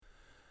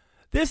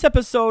This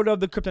episode of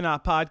the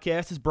Cryptonaut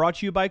Podcast is brought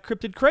to you by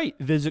Cryptid Crate.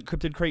 Visit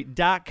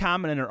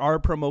cryptidcrate.com and enter our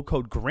promo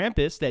code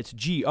GRAMPUS, that's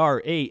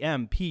GRAMPUS,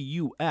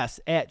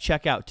 at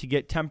checkout to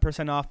get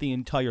 10% off the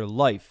entire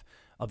life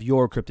of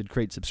your Cryptid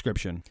Crate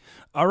subscription.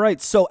 All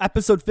right, so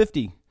episode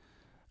 50.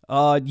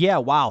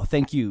 Wow,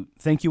 thank you.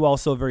 Thank you all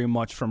so very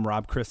much from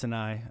Rob, Chris, and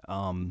I.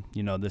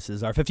 This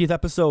is our 50th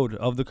episode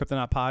of the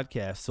Cryptonaut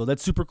Podcast, so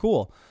that's super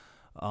cool.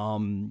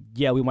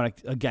 We want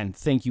to, again,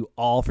 thank you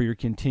all for your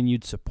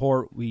continued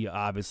support. We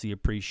obviously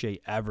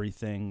appreciate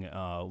everything.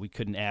 We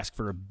couldn't ask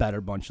for a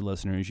better bunch of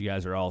listeners. You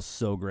guys are all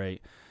so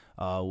great,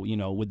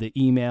 with the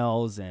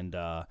emails and,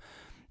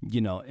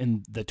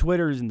 in the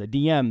Twitters and the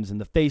DMs and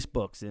the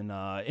Facebooks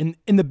and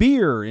in the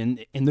beer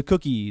and in the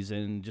cookies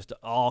and just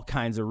all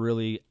kinds of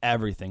really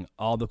everything,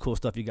 all the cool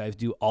stuff you guys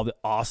do, all the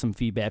awesome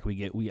feedback we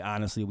get. We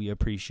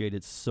appreciate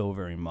it so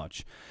very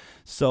much.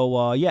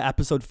 So,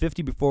 episode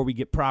 50, before we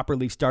get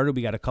properly started,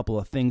 we got a couple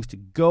of things to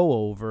go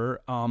over.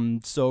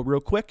 So real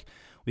quick,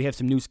 we have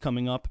some news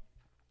coming up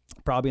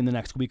probably in the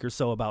next week or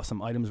so about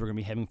some items we're going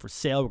to be having for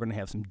sale. We're going to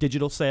have some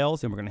digital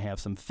sales and we're going to have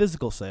some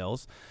physical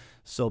sales.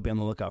 So be on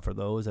the lookout for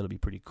those. That'll be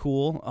pretty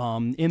cool.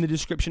 In the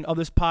description of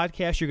this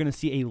podcast, you're going to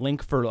see a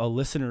link for a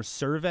listener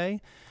survey.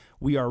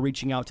 We are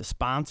reaching out to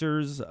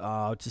sponsors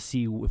to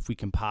see if we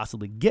can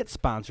possibly get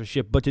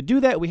sponsorship. But to do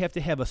that, we have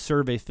to have a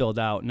survey filled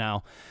out.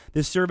 Now,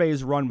 this survey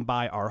is run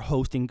by our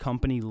hosting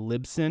company,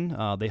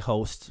 Libsyn. They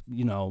host,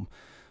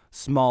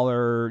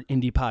 smaller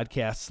indie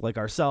podcasts like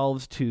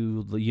ourselves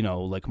to,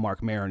 like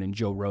Mark Maron and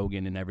Joe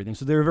Rogan and everything.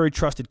 So they're a very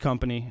trusted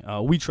company.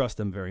 We trust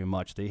them very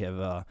much. They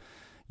have...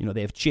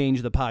 they have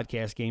changed the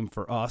podcast game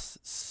for us,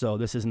 so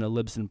this isn't a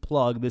Libsyn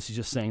plug. This is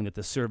just saying that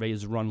the survey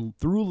is run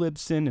through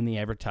Libsyn, and the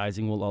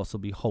advertising will also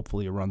be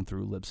hopefully run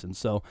through Libsyn.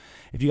 So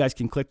if you guys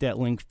can click that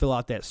link, fill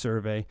out that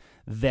survey,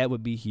 that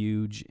would be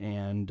huge.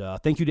 And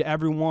thank you to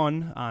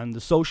everyone on the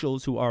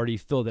socials who already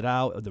filled it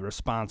out. The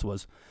response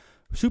was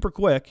super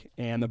quick,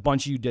 and a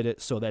bunch of you did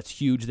it, so that's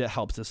huge. That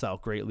helps us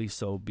out greatly,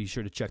 so be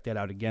sure to check that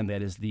out again.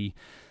 That is the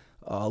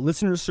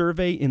listener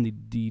survey in the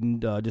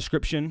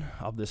description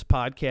of this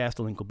podcast.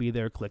 The link will be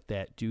there. Click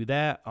that, do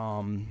that.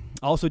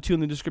 Also, too,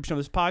 in the description of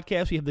this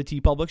podcast, we have the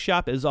TeePublic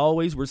shop. As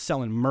always, we're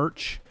selling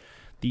merch.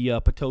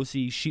 The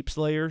Potosi Sheep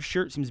Slayer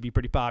shirt seems to be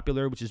pretty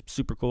popular, which is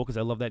super cool because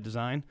I love that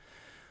design.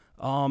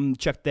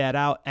 Check that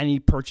out. Any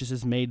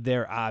purchases made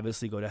there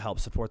obviously go to help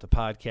support the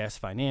podcast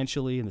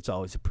financially, and it's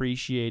always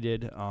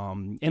appreciated.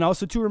 And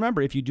also, to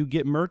remember, if you do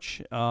get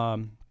merch,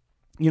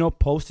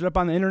 post it up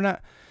on the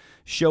internet.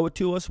 Show it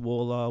to us.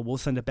 We'll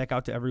send it back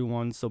out to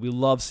everyone. So we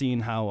love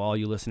seeing how all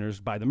you listeners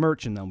buy the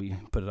merch, and then we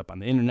put it up on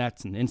the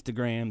internets and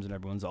Instagrams, and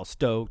everyone's all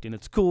stoked, and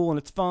it's cool and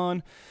it's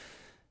fun.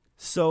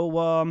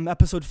 So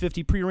episode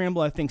 50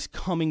 pre-ramble, I think, is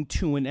coming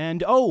to an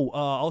end.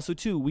 Also,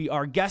 too, we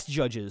are guest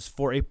judges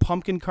for a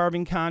pumpkin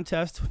carving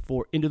contest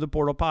for Into the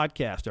Portal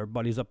podcast. Our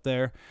buddies up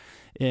there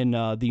in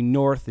the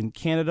north in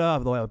Canada,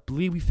 although I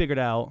believe we figured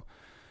out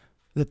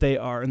that they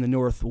are in the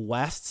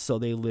northwest, so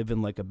they live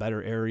in like a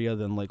better area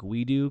than like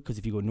we do, because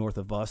if you go north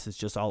of us, it's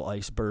just all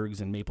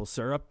icebergs and maple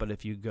syrup. But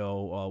if you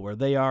go where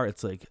they are,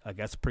 it's like, I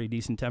guess, pretty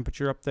decent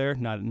temperature up there,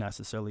 not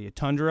necessarily a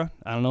tundra.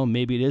 I don't know,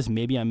 maybe it is,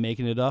 maybe I'm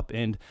making it up.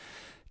 And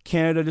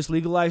Canada just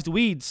legalized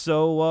weed,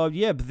 so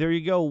but there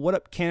you go. What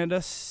up,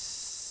 Canada?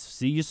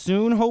 See you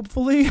soon,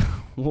 hopefully.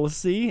 We'll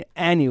see.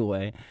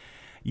 Anyway,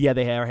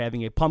 they are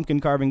having a pumpkin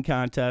carving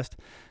contest.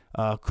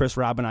 Chris,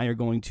 Rob, and I are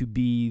going to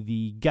be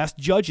the guest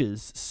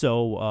judges,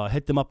 so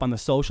hit them up on the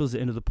socials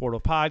at Into the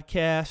Portal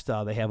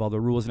Podcast. They have all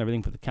the rules and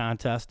everything for the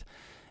contest.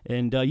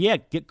 And,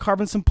 get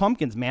carving some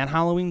pumpkins, man.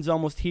 Halloween's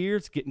almost here.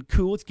 It's getting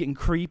cool. It's getting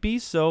creepy,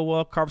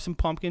 so carve some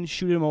pumpkins,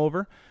 shoot them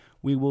over.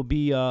 We will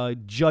be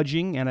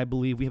judging, and I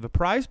believe we have a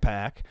prize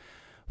pack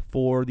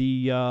for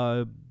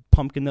the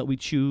pumpkin that we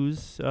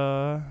choose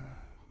in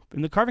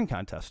the carving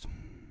contest.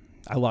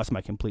 I lost my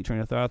complete train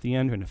of thought at the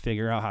end, trying to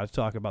figure out how to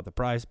talk about the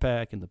prize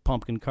pack and the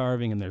pumpkin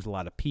carving, and there's a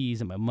lot of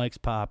peas and my mic's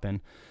popping.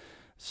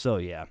 So,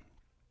 yeah.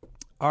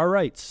 All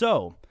right,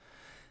 so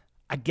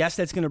I guess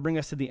that's going to bring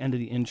us to the end of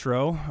the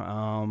intro.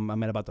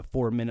 I'm at about the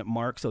 4-minute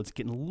mark, so it's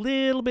getting a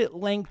little bit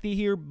lengthy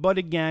here. But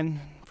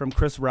again, from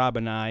Chris, Rob,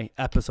 and I,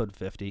 episode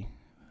 50.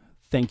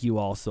 Thank you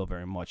all so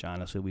very much,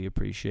 honestly. We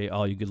appreciate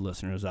all you good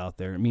listeners out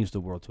there. It means the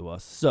world to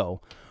us.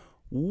 So,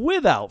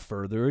 without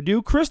further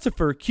ado,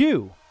 Christopher,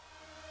 cue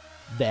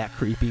that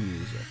creepy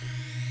music.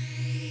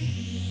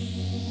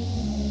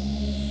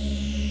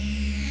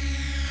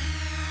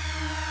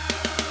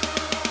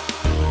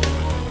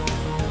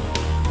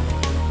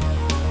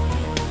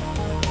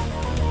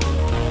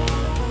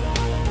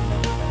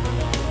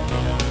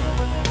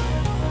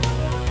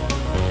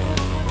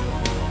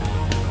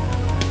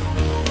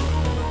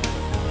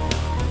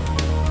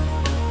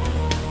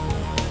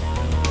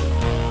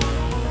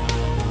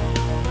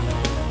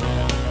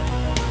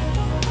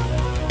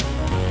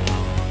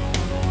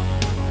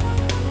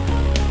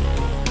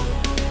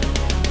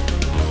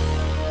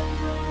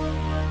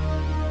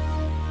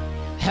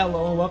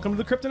 Hello and welcome to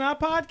the Cryptonaut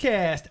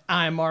Podcast.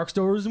 I'm Mark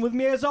Storrs, and with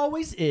me as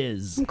always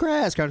is... I'm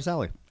Chris Carter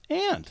Sally.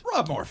 And...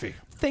 Rob Morphy.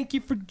 Thank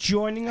you for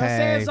joining us.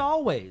 Hey. As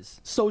always,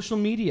 social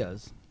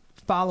medias.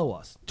 Follow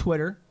us.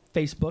 Twitter,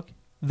 Facebook,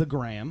 the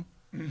Gram.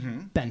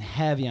 Been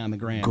heavy on the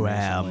Gram.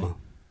 recently.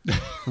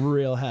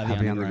 Real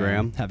heavy on the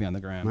gram. Heavy on the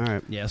gram. All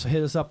right. Yeah, so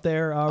hit us up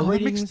there. That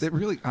Ratings. that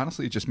really,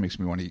 honestly, it just makes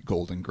me want to eat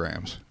Golden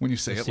Grams. When you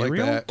say it like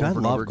cereal? that I over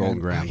and love over again.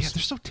 Golden Grams. Oh, yeah,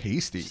 they're so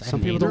tasty. Some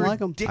people don't They're like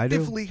them. I do.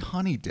 addictively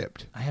honey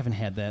dipped. I haven't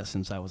had that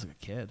since I was a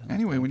kid.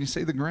 Anyway, when you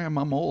say the gram,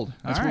 I'm old.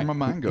 That's All where right. my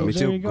mind Me goes.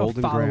 There too. you go.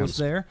 Golden Follow Grams. us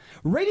there.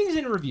 Ratings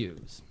and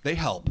reviews. They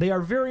help. They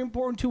are very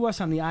important to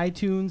us on the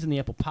iTunes and the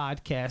Apple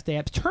Podcast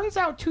apps. Turns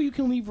out, too, you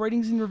can leave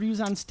ratings and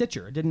reviews on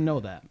Stitcher. I didn't know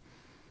that.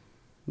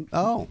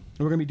 Oh.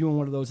 We're going to be doing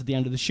one of those at the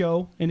end of the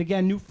show. And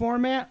again, new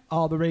format,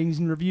 all the ratings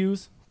and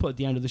reviews put at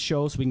the end of the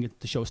show so we can get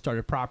the show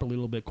started properly a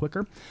little bit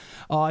quicker.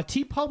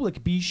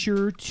 TeePublic, be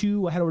sure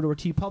to head over to our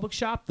TeePublic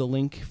shop. The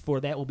link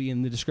for that will be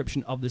in the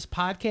description of this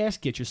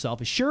podcast. Get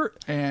yourself a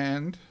shirt.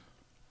 And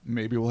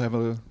maybe we'll have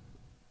a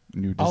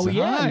new design. Oh,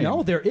 yeah.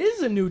 No, there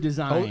is a new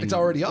design. Oh, it's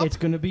already up? It's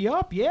going to be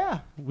up, yeah.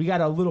 We got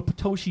a little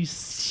Potoshi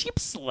Sheep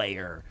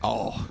Slayer.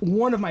 Oh.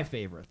 One of my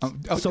favorites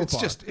so it's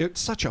far.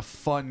 it's such a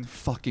fun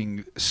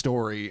fucking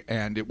story,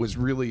 and it was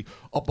really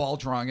a ball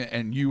drawing it,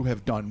 and you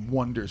have done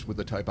wonders with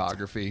the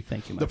typography.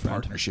 Thank you, my The friend.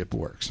 partnership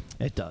works.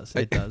 It does.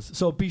 It does.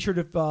 So be sure to,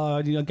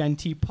 again,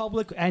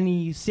 TeePublic.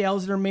 Any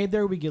sales that are made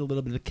there, we get a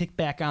little bit of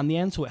kickback on the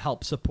end, so it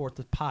helps support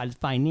the pod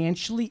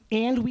financially.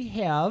 And we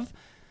have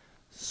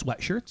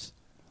sweatshirts,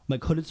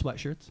 like hooded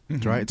sweatshirts.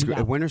 That's right. It's Yeah.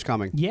 good. Winter's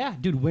coming. Yeah,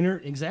 dude,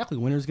 winter, exactly.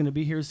 Winter's going to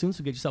be here soon,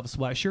 so get yourself a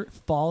sweatshirt.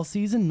 Fall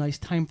season, nice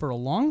time for a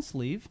long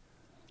sleeve.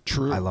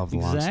 True. I love the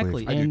long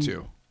Exactly. sleeve. I do And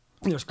too.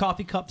 There's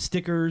coffee cup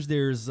stickers.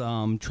 There's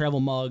travel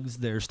mugs.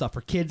 There's stuff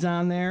for kids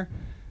on there.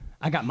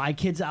 I got my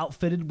kids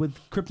outfitted with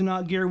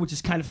Kryptonaut gear, which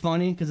is kind of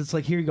funny because it's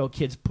like, here you go,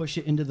 kids, push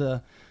it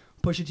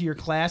to your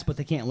class, but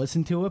they can't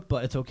listen to it,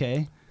 but it's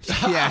okay.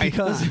 Yeah.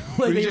 Because Are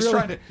like, you just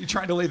really, you're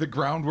trying to lay the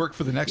groundwork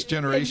for the next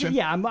generation?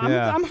 Yeah,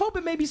 Yeah. I'm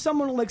hoping maybe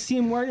someone will like see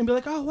him wearing it and be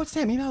like, oh, what's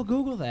that? Maybe I'll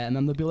Google that, and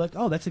then they'll be like,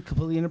 oh, that's a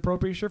completely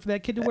inappropriate shirt for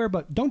that kid to wear.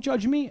 But don't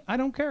judge me. I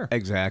don't care.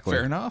 Exactly.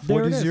 Fair enough. There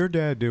What it does is. your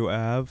dad do,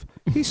 Av?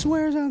 He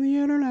swears on the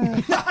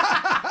internet.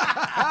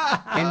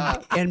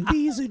 and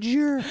B's a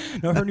jerk.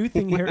 No, her new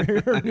thing,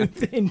 her new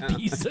thing,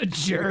 piece of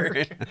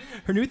jerk.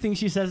 Her new thing,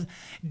 she says,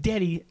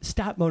 Daddy,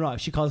 stop. Oh, no,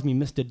 she calls me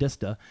Mr.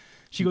 Dista.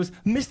 She goes,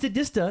 Mr.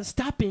 Dista,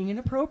 stop being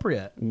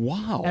inappropriate.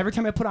 Wow. Every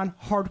time I put on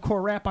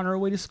hardcore rap on her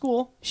way to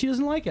school, she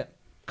doesn't like it.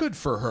 Good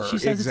for her. She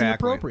says it's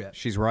inappropriate.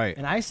 She's right.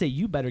 And I say,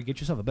 you better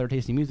get yourself a better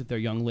tasting music there,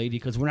 young lady,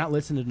 because we're not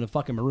listening to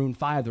fucking Maroon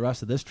 5 the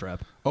rest of this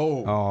trip.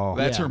 Oh,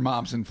 that's Yeah. her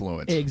mom's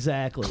influence.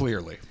 Exactly.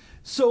 Clearly.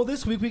 So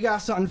this week we got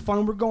something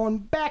fun. We're going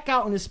back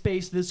out into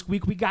space this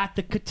week. We got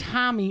the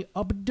Kitami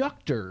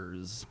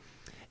Abductors.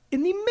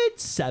 In the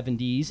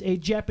mid-'70s, a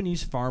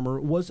Japanese farmer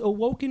was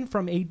awoken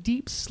from a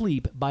deep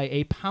sleep by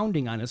a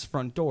pounding on his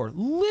front door.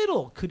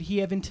 Little could he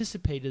have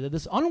anticipated that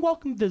this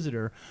unwelcome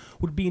visitor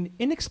would be an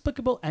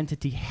inexplicable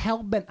entity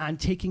hell-bent on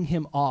taking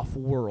him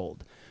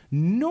off-world.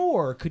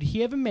 Nor could he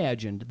have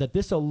imagined that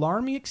this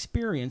alarming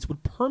experience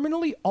would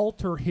permanently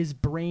alter his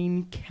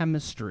brain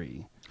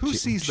chemistry. Who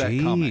sees that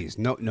coming? Jeez,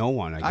 no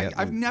one. I get.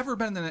 I've never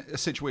been in a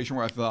situation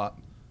where I thought,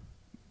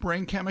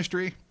 brain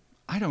chemistry,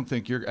 I don't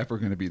think you're ever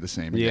going to be the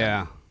same again.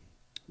 Yeah.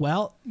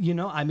 Well,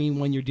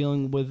 when you're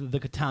dealing with the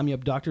Kitami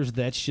Abductors,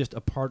 that's just a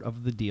part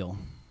of the deal.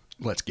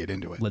 Let's get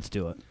into it. Let's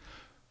do it.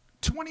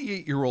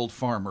 28-year-old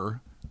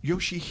farmer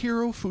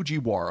Yoshihiro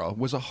Fujiwara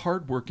was a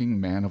hardworking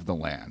man of the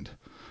land.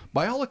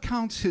 By all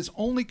accounts, his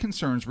only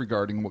concerns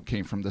regarding what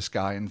came from the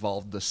sky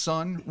involved the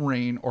sun,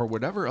 rain, or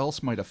whatever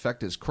else might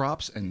affect his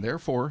crops and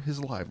therefore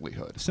his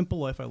livelihood. Simple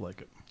life, I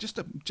like it. Just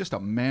a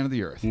man of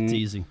the earth. It's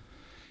easy.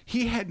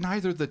 He had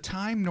neither the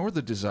time nor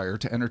the desire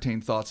to entertain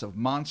thoughts of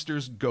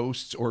monsters,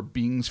 ghosts, or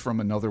beings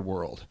from another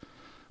world.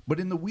 But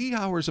in the wee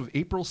hours of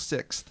April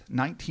 6th,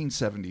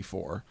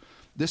 1974,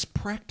 this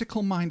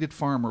practical-minded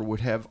farmer would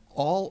have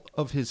all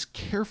of his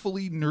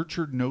carefully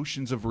nurtured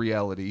notions of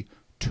reality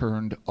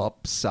turned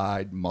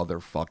upside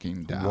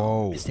motherfucking down.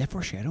 Whoa. Is that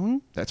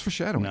foreshadowing? That's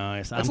foreshadowing.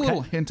 Nice. That's a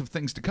little hint of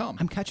things to come.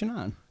 I'm catching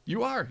on.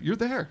 You are. You're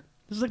there.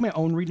 This is like my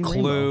own reading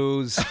rainbow.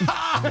 Clues.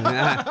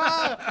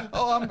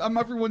 Oh, I'm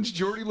everyone's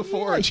Geordie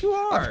LaForge. Yeah, you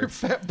are. I'm your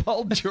fat,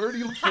 bald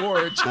Geordie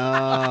LaForge.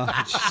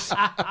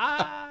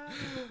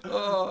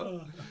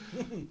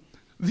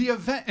 The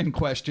event in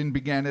question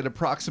began at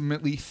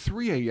approximately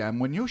 3 a.m.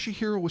 when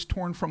Yoshihiro was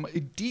torn from a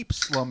deep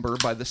slumber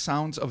by the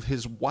sounds of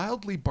his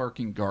wildly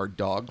barking guard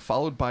dog,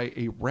 followed by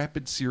a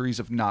rapid series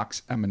of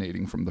knocks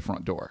emanating from the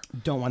front door.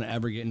 Don't want to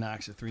ever get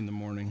knocks at 3 in the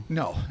morning.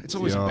 No, it's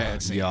always a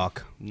bad scene.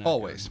 Yuck.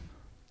 Always.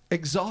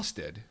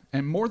 Exhausted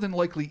and more than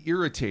likely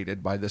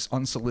irritated by this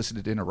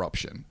unsolicited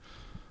interruption,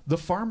 the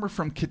farmer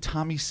from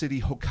Kitami City,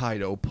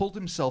 Hokkaido, pulled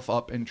himself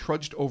up and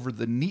trudged over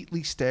the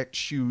neatly stacked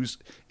shoes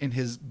in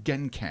his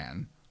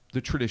genkan,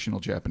 the traditional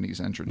Japanese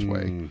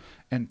entranceway,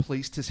 and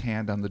placed his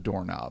hand on the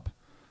doorknob.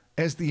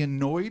 As the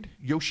annoyed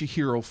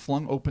Yoshihiro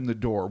flung open the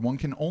door, one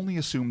can only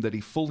assume that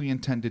he fully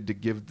intended to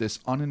give this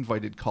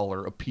uninvited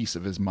caller a piece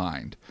of his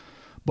mind.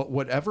 But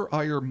whatever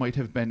ire might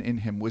have been in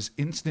him was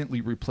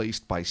instantly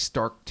replaced by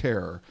stark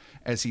terror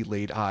as he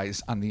laid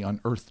eyes on the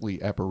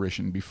unearthly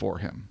apparition before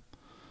him.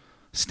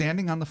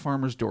 Standing on the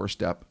farmer's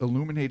doorstep,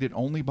 illuminated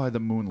only by the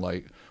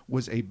moonlight,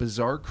 was a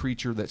bizarre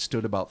creature that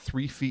stood about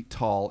 3 feet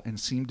tall and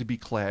seemed to be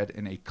clad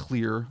in a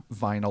clear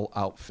vinyl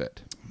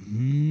outfit.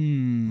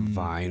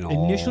 Vinyl.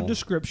 Initial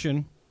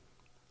description,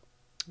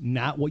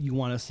 not what you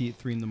want to see at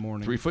 3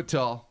 a.m. 3 foot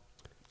tall,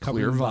 Covered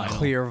clear in vinyl.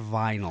 Clear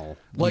vinyl.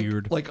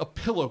 Weird. Like a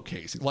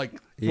pillowcase. Like,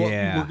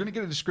 Yeah. we're going to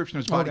get a description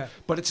of his body, Okay.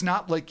 but it's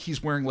not like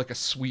he's wearing like a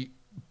sweet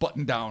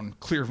button-down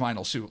clear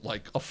vinyl suit,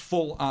 like a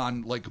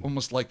full-on, like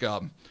almost like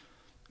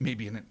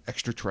maybe an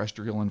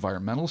extraterrestrial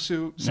environmental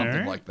suit, something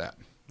Alright. like that.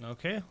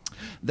 Okay.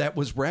 That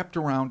was wrapped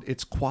around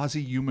its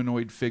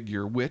quasi-humanoid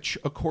figure, which,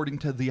 according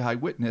to the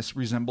eyewitness,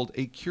 resembled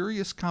a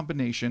curious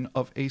combination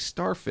of a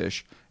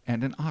starfish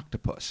and an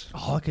octopus.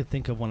 All I could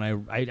think of when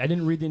I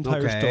didn't read the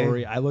entire Okay.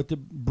 story. I looked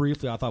at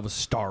briefly. I thought it was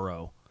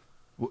Starro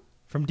Wh-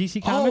 from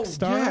DC Comics.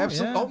 Starro. yeah,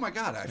 absolutely. Yeah. Oh my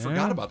God, I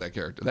forgot about that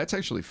character. That's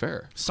actually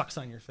fair. Sucks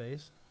on your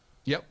face.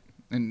 Yep.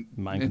 And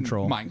Mind and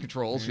control. Mind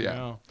controls, There you yeah.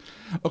 go.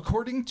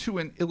 According to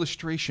an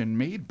illustration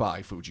made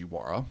by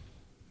Fujiwara,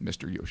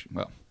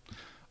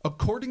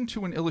 according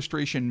to an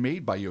illustration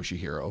made by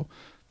Yoshihiro,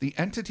 the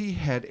entity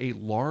had a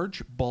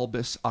large,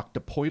 bulbous,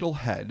 octopoidal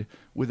head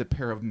with a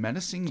pair of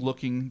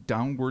menacing-looking,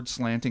 downward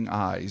slanting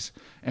eyes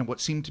and what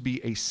seemed to be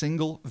a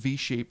single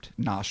V-shaped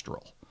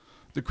nostril.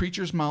 The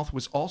creature's mouth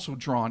was also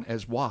drawn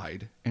as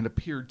wide and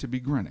appeared to be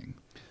grinning.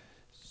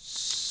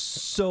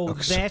 So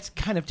that's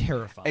kind of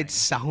terrifying. It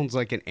sounds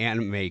like an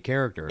anime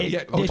character. It, Yeah,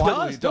 it totally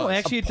does. does. No,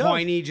 actually, it does.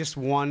 Pointy, just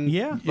one.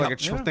 Yeah.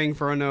 Like Yep. a thing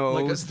for a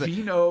Like nose. a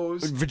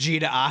V-nose.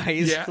 Vegeta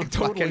eyes. Yeah,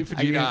 totally Fucking-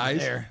 Vegeta eyes.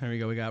 There we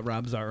go. We got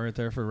Rob's art right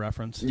there for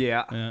reference.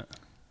 Yeah.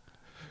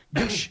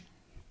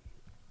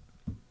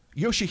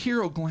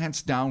 Yoshihiro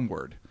glanced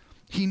downward.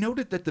 He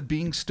noted that the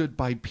being stood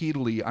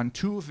bipedally on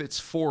 2 of its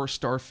 4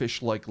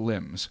 starfish-like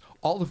limbs,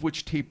 all of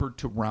which tapered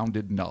to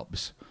rounded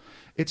nubs.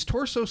 Its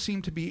torso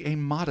seemed to be a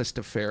modest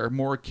affair,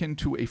 more akin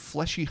to a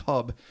fleshy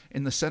hub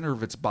in the center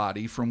of its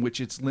body from which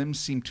its limbs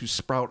seemed to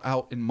sprout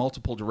out in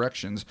multiple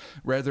directions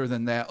rather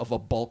than that of a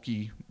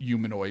bulky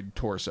humanoid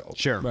torso.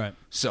 Sure. Right.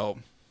 So,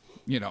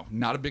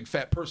 not a big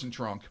fat person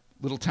trunk,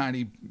 little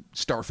tiny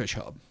starfish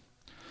hub.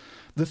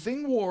 The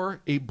thing wore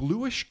a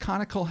bluish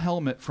conical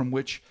helmet from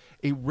which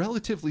a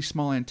relatively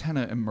small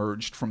antenna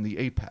emerged from the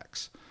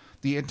apex.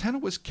 The antenna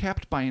was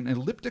capped by an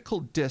elliptical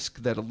disc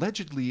that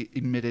allegedly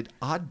emitted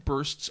odd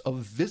bursts of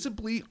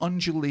visibly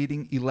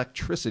undulating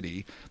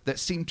electricity that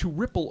seemed to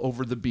ripple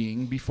over the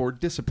being before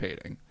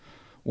dissipating.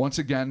 Once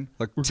again,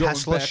 Like we're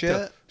Tesla going back shit?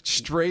 to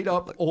straight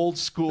up old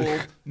school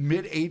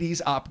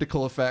mid-'80s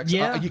optical effects.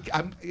 Yeah.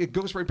 It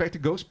goes right back to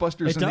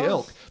Ghostbusters It and the does.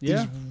 ilk.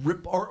 Yeah.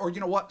 Or you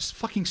know what?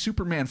 Fucking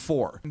Superman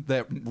 4.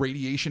 That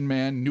Radiation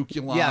Man,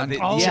 Nucleon, Yeah,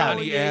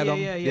 Johnny Adam.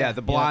 Yeah,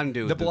 the blonde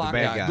dude. The blonde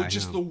bad guy. guy.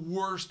 Just yeah. the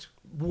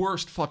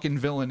worst fucking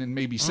villain in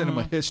maybe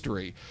cinema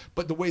history.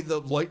 But the way the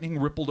lightning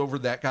rippled over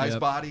that guy's Yep.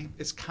 body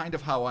is kind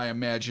of how I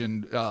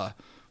imagined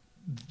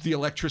the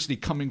electricity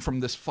coming from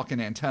this fucking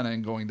antenna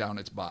and going down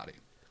its body.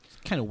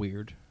 Kind of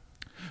weird.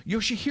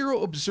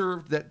 Yoshihiro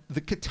observed that the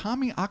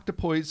Kitami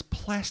octopoid's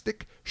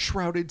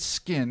plastic-shrouded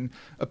skin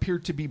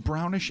appeared to be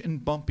brownish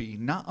and bumpy,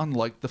 not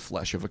unlike the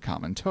flesh of a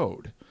common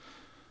toad.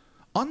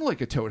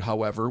 Unlike a toad,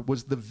 however,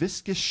 was the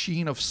viscous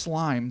sheen of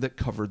slime that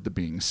covered the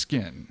being's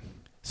skin.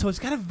 So it's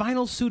got a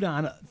vinyl suit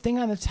on, a thing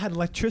on its head,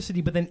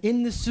 electricity, but then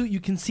in the suit you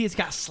can see it's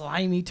got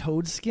slimy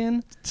toad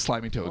skin.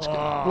 Slimy toad skin.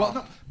 Well,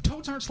 no,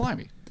 toads aren't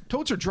slimy.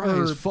 Toads are dry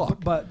as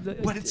fuck. But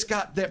it's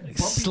got that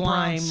bumpy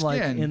slime brown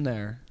like skin. in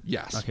there.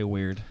 Yes. Okay,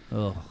 weird.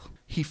 Ugh.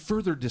 He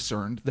further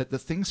discerned that the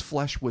thing's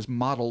flesh was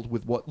mottled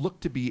with what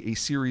looked to be a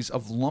series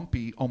of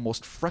lumpy,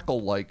 almost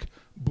freckle-like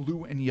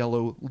blue and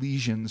yellow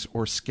lesions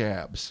or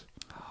scabs.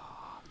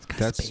 It's got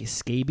That's- space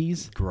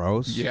scabies.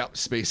 Gross. Yeah,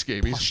 space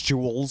scabies.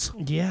 Pustules.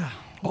 Yeah.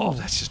 Oh,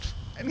 that's just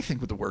anything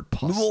with the word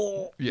pus.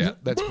 Yeah,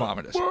 that's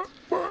vomitous.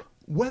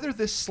 Whether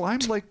this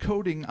slime-like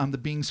coating on the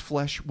being's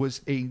flesh was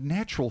a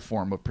natural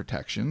form of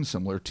protection,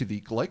 similar to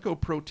the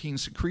glycoprotein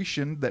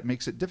secretion that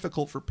makes it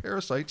difficult for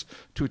parasites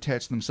to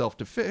attach themselves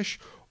to fish,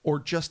 or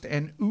just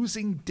an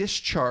oozing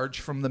discharge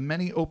from the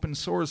many open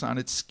sores on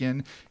its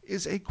skin,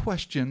 is a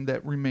question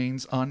that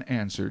remains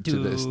unanswered to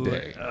this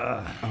day.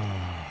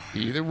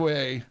 Either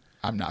way,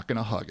 I'm not going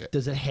to hug it.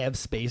 Does it have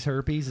space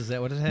herpes? Is that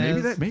what it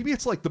has? Maybe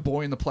it's like the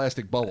boy in the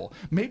plastic bubble.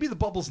 Maybe the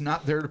bubble's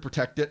not there to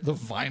protect it. The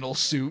vinyl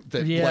suit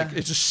that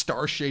it's just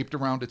star shaped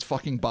around its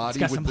fucking body.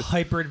 It's got some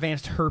hyper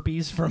advanced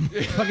herpes from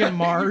fucking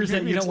Mars that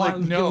Maybe you it's don't want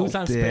like, to no. lose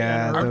on space.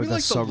 Yeah, Are we like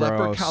that's the so leper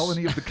gross.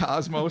 colony of the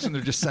cosmos, and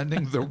they're just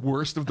sending the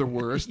worst of the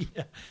worst?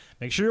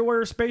 Make sure you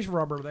wear space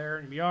rubber there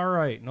and you'll be all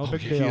right. No big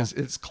deal.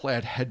 It's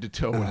clad head to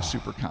toe in a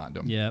super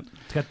condom. Yep.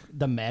 It's got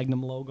the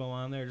Magnum logo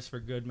on there just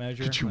for good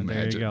measure. Could you There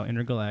you imagine? go.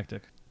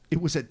 Intergalactic.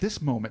 It was at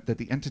this moment that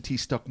the entity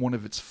stuck one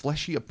of its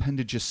fleshy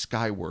appendages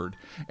skyward,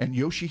 and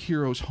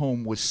Yoshihiro's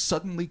home was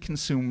suddenly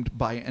consumed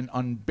by an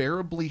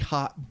unbearably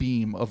hot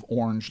beam of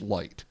orange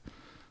light.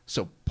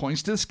 So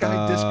points to the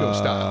sky disco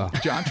style,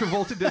 John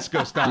Travolta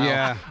disco style.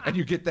 Yeah. And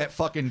you get that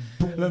fucking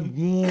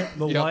boom.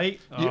 The light.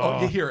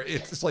 You hear it.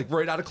 It's like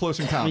right out of Close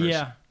Encounters.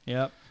 Yeah.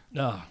 Yep.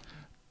 Oh.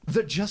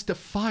 The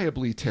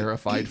justifiably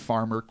terrified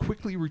farmer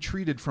quickly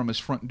retreated from his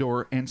front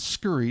door and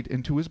scurried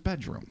into his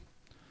bedroom.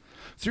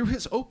 Through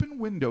his open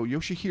window,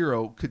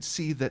 Yoshihiro could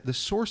see that the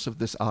source of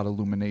this odd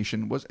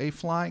illumination was a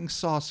flying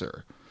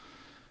saucer.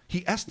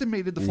 He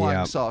estimated the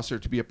flying saucer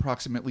to be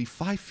approximately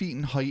 5 feet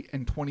in height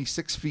and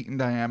 26 feet in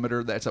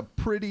diameter. That's a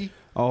pretty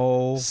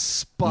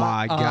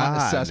spot on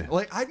assessment.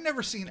 Like, I've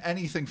never seen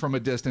anything from a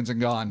distance and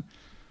gone,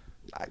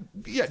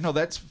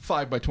 that's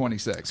 5 by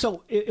 26.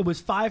 So it was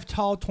 5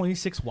 tall,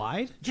 26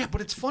 wide? Yeah,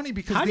 but it's funny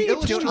because How the do you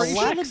illustration... A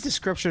lot of the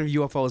description of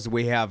UFOs that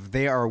we have,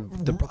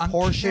 the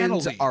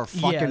proportions Uncannily. are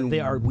fucking they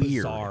are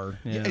weird. bizarre.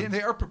 Yeah. And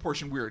they are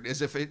proportion weird.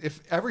 As if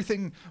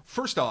everything...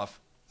 First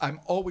off, I'm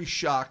always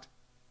shocked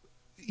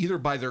either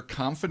by their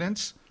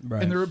confidence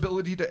Right. in their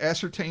ability to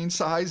ascertain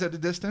size at a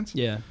distance,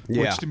 Yeah.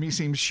 which to me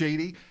seems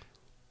shady,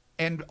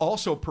 and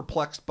also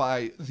perplexed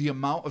by the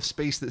amount of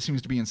space that seems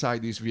to be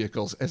inside these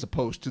vehicles as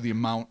opposed to the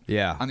amount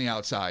on the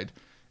outside.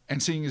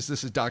 And seeing as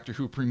this is Doctor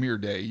Who premiere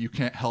day, you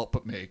can't help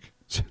but make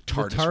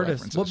TARDIS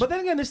references. Well, but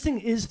then again, this thing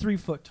is 3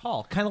 foot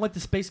tall, kind of like the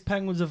space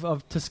penguins of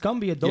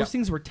Tuscumbia. Those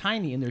things were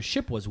tiny, and their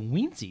ship was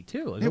weensy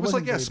too. It was wasn't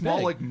like a very small,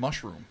 big. like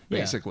mushroom,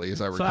 basically,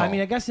 as I recall. So I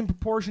mean, I guess in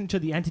proportion to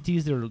the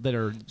entities that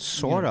are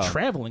Sort of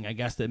traveling, I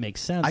guess that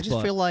makes sense. I just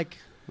feel like,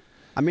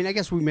 I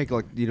guess we make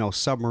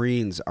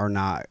submarines are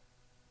not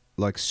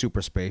like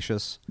super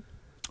spacious.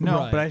 No,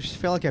 Right. But I just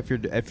feel like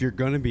if you're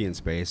gonna be in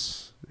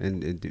space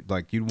and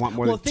like you'd want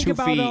more Well, than think 2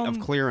 about, feet of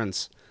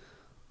clearance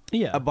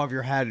above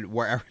your head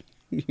wherever.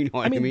 You know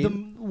what I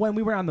mean? When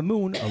we were on the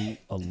moon,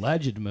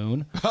 alleged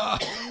moon,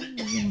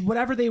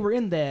 whatever they were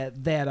in that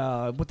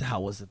what the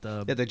hell was it?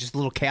 They're just a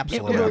little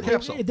capsule. Yeah, or the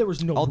capsule. There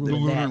was no Oh, room the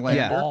in lunar that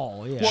lander. at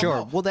all. Yeah.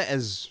 Sure. Well, that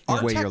is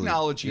Our way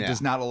technology early.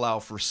 does not allow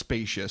for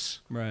spacious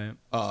Right.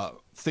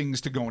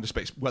 things to go into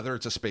space, whether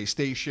it's a space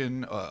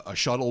station, a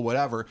shuttle,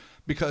 whatever,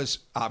 because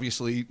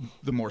obviously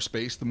the more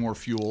space, the more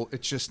fuel.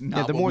 It's just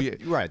not the what more we... the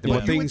But more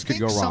you things would could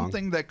go think wrong.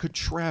 something that could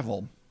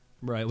travel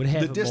Right. Would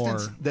have the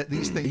distance more. that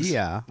these things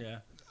Yeah.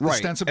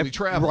 ostensibly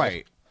travel.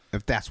 Right.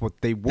 If that's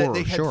what they were, That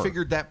they had sure.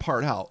 figured that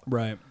part out.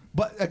 Right.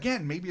 But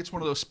again, maybe it's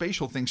one of those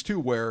spatial things too,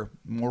 where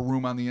more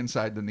room on the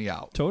inside than the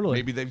out. Totally.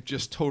 Maybe they've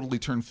just totally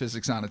turned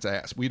physics on its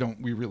ass. We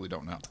really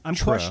don't know. I'm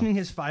questioning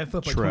his 5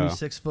 foot by True.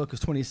 26 foot because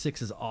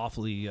 26 is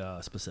awfully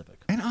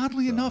specific. And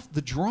oddly enough,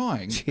 the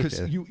drawing, because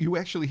Yeah. you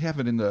actually have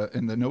it in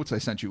the notes I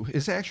sent you,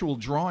 his actual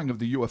drawing of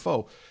the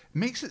UFO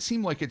makes it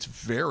seem like it's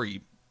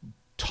very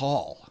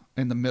tall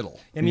in the middle.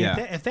 I mean, Yeah.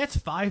 if that's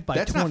 5 by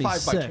That's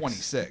 26, not 5 by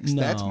 26.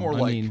 No, That's more I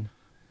like mean,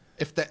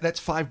 if that's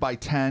 5 by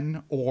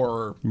 10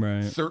 or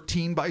Right.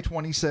 13 by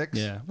 26.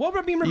 yeah. Well,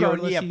 but I mean,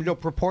 regardless, but no,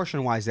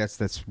 proportion wise,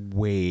 that's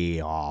way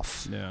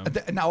off. yeah.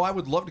 Now, I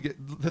would love to get...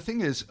 The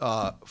thing is,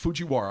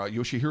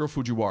 Yoshihiro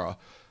Fujiwara,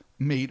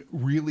 made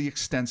really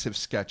extensive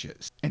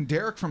sketches. And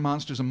Derek from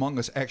Monsters Among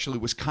Us actually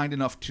was kind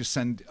enough to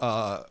send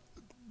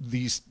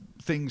these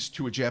things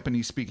to a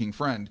Japanese-speaking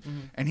friend,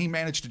 and he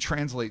managed to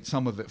translate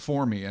some of it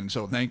for me. And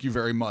so thank you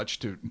very much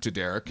to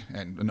Derek,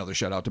 and another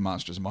shout-out to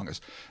Monsters Among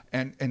Us.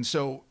 And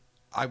so...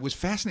 I was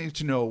fascinated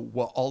to know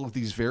what all of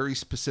these very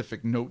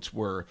specific notes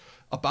were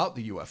about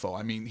the UFO.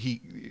 I mean,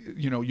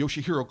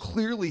 Yoshihiro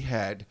clearly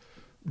had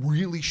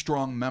really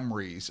strong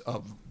memories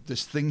of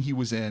this thing he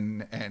was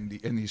in and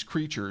these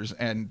creatures,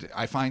 and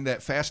I find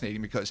that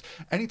fascinating because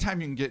anytime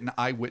you can get an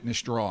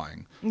eyewitness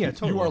drawing, Yeah,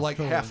 totally, you are like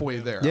totally, halfway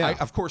there. Yeah.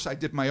 Of course, I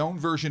did my own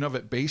version of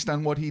it based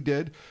on what he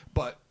did,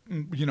 but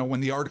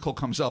when the article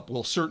comes up,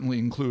 we'll certainly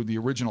include the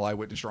original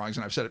eyewitness drawings,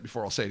 and I've said it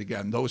before, I'll say it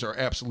again. Those are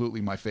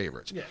absolutely my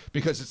favorites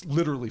because it's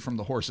literally from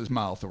the horse's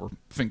mouth or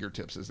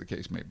fingertips, as the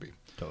case may be.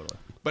 Totally.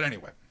 But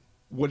anyway,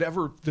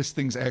 whatever this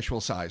thing's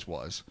actual size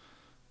was,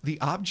 the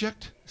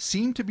object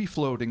seemed to be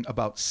floating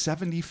about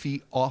 70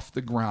 feet off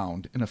the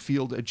ground in a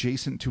field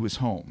adjacent to his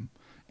home.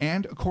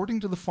 And according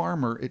to the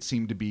farmer, it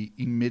seemed to be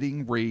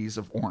emitting rays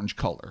of orange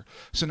color.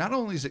 So not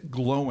only is it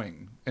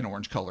glowing in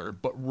orange color,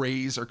 but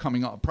rays are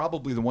coming up,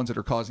 probably the ones that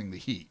are causing the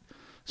heat.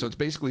 So it's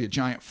basically a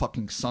giant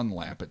fucking sun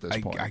lamp at this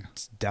point.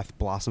 It's death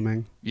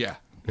blossoming. Yeah.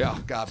 Yeah,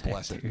 God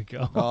bless it. There you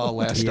go. Oh,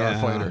 Last Yeah.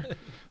 Starfighter.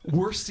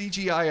 Worst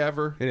CGI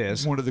ever. It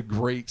is. One of the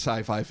great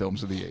sci-fi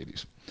films of the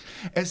 80s.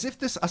 As if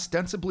this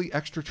ostensibly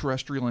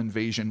extraterrestrial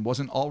invasion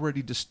wasn't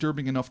already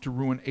disturbing enough to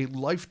ruin a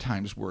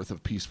lifetime's worth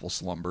of peaceful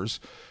slumbers,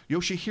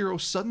 Yoshihiro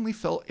suddenly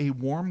felt a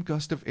warm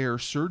gust of air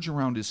surge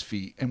around his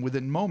feet, and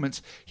within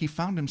moments, he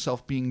found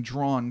himself being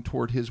drawn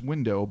toward his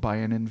window by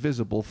an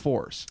invisible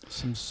force.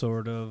 Some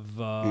sort of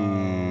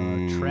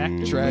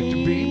tractor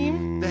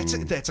beam.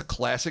 That's a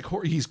classic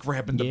horror. He's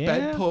grabbing the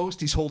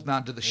bedpost. He's holding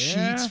onto the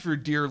sheets for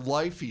dear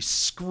life. He's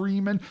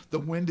screaming. The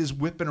wind is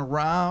whipping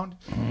around.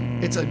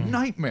 It's a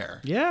nightmare.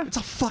 Yeah. It's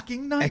a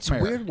fucking nightmare. It's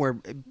weird where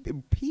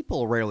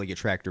people rarely get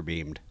tractor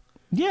beamed.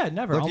 Yeah,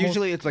 never. Like almost,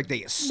 usually it's like they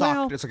get sucked.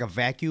 Well- It's like a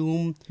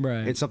vacuum,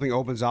 Right. And something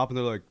opens up, and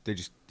they're like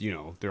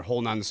they're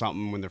holding on to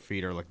something when their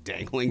feet are like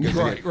dangling.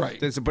 Right.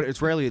 But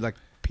it's rarely like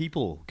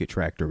people get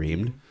tractor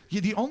beamed. Yeah,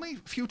 the only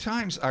few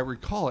times I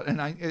recall it,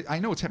 and I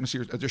know it's happened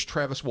to there's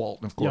Travis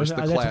Walton, of course, the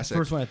that's classic. the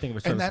first one I think of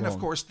was and Travis then, Walton.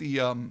 of course,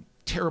 the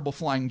terrible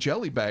flying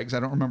jelly bags. I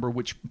don't remember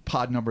which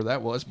pod number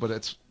that was, but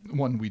it's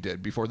one we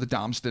did before the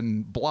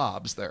Domston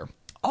blobs there.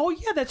 Oh,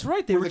 yeah, that's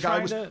right. They Where were the guy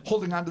trying was to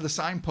holding onto the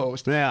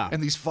signpost, Yeah.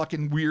 and these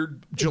fucking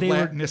weird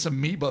gelatinous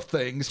amoeba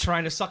things.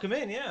 trying to suck him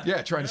in, yeah.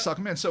 Yeah, trying to suck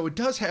them in. So it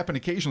does happen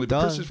occasionally,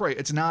 but Chris is right.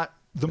 It's not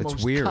the It's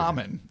most weird.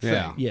 common thing.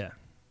 Yeah. Yeah.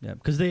 Yeah,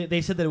 because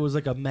they said that it was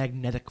like a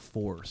magnetic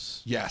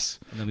force. Yes.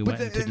 And then we But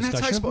went into and that's how I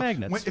discussion of suppose-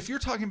 magnets. if you're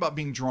talking about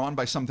being drawn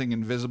by something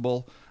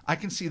invisible, I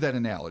can see that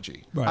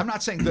analogy. Right. I'm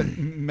not saying that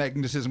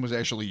magnetism was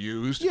actually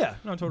used. Yeah,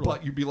 no, totally.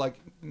 But you'd be like,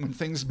 when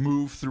things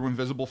move through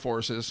invisible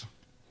forces,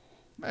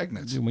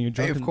 magnets. When you're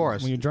drunk, Hey, of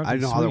course. When you're drunk I in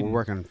know how that would Sweden.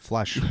 work on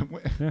flesh.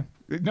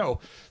 No,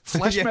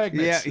 flesh Yeah,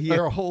 magnets yeah.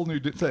 are a whole new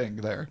thing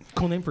there.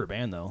 Cool name for a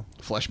band, though.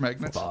 Flesh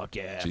magnets? Fuck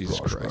yeah. Jesus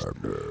Christ.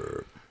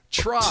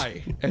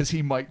 Try as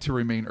he might to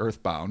remain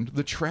earthbound,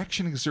 the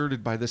traction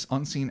exerted by this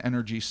unseen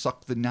energy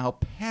sucked the now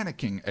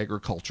panicking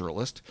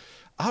agriculturalist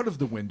out of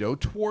the window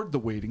toward the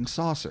waiting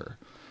saucer.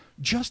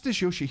 Just as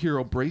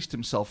Yoshihiro braced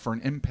himself for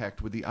an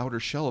impact with the outer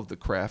shell of the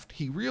craft,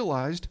 he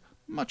realized,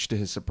 much to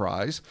his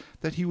surprise,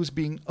 that he was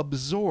being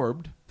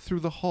absorbed through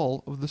the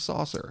hull of the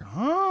saucer.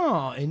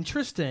 Oh,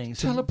 interesting.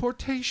 So,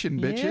 Teleportation,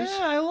 bitches. Yeah,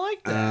 I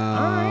like that.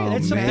 All right,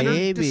 that's something. Matter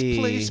maybe.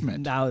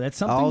 displacement. Now that's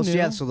something Oh, new. so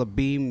yeah. So the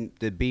beam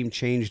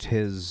changed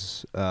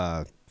his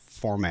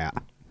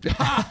format.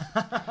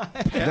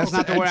 That's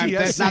not the word.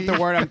 That's not the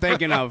word I'm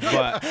thinking of.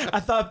 But I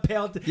thought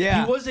Pale.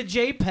 Yeah. He was a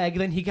JPEG,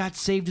 then he got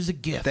saved as a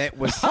GIF. that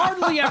was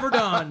hardly ever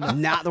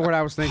done. not the word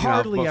I was thinking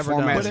Hardly of. But ever done.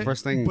 format's But the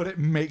first thing. But it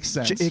makes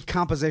sense.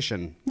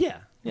 Composition Yeah.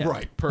 Yeah.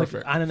 Right,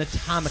 perfect. Like on an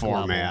atomic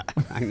format.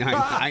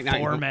 level.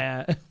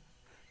 Format.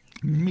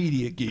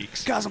 Media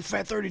geeks. Guys, I'm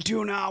fat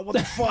 32 now. What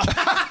the fuck?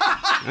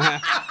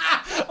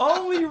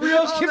 Only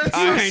real computers.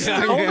 I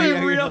know. Only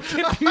Yeah. real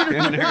computer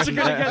nerds are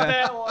gonna get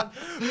that one,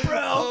 bro.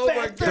 Oh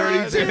my fat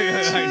God. 32.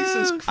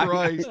 Jesus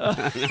Christ.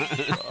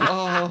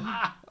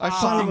 I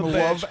fucking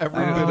love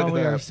every bit Oh, of we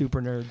are that.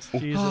 super nerds.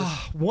 Jesus.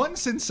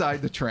 Once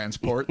inside the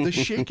transport, the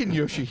shaken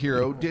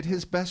Yoshihiro did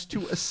his best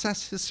to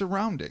assess his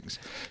surroundings.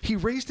 He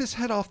raised his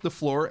head off the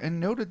floor and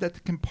noted that the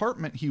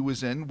compartment he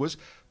was in was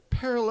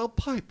parallel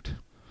piped.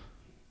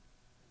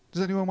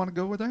 Does anyone want to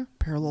go with that?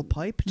 Parallel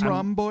pipe?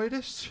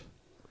 Rhomboidus?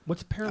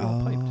 What's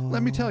parallel piped?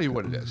 Let me tell you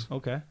what it is.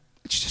 Okay.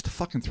 It's just a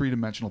fucking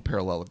three-dimensional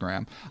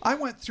parallelogram. I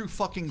went through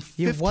fucking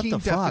 15 Yeah, what the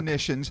fuck?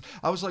 definitions.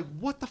 I was like,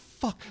 what the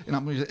fuck? And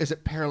I'm like, is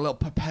it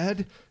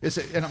parallelepiped? Is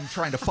it? And I'm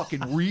trying to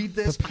fucking read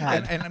this.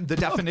 and the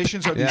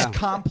definitions are these Yeah.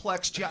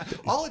 complex.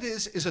 All it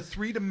is a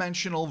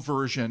three-dimensional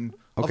version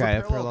of Okay, a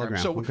a parallelogram.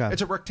 So parallelogram.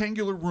 it's a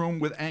rectangular room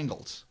with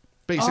angles.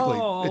 Basically,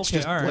 Oh, it's okay,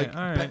 just all right, like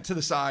all right. bent to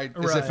the side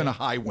as if in a Right.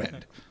 high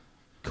wind.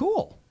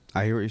 Cool.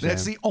 I hear what you're saying.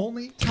 That's the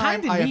only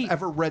time Kinda I have neat.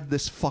 ever read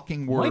this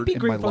fucking word Might be in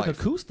great my for like life.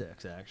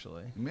 acoustics,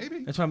 actually. Maybe.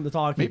 That's all I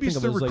can Maybe think it's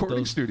of. the is, like, recording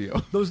those,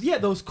 studio.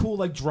 Those cool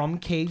like drum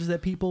caves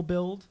that people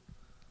build.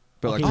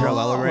 but like Okay,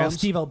 parallelograms? well,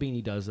 Steve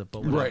Albini does it, but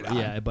whatever. Right on.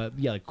 Yeah, but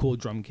yeah, like cool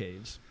drum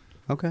caves.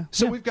 Okay.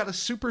 So we've got a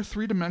super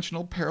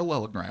three-dimensional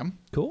parallelogram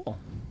Cool.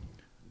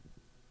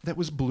 that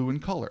was blue in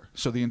color.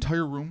 So the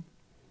entire room,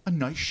 a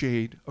nice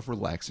shade of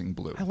relaxing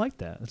blue. I like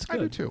that. That's I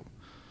good. do too.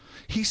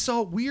 He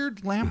saw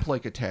weird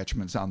lamp-like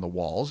attachments on the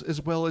walls,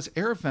 as well as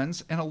air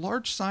vents and a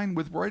large sign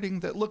with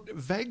writing that looked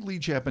vaguely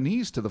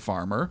Japanese to the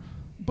farmer,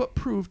 but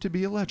proved to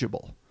be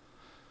illegible.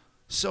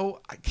 So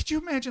could you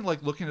imagine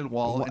like looking at a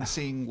wall and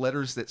seeing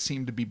letters that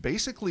seemed to be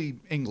basically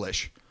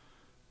English,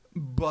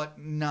 but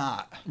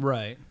not?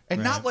 Right.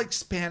 And right. not like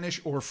Spanish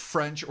or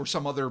French or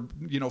some other,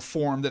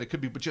 form that it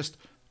could be, but just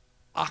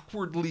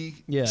awkwardly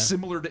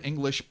similar to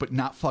English, but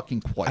not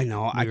fucking quite. I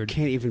know. Weird. I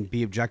can't even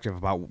be objective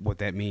about what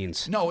that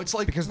means. No, it's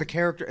like Because the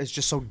character is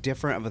just so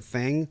different of a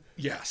thing.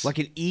 Yes. Like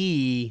an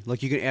E,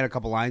 like you can add a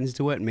couple lines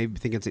to it and maybe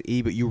think it's an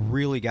E, but you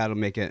really got to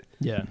make it.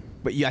 Yeah.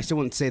 But I still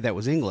wouldn't say that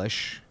was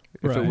English.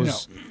 If Right. it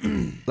was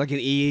like an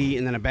E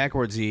and then a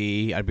backwards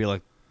E, I'd be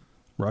like,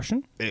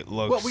 Russian? it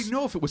looks. well, we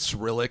know if it was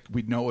Cyrillic.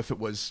 We'd know if it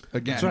was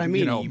again. That's what I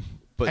mean,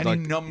 but any like,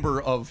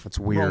 number of that's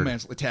weird.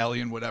 Romance,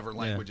 Italian, whatever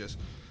languages.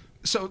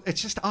 So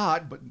it's just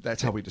odd, but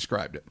that's how we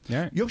described it.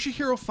 Yeah.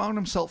 Yoshihiro found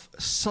himself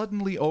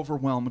suddenly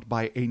overwhelmed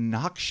by a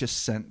noxious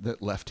scent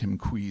that left him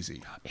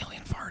queasy.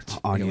 Alien farts.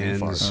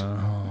 Onions.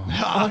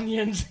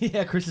 Onions.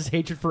 Yeah, Chris's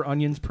hatred for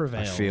onions I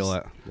prevails. feel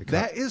it.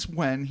 That is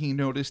when he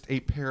noticed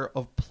a pair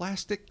of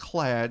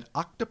plastic-clad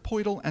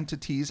octopoidal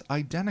entities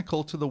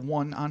identical to the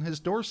one on his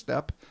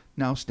doorstep,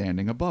 now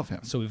standing above him.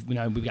 So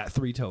we've got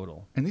 3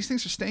 total. And these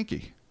things are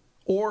stanky.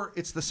 Or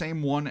it's the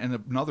same one and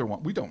another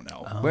one. We don't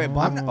know. Wait, but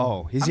I'm not, I'm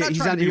not he's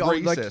trying on to be the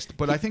racist,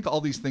 but I think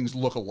all these things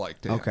look alike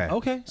to him. Okay.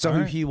 Okay, So all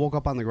right. he woke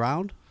up on the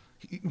ground?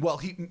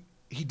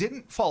 He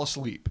didn't fall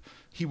asleep.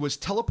 He was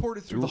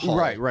teleported through the hall.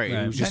 Right. Right. He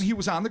was Then just, he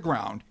was on the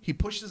ground. He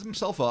pushes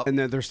himself up. And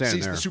then they're standing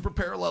sees there. the super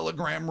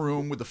parallelogram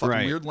room with the fucking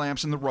Right. weird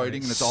lamps and the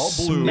writing, and it's all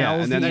blue.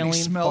 Smells and the then he alien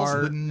smells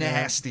fart. the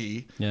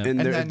nasty. Yeah. and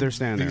then they're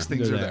standing these there.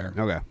 things They're are there.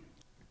 there. Okay.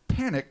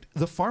 Panicked,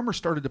 the farmer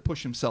started to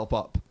push himself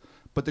up,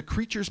 but the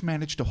creatures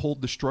managed to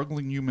hold the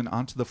struggling human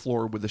onto the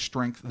floor with a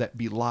strength that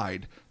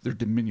belied their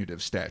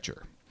diminutive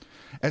stature.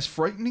 As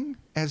frightening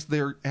as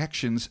their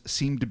actions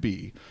seemed to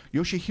be,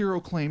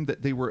 Yoshihiro claimed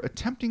that they were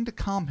attempting to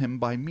calm him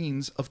by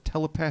means of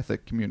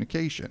telepathic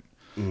communication.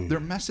 Their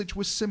message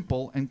was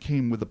simple and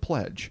came with a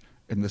pledge,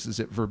 and this is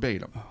it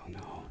verbatim. Oh,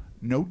 no.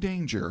 No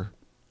danger.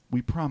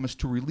 We promise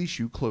to release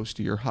you close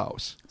to your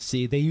house.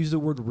 See, they use the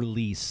word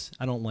release.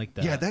 I don't like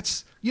that. Yeah,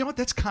 that's, you know what,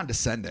 that's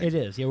condescending. It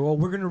is. Yeah, well,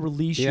 we're going to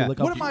release Yeah. you. Like,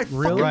 What am I,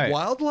 really? fucking Right.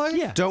 wildlife?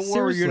 Yeah. Don't worry,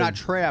 seriously. you're not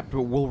trapped,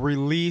 but we'll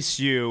release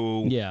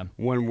you Yeah.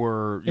 when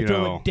we're, you If they're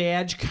know. like,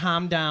 Dad,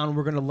 calm down,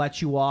 we're going to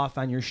let you off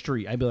on your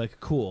street, I'd be like,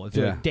 cool. If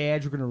they're Yeah. like,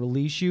 Dad, we're going to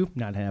release you,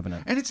 not having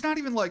it. And it's not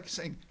even like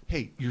saying,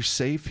 hey, you're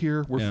safe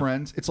here, we're Yeah.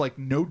 friends. It's like,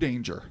 no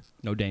danger.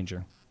 No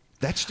danger.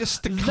 That's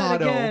just Then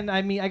staccato. again,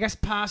 I mean, I guess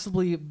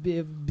possibly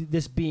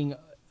this being,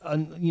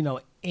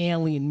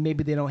 alien,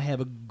 maybe they don't have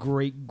a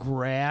great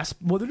grasp.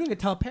 Well, they're doing it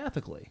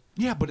telepathically.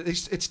 Yeah, but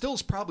it still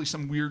is probably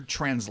some weird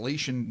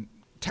translation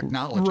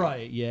technology.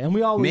 Right, yeah. And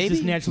we always Maybe,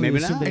 just naturally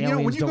maybe assume not. that And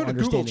aliens when you don't go to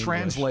understand Google English.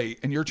 Translate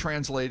and you're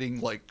translating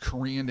like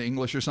Korean to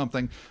English or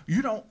something,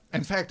 you don't.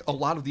 In fact, a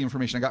lot of the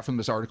information I got from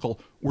this article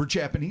were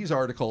Japanese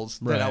articles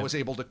that I Right. was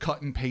able to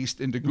cut and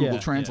paste into Google Yeah,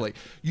 Translate.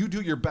 You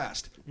do your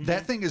best.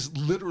 That thing is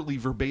literally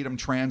verbatim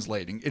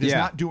translating. It is Yeah.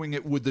 not doing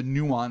it with the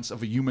nuance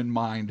of a human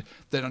mind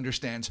that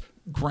understands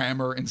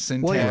grammar and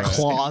syntax, Well, yeah, and-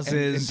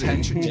 clauses and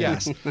intention. and-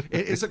 Yes,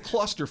 it is a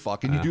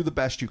clusterfuck, and you do the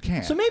best you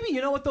can. So maybe,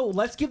 you know what, though?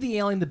 Let's give the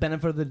alien the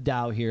benefit of the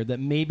doubt here that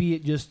maybe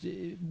it just,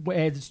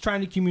 as it's trying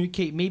to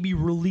communicate, maybe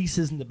release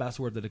isn't the best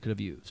word that it could have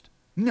used.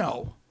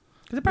 No.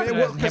 Because it probably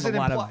doesn't have a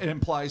lot of it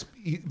implies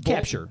both-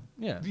 capture.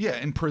 Yeah. Yeah,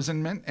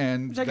 imprisonment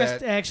and Which I guess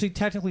that, actually,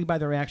 technically, by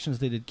their actions,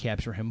 they did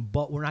capture him.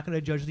 But we're not going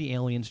to judge the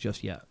aliens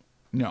just yet.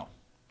 no.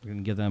 We're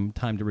going to give them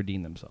time to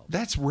redeem themselves.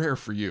 That's rare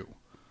for you.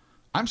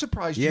 I'm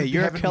surprised Yeah, you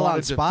you're a haven't kill on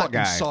wanted to spot fucking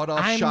guy.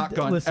 sawed-off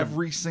shotgun listen,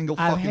 every single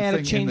I've fucking had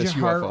thing a change in this of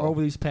heart UFO.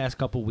 over these past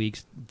couple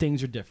weeks.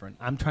 Things are different.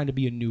 I'm trying to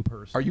be a new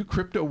person. Are you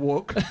crypto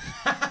woke?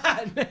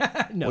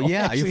 No, Well,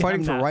 yeah, are you actually,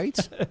 fighting I'm for not.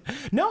 rights?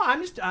 No,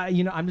 I'm just,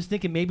 I'm just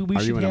thinking maybe we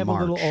Are you should in a have a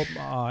little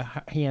march?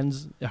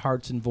 hands,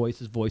 hearts, and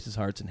voices,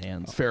 hearts, and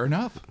hands. Fair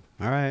enough.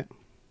 All right.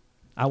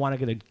 I want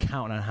to get a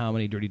count on how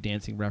many Dirty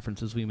Dancing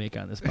references we make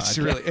on this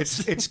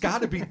podcast. It's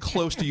got to be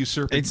close to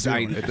usurping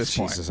Dune at this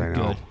point. Jesus, I know.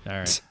 Good. All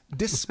right.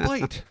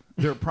 Despite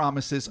their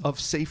promises of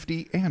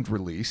safety and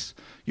release,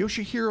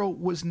 Yoshihiro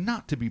was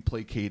not to be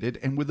placated,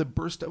 and with a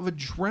burst of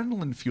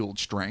adrenaline-fueled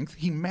strength,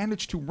 he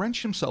managed to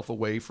wrench himself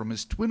away from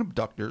his twin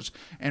abductors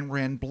and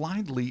ran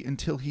blindly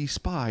until he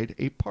spied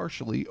a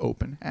partially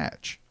open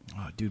hatch.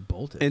 Oh, dude,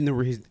 bolted. In the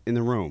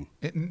room.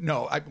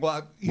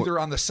 Either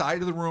on the side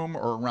of the room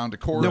or around a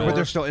corridor. No, but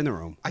they're still in the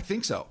room. I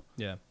think so.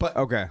 Yeah. But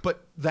Okay.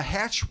 But the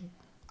hatch,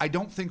 I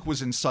don't think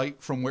was in sight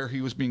from where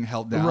he was being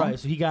held down. Right.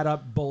 So he got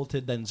up,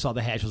 bolted, then saw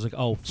the hatch. Was like,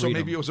 oh, So freedom.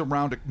 maybe it was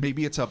around.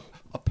 Maybe it's a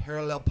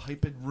parallel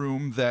piped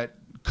room that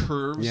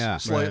curves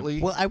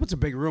slightly. Well, it's a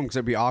big room because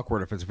it'd be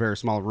awkward if it's a very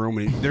small room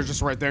and they're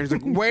just right there. He's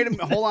like, wait a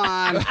minute, hold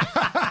on.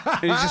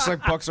 And he's just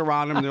like books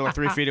around him. And they're like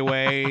 3 feet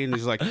away. And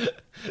he's like,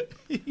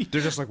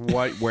 they're just like,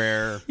 what,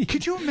 where?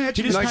 Could you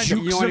imagine? He just kind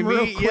jukes of, him real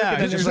quick, Yeah, and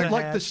then it's just there's a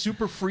like hatch. the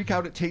super freak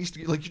out it tastes.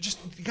 Like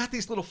you got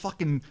these little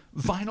fucking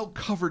vinyl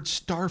covered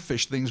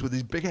starfish things with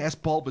these big ass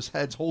bulbous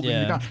heads holding you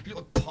Yeah. down. You're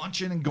like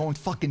punching and going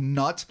fucking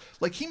nuts.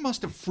 Like he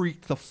must have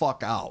freaked the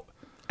fuck out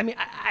I mean,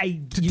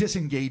 to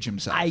disengage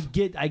himself. I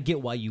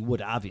get why you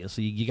would.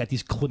 Obviously, you got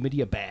these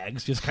chlamydia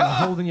bags just kind of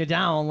holding you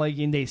down, like,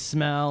 and they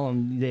smell,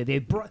 and they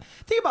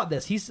think about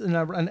this. He's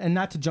and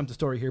not to jump the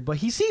story here, but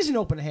he sees an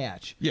open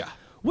hatch. Yeah.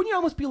 Wouldn't you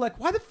almost be like,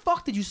 why the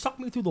fuck did you suck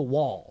me through the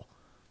wall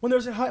when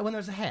there's a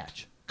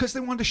hatch? Because they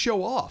wanted to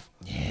show off.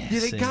 Yeah, they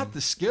see. got the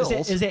skills.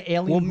 Is that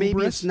alien? Well, maybe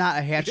hubris? it's not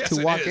a hatch Yes,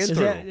 to it walk is. in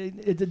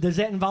Is through. does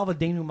that involve a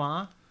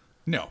denouement?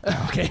 No.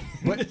 Okay.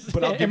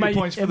 But I'll give am you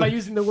points for am the, I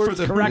using the for words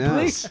the-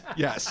 correctly? Yes.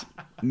 Yes.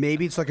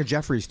 Maybe it's like a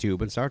Jeffries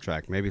tube in Star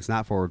Trek. Maybe it's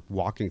not for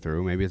walking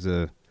through. Maybe it's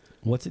a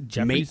What's it?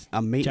 Jeffries?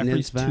 a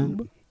maintenance Jeffries vent.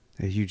 tube?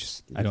 You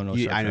just I don't know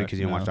You, Star I know Trek, because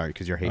you don't watch no. Star Trek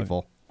because you're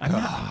hateful. I'm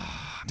not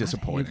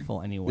Disappointing.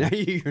 hateful anyway.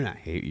 You're not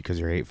hate because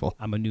you're hateful.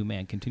 I'm a new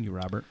man. Continue,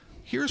 Robert.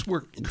 Here's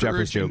where Jeffrey's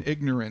courage and joke.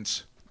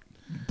 ignorance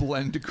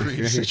blend to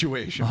create a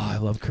situation. Oh, I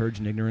love courage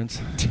and ignorance.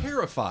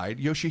 Terrified,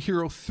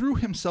 Yoshihiro threw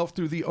himself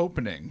through the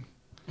opening.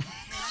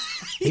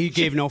 He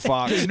gave no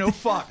fucks. There's no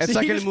fucks. It's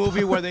like in a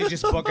movie where they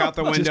just book out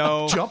the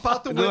window. Jump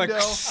out the They're window.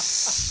 like,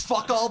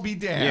 fuck all be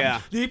damned.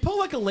 yeah. Did he pull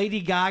like a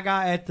Lady Gaga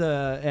at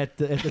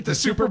the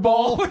Super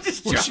Bowl, Where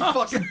where she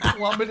fucking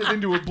plummeted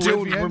into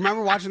oblivion. Dude,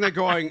 remember watching that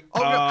going, Oh,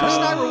 no, Chris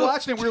and I were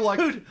watching it. We were like,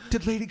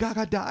 did Lady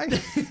Gaga die?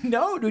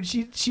 No, dude,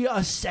 she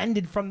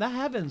ascended from the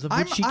heavens of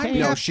which she I'm came.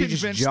 No, half she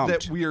just convinced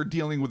jumped. that we are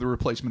dealing with a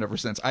replacement ever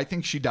since. I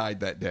think she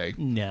died that day.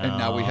 No, And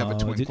now we have a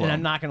twin dude, clone. and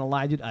I'm not gonna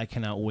lie, dude. I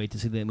cannot wait to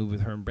see that movie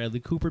with her and Bradley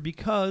Cooper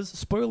because,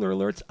 spoiler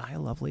alerts, I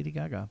love Lady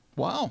Gaga.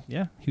 Wow.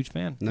 Yeah, huge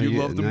fan. No, you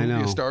love the I movie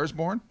know. A Star Is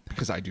Born?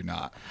 Because I do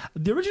not.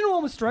 The original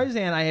one with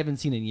Streisand, I haven't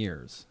seen in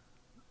years.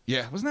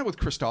 Yeah, wasn't that with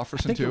Christofferson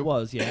I think too? it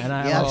was, yeah. And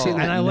Yeah, I've seen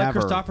that. I like Never.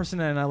 Christopherson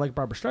and I like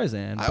Barbara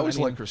Streisand. I always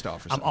like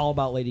Christofferson. I'm all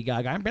about Lady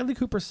Gaga. And Bradley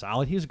Cooper's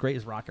solid. He was great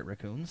as Rocket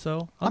Raccoon,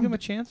 so I'll give him a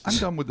chance. I'm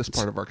done with this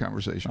part of our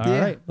conversation. All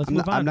right, let's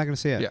move on. I'm not going to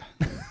see it.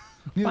 Yeah.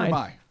 Neither Fine. am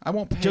I. I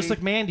won't pay. Just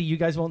like Mandy, you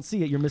guys won't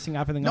see it. You're missing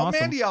out everything No,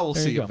 awesome. Mandy I will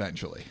There you see go.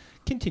 eventually.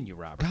 Continue,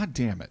 Robert. God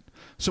damn it.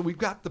 So we've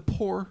got the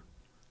poor,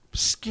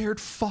 scared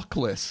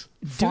fuckless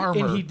Dude,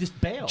 farmer. and he just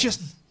bailed.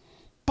 Just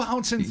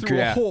bouncing through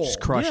Yeah, a hole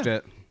just crushed Yeah.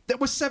 it. that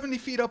was 70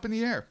 feet up in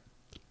the air.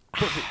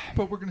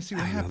 But we're going to see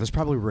what I know, happens. there's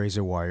probably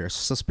razor wire,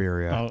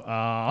 Suspiria.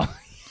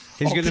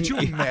 Could you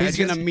He's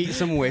imagine? gonna meet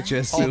some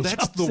witches. Oh, that's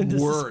Jumps into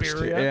the worst.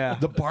 Suspiria. Yeah.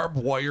 The barbed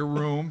wire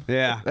room.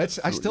 Yeah. I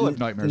still have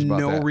nightmares about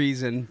no that.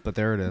 reason, but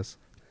there it is.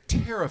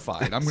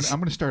 Terrified. I'm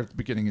going to start at the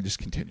beginning and just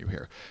continue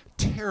here.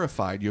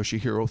 Terrified,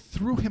 Yoshihiro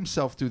threw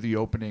himself through the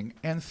opening,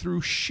 and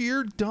through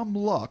sheer dumb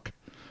luck,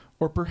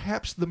 or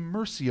perhaps the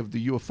mercy of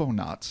the UFO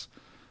knots,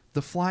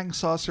 the flying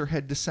saucer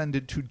had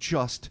descended to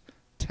just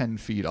 10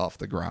 feet off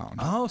the ground.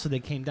 Oh, so they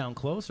came down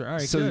closer. All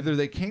right, So good. either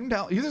they came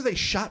down, either they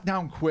shot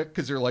down quick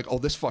because they're like, "Oh,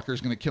 this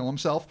fucker's going to kill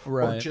himself," or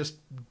Right. just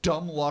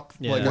dumb luck.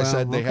 Yeah. Like I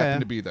said, they okay.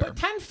 happened to be there. But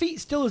 10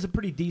 feet still is a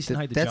pretty decent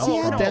height to That's jump.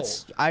 yeah. from.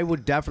 That's I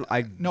would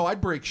definitely. No,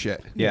 I'd break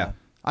shit. Yeah.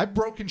 I've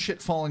broken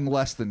shit falling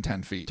less than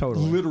 10 feet.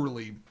 Totally.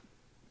 Literally,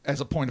 as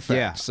a point of fact.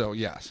 Yeah. So,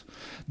 yes.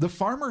 The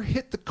farmer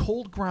hit the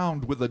cold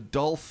ground with a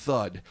dull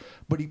thud,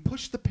 but he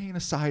pushed the pain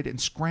aside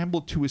and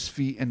scrambled to his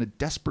feet in a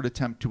desperate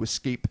attempt to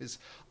escape his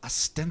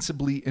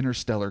ostensibly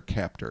interstellar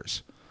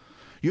captors.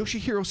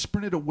 Yoshihiro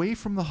sprinted away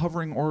from the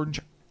hovering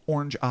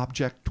orange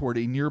object toward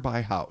a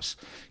nearby house.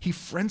 He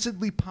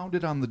frenziedly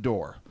pounded on the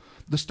door.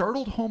 The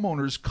startled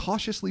homeowners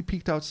cautiously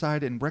peeked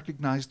outside and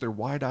recognized their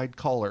wide-eyed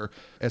caller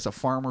as a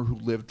farmer who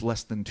lived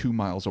less than 2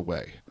 miles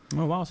away.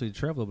 Oh, wow. So you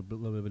traveled a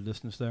little bit of a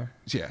distance there.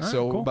 Yeah, All right,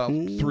 so cool. about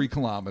 3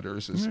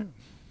 kilometers is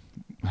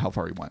how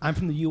far he went. I'm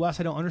from the U.S.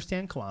 I don't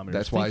understand kilometers.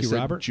 That's why Thank I you, said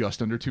Robert.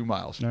 just under 2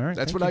 miles. All right,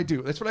 That's thank what I you.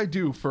 do. That's what I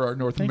do for our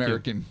North Thank you.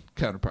 American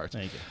counterparts.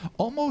 Thank you.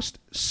 Almost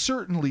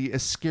certainly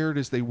as scared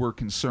as they were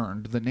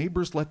concerned, the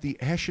neighbors let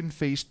the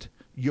ashen-faced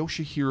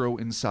Yoshihiro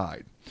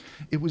inside.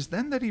 It was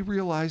then that he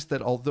realized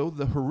that although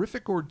the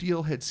horrific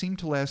ordeal had seemed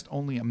to last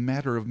only a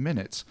matter of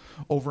minutes,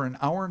 over an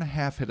hour and a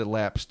half had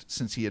elapsed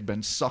since he had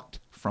been sucked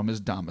from his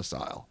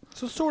domicile.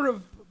 So sort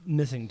of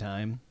missing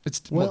time.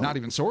 It's Well- not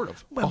even sort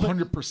of. Well, but-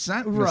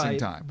 100% missing Right,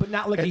 time. but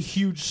not like a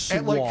huge swath.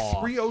 At like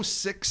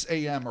 3:06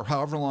 a.m. or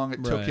however long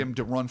it took Right. him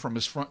to run from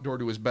his front door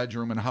to his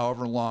bedroom, and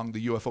however long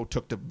the UFO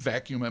took to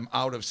vacuum him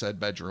out of said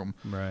bedroom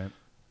Right.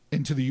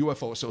 into the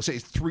UFO. So say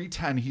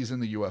 3:10, he's in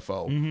the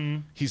UFO.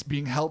 Mm-hmm. He's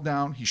being held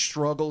down. He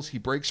struggles. He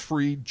breaks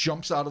free,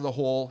 jumps out of the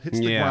hole, hits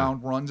the Yeah.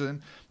 ground, runs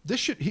in. This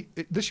should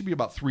be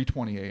about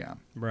 3:20 a.m.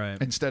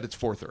 Right. Instead, it's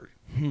 4:30.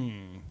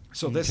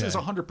 So this is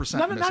 100%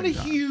 Not a missing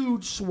time.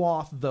 huge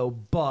swath, though,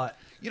 but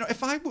You know,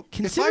 if I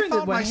Considering that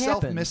found what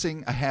myself happened-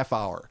 missing a half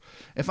hour,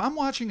 if I'm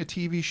watching a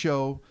TV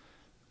show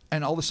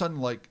and all of a sudden,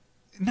 like,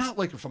 not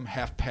like if I'm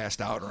half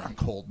passed out or on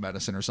cold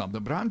medicine or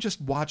something, but I'm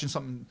just watching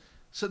something,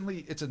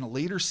 suddenly it's in a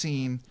later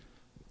scene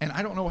and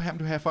I don't know what happened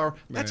to a half hour,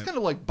 that's Right. going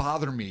to, like,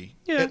 bother me,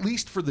 Yeah. at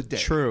least for the day.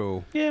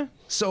 True. yeah.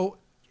 So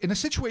in a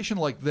situation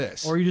like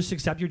this, Or you just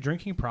accept your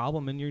drinking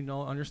problem and you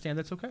know understand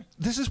that's okay.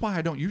 this is why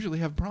I don't usually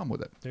have a problem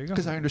with it. There you go.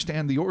 Because I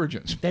understand the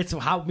origins. That's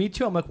how me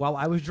too. I'm like, well,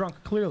 I was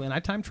drunk clearly, and I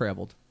time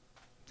traveled.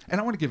 And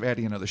I want to give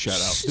Addie another shout out.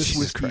 This Jesus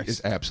whiskey Christ.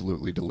 is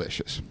absolutely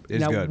delicious. It's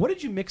now, good. what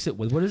did you mix it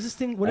with? What is this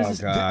thing? What is Oh, this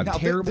God. Now,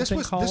 terrible this thing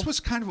was called? this was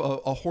kind of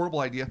a horrible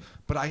idea,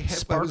 but I was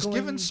Sparkling?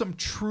 given some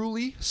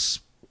truly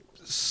spiked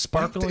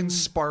Sparkling? and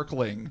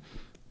sparkling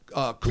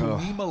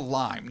Colima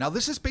lime. Now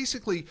this is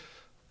basically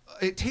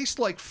it tastes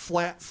like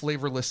flat,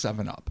 flavorless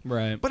 7-Up.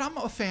 Right. But I'm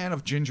a fan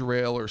of ginger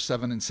ale or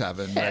 7 and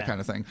 7, that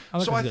kind of thing. I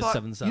like So a I good thought,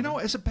 7-7. you know,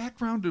 as a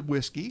background to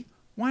whiskey,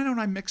 why don't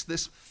I mix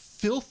this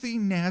filthy,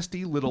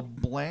 nasty, little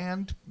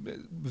bland,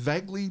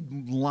 vaguely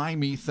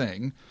limey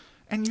thing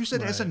and use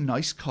it as a Right.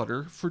 nice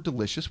cutter for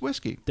delicious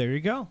whiskey? There you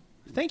go.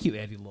 Thank you,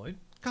 Addie Lloyd.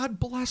 God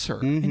bless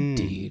her.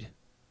 Indeed.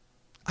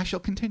 I shall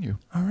continue.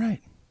 All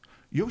right.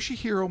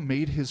 Yoshihiro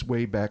made his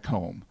way back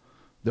home,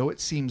 though it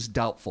seems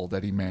doubtful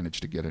that he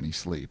managed to get any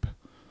sleep.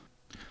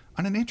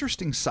 On an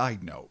interesting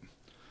side note,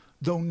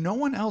 though no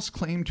one else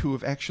claimed to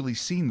have actually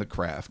seen the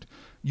craft,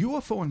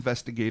 UFO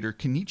investigator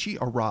Kenichi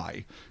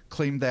Arai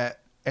claimed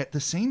that at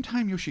the same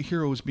time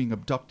Yoshihiro was being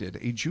abducted,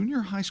 a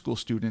junior high school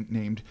student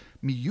named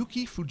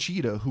Miyuki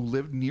Fujita, who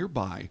lived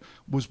nearby,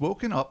 was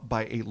woken up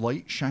by a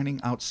light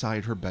shining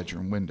outside her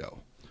bedroom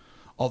window.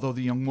 Although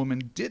the young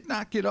woman did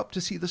not get up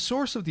to see the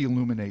source of the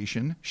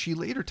illumination, she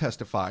later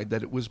testified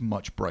that it was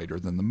much brighter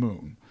than the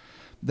moon.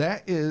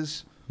 That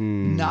is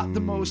not the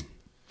most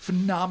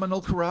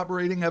phenomenal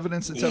corroborating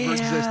evidence that's ever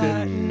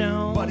existed.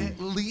 no. But at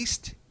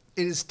least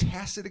it is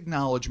tacit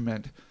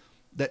acknowledgement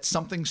that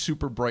something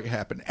super bright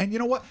happened. And you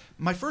know what?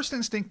 My first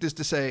instinct is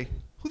to say,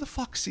 who the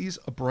fuck sees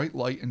a bright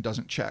light and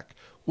doesn't check?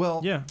 Well,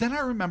 Yeah. then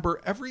I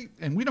remember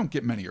and we don't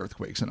get many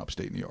earthquakes in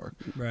upstate New York,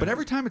 Right. but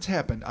every time it's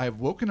happened, I've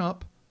woken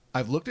up,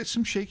 I've looked at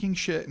some shaking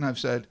shit, and I've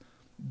said,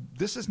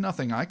 this is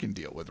nothing I can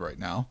deal with right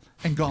now,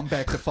 and gone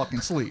back to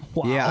fucking sleep.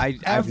 Wow. Yeah,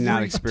 I've not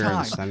Every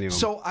experienced time. any of them.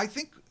 So I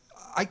think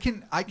I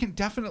can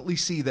definitely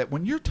see that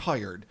when you're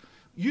tired,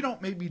 you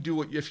don't maybe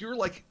do it. If you're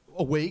like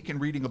awake and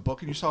reading a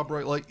book and you saw a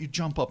bright light, you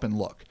jump up and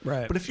look.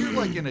 Right. But if you're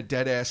like in a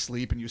dead ass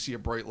sleep and you see a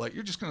bright light,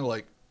 you're just gonna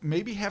like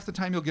maybe half the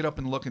time you'll get up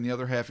and look, and the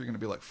other half you're gonna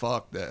be like,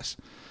 fuck this.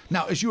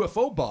 Now, as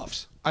UFO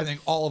buffs, I think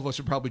all of us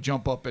would probably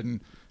jump up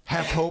and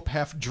half hope,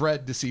 half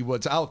dread to see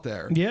what's out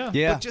there. Yeah.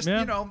 Yeah. But just,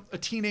 you know, a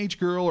teenage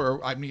girl,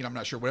 or I mean, I'm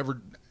not sure,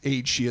 whatever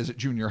age she is at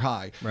junior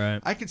high. Right.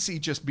 I could see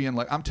just being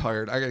like, I'm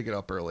tired. I got to get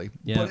up early.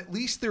 Yeah. But at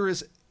least there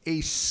is a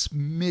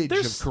smidge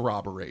There's of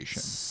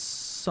corroboration.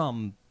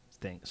 Some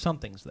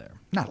things there.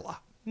 Not a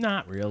lot.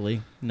 Not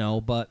really. No,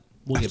 but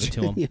we'll give it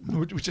to him.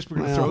 We're going to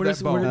Well, throw We're that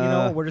just,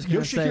 bone. we're just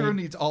going to say, Yoshihiro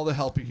needs all the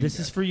help he can this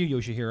get. is for you,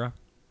 Yoshihiro.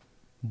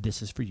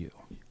 This is for you.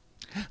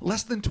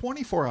 Less than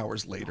 24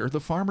 hours later,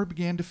 the farmer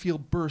began to feel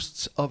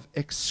bursts of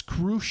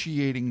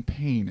excruciating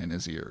pain in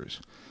his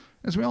ears.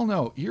 As we all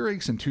know,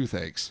 earaches and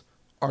toothaches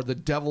are the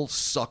devil's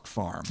suck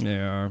farm.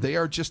 Yeah. They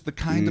are just the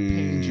kind of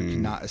pains you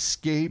cannot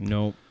escape.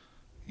 Nope.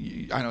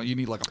 I know you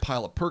need like a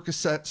pile of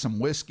Percocet, some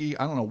whiskey.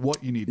 I don't know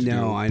what you need to do.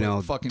 No, I but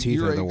know. Fucking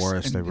Teeth are the earaches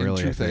worst. And, They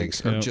really, I and think.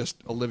 toothaches are Yep. just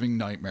a living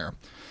nightmare.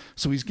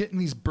 So he's getting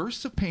these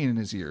bursts of pain in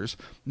his ears.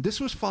 This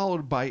was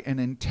followed by an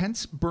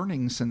intense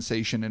burning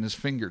sensation in his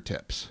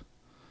fingertips.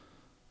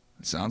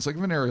 It sounds like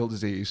venereal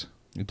disease.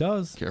 It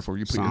does. Careful where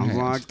you put your Sounds hands.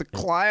 like the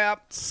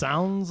clap.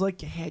 Sounds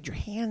like you had your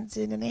hands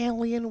in an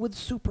alien with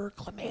super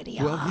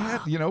chlamydia. Well, yeah,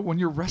 you know, when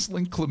you're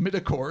wrestling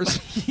chlamydicores,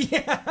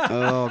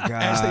 Oh, God.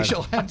 as they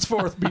shall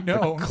henceforth be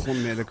known,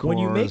 Chlamydicores. When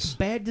you make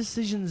bad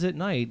decisions at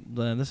night,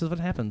 this is what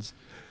happens.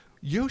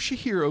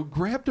 Yoshihiro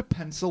grabbed a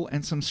pencil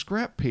and some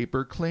scrap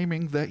paper,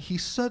 claiming that he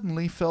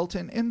suddenly felt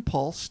an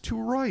impulse to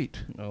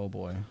write. Oh,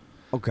 boy.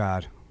 Oh,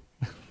 God.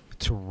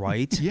 To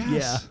write?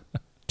 Yes.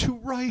 To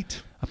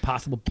write. A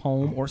possible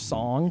poem or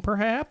song,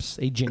 perhaps?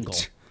 A jingle.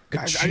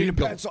 Guys, I need a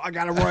jingle. pencil. I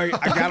gotta write.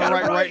 I gotta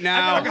write right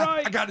now.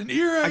 I got an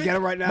earache. I got it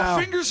right now.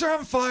 My fingers are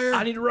on fire.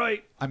 I need to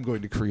write. I'm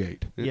going to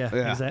create. Yeah,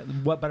 Yeah. exactly.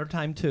 What better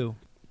time, too?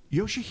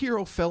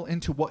 Yoshihiro fell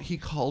into what he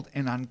called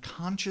an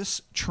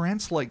unconscious,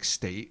 trance-like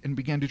state and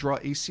began to draw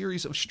a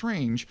series of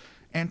strange,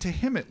 and to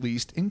him at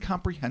least,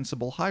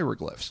 incomprehensible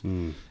hieroglyphs.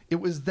 It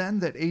was then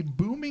that a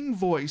booming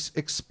voice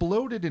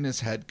exploded in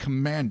his head,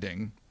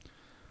 commanding,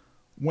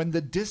 "When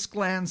the disc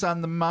lands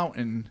on the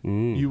mountain,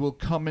 you will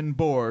come and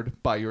board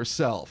by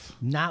yourself."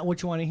 Not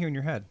what you want to hear in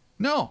your head.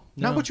 No,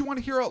 not No. what you want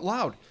to hear out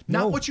loud. No.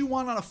 Not what you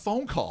want on a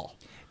phone call.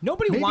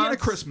 Nobody Maybe wants on a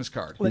Christmas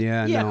card. Like,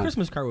 Yeah, a no.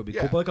 Christmas card would be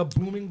Yeah. cool, but like a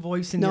booming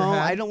voice in your No,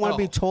 head. I don't want to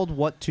be Oh. told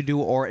what to do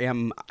or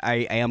I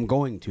am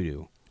going to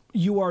do.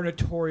 You are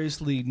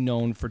notoriously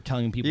known for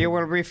telling people. You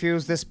will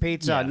refuse this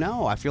pizza. Yeah.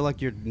 No, I feel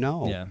like you're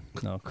no. Yeah,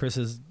 no.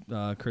 Chris's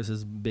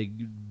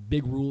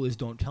big rule is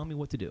don't tell me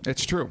what to do.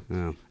 It's true.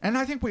 Yeah. And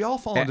I think we all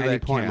fall At into any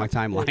that point camp. in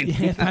my timeline.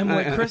 If I'm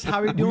like, Chris, how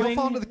are you We all doing?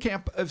 fall into the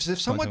camp of if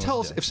someone Don't know what to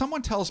tells do. if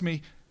someone tells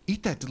me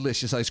eat that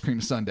delicious ice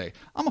cream sundae,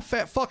 I'm a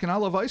fat fuck and I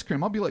love ice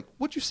cream. I'll be like,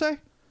 what'd you say?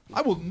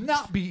 I will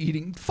not be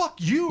eating.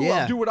 Fuck you.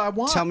 Yeah. I'll do what I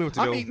want. Tell me what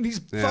to I'm do. eating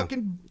these Yeah.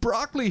 fucking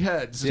broccoli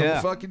heads Yeah.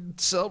 and fucking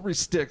celery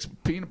sticks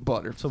with peanut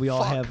butter. So we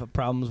all Fuck. have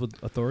problems with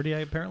authority,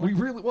 apparently. We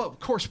really well, of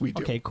course we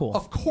do. Okay, cool.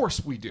 Of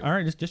course we do. All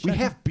right, just we checking.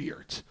 have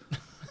beards.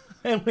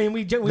 and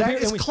we That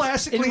is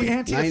classically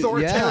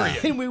anti-authoritarian.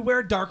 And we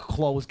wear dark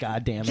clothes.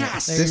 God damn it!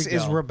 Yes. There This you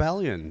is go.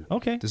 rebellion.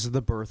 Okay. This is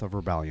the birth of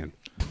rebellion.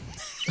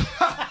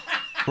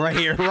 Right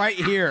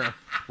here,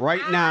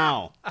 right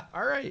now.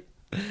 all right.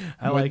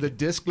 I When like the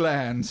disc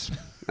lands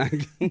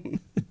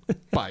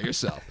by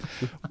yourself.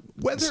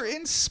 Whether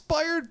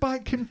inspired by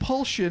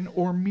compulsion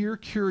or mere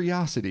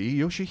curiosity,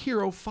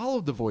 Yoshihiro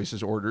followed the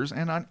voice's orders,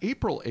 and on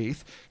April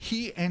 8th,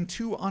 he and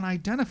two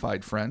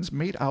unidentified friends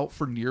made out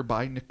for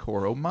nearby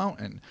Nikoro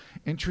Mountain.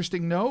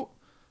 Interesting note,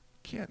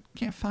 can't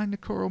find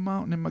Nikoro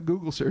Mountain in my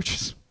Google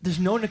searches. There's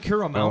no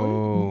Nakura Mountain.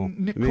 Oh,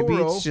 maybe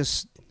Nikoro. it's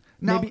just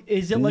Now, Maybe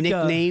is it like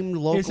nicknamed a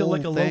local Is it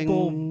like a thing?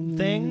 local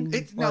thing?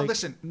 Now Like-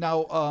 listen.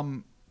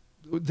 Now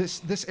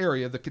this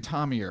area, the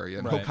Kitami area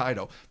in Right.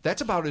 Hokkaido,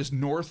 that's about as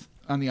north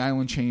on the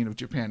island chain of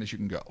Japan as you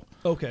can go.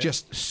 Okay.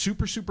 Just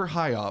super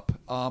high up.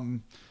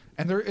 And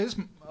there is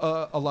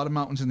a lot of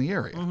mountains in the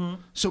area. Mm-hmm.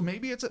 So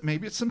maybe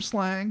it's some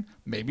slang.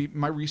 Maybe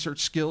my research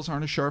skills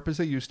aren't as sharp as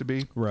they used to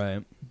be.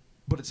 Right.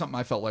 But it's something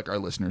I felt like our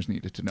listeners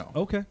needed to know.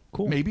 Okay.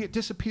 Cool. Maybe it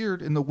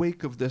disappeared in the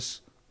wake of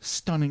this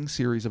stunning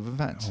series of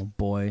events. Oh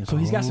boy. So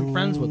he's got some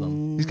friends with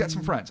him. He's got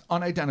some friends,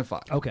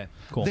 unidentified. Okay.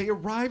 Cool. They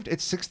arrived at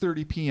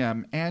 6:30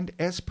 p.m. and,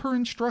 as per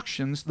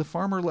instructions, the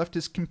farmer left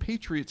his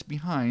compatriots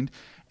behind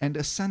and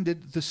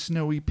ascended the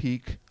snowy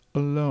peak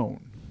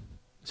alone.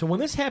 So when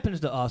this happens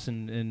to us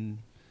and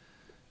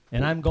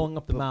I'm going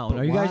up the mountain,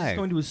 but are you guys why? just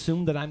going to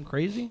assume that I'm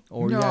crazy,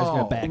 or are you guys going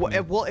No. to back me?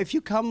 Well, if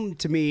you come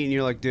to me and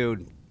you're like,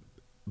 dude,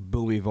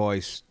 boomy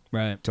voice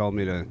Right. told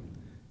me to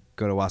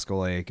go to Wasco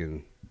Lake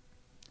and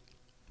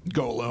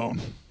Go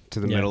alone. to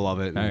the Yeah. middle of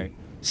it. All and right.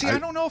 See, I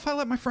don't know if I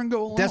let my friend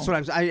go alone. That's what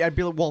I'd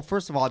be like. Well,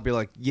 first of all, I'd be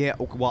like, yeah,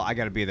 well, I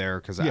got to be there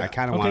because Yeah. I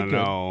kind of Okay, want to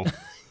good. know.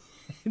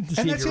 to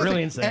see if that's you're the really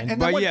thing. insane. And then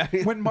But when, yeah.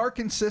 when Mark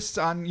insists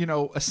on,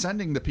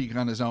 ascending the peak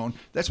on his own,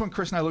 that's when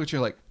Chris and I look at you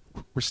like,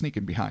 we're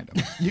sneaking behind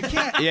him. You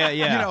can't. Yeah.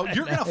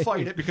 You're going to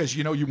fight it because,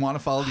 you want to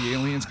follow the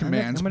aliens'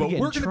 commands. I'm gonna But get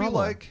in we're going to be trouble.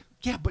 like,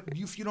 yeah, but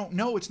if you don't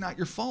know, it's not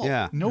your fault.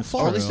 Yeah. No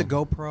fault. Or at least a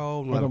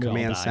GoPro, gonna a be all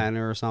command die.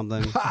 center or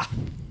something.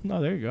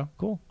 No, there you go.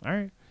 Cool. All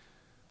right.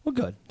 Well,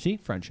 good. See,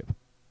 friendship.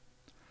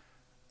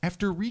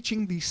 After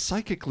reaching the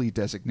psychically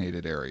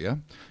designated area,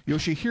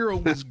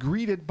 Yoshihiro was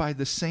greeted by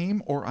the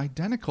same or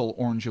identical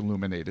orange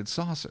illuminated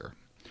saucer.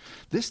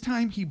 This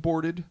time he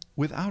boarded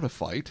without a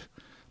fight,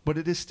 but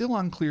it is still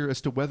unclear as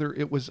to whether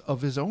it was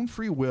of his own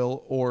free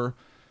will or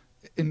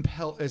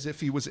as if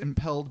he was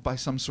impelled by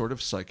some sort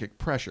of psychic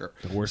pressure.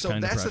 The worst so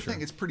kind of that's the pressure.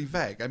 thing, it's pretty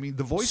vague. I mean,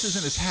 the voice is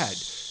in his head.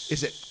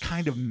 Is it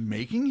kind of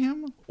making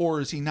him, or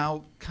is he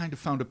now kind of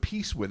found a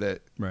peace with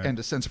it Right. and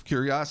a sense of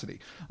curiosity?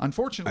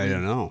 Unfortunately, I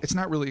don't know. it's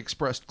not really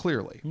expressed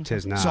clearly.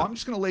 Tis not. So I'm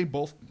just going to lay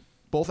both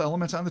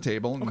elements on the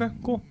table. And, Okay,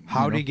 cool.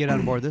 How did he get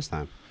on board this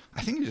time? I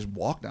think he just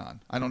walked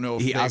on. I don't know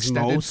if He they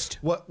extended osmosed?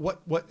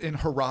 what in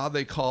Hurrah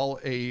they call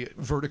a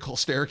vertical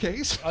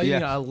staircase, Oh, you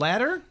Yeah. got a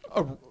ladder?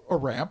 a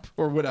ramp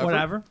or whatever.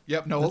 Whatever.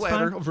 Yep, no, That's a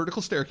ladder, fine. a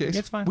vertical staircase.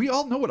 That's fine. We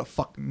all know what a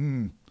fuck.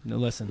 No,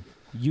 listen.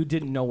 You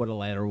didn't know what a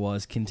ladder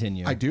was.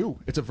 Continue. I do.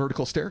 It's a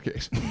vertical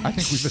staircase. I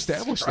think we've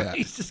established that.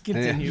 Christ, just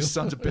continue. You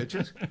sons of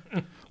bitches.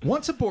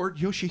 Once aboard,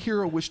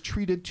 Yoshihiro was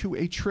treated to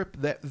a trip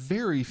that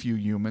very few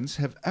humans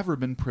have ever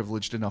been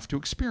privileged enough to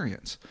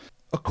experience.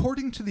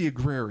 According to the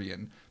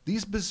Agrarian,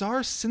 these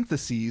bizarre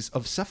syntheses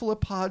of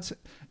cephalopods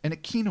and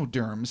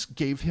echinoderms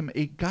gave him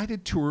a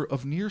guided tour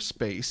of near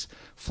space,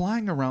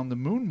 flying around the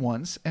moon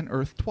once and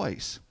Earth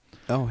twice.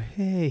 Oh,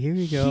 hey, here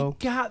you go.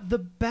 He got the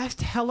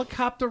best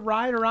helicopter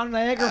ride around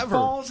Niagara Ever.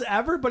 Falls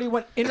ever, but he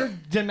went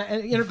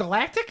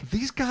intergalactic?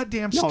 These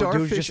goddamn No, dude,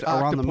 starfish just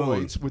around the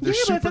moon. octopoids with their Yeah,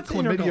 but super that's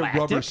chlamydia intergalactic.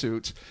 rubber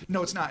suits.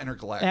 No, it's not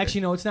intergalactic.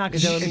 Actually, no, it's not,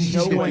 because that means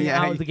You- no one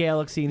yeah, out of the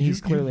galaxy, and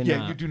he's clearly yeah,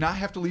 not. you do not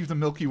have to leave the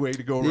Milky Way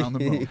to go around the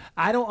moon.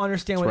 I don't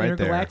understand It's what right there.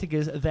 intergalactic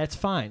is. That's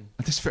fine.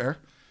 That's fair.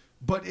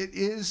 But it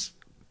is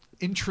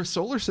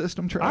intrasolar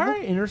system travel. All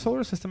right, inner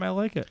solar system. I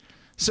like it.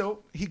 So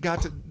he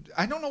got to.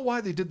 I don't know why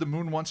they did the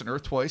moon once and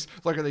Earth twice.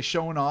 Like, are they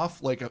showing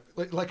off like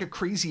a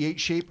crazy 8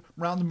 shape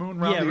round the moon,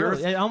 round Yeah, the really.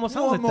 Earth? It almost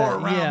sounds one like more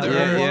that. around Yeah, the one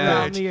Earth. more Yeah.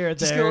 around the Earth.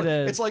 Just There go- it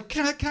is. It's like,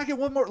 can I get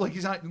one more? Like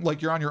he's not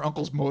like you're on your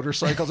uncle's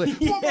motorcycle. It's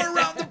like, one more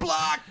around the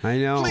block. I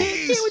know.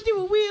 Please. Can we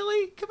do a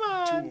wheelie? Come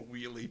on. Do a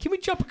wheelie. Can we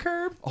jump a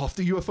curb? Off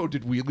the UFO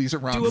did wheelies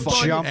around Do a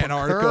fucking jump a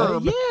Antarctica.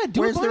 curb. Yeah,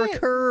 do Where's a there a bunny,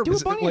 curb? Do a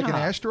Is it bunny like an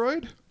hop.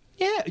 asteroid?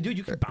 Yeah, dude,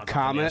 you could bounce off an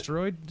Comet.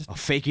 asteroid. Just, A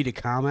fakey to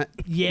comet.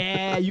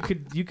 yeah, you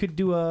could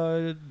do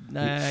a.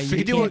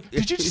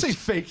 Did you just say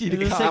fakey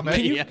to It's like, comet?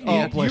 can you, Yeah.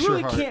 Oh, you bless your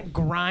really heart. can't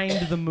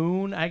grind the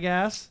moon, I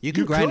guess. You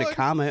can You grind could. a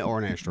comet or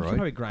an You asteroid. can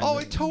probably grind Oh,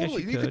 it. it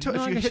totally. You could. No, If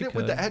I you guess hit it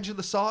with the could. edge of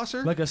the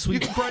saucer, Like a sweet,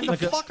 you can grind like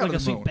the a, fuck like out a of the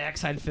sweet moon.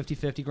 backside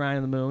 50-50 grind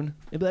on the moon.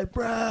 It'd be like,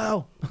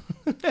 bro.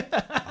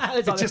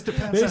 It It just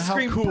depends on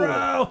how cool,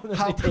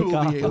 how cool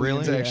the aliens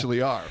Really?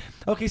 actually are.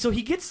 Okay, so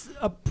he gets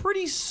a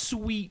pretty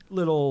sweet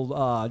little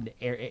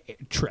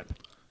trip.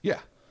 Yeah.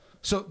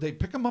 So they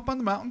pick him up on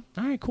the mountain,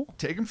 All right, cool.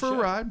 take him for a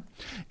ride.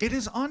 It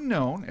is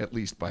unknown, at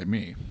least by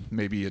me,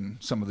 maybe in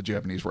some of the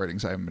Japanese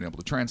writings I haven't been able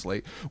to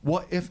translate,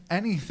 what, if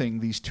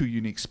anything, these two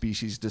unique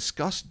species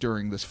discussed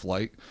during this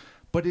flight,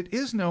 but it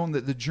is known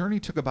that the journey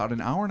took about an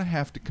hour and a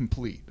half to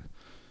complete.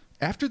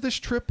 After this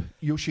trip,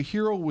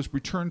 Yoshihiro was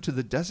returned to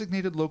the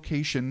designated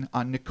location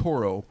on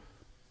Nikoro,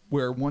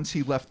 where once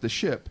he left the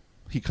ship,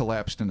 he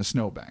collapsed in a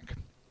snowbank.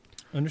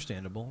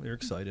 Understandable. You're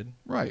excited.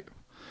 Right.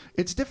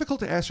 It's difficult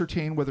to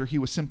ascertain whether he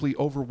was simply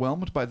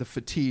overwhelmed by the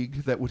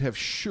fatigue that would have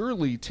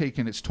surely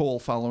taken its toll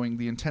following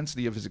the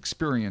intensity of his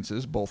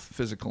experiences, both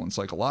physical and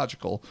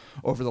psychological,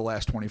 over the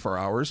last 24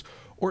 hours,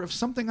 or if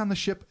something on the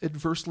ship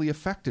adversely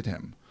affected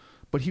him.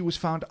 But he was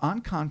found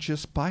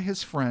unconscious by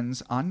his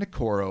friends on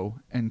Nikoro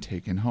and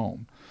taken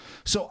home.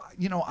 So,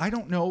 I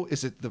don't know,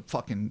 is it the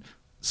fucking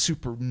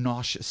super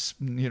noxious,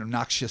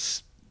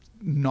 noxious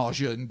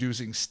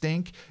nausea-inducing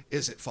stink?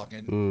 Is it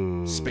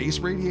fucking space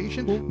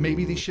radiation?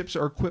 Maybe these ships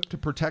are equipped to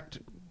protect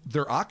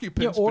their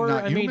occupants, or but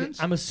not I mean, humans.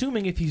 I'm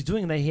assuming if he's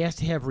doing that, he has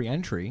to have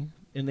re-entry,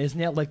 and isn't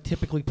that like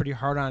typically pretty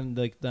hard on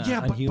the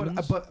yeah, on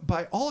humans? but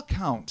by all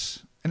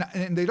accounts,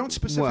 and they don't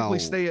specifically Well-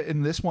 say it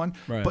in this one,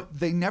 Right. but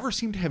they never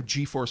seem to have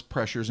G-force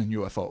pressures in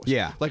UFOs.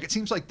 Yeah. Like, it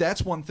seems like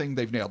that's one thing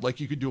they've nailed. Like,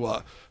 you could do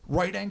a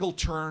right-angle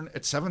turn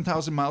at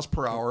 7,000 miles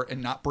per hour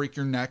and not break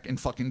your neck and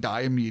fucking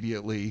die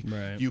immediately.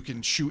 Right. You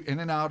can shoot in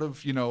and out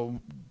of,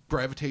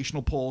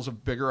 gravitational pulls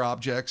of bigger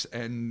objects,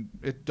 and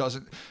it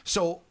doesn't.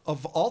 So,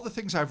 of all the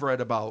things I've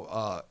read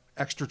about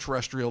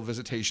extraterrestrial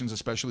visitations,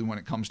 especially when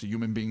it comes to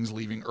human beings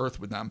leaving Earth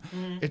with them,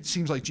 it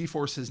seems like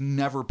G-force has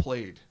never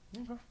played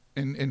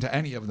into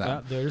any of them.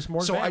 Yeah, there's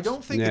more So I advanced.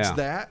 don't think it's Yeah.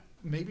 that.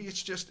 Maybe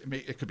it's just,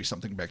 it could be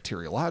something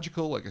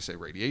bacteriological, like I say,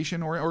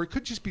 radiation, or it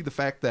could just be the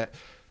fact that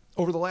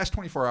over the last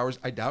 24 hours,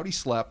 I doubt he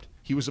slept.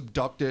 He was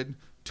abducted,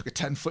 took a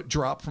 10-foot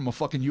drop from a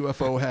fucking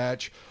UFO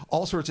hatch.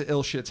 All sorts of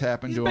ill shits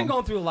happened He's to been him.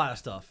 going through a lot of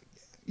stuff.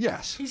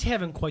 Yes. He's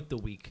having quite the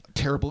week.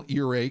 Terrible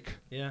earache.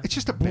 Yeah, It's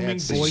just a booming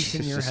bad voice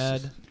in thing. your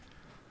head.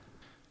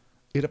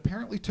 It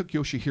apparently took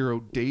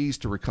Yoshihiro days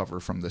to recover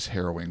from this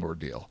harrowing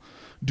ordeal.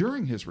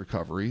 During his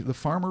recovery, the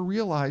farmer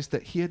realized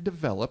that he had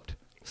developed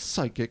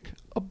psychic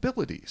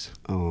abilities.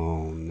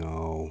 Oh,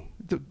 no.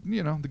 The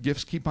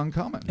gifts keep on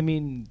coming. I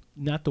mean,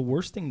 not the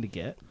worst thing to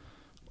get.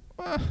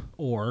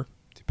 Or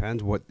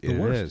Depends what it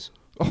worst. is.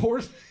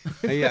 Or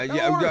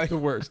Yeah. the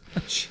worst.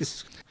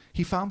 Jesus.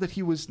 He found that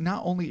he was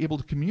not only able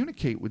to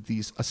communicate with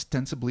these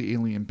ostensibly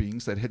alien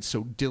beings that had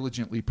so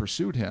diligently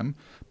pursued him,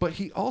 but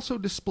he also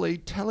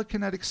displayed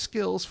telekinetic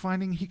skills,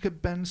 finding he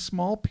could bend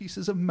small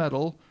pieces of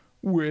metal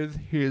with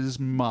his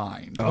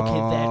mind. okay,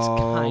 that's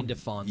kind of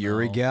fun.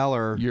 Yuri though.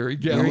 Geller. Yuri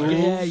Geller.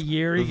 Yeah,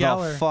 Yuri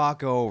Geller. The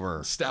fuck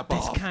over. Step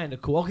That's off. kind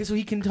of cool. Okay, so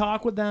he can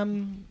talk with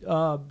them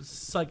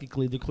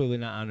psychically. They're clearly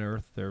not on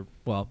Earth. They're,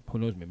 well, who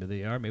knows? Maybe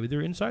they are. Maybe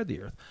they're inside the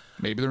Earth.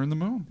 Maybe they're in the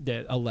moon.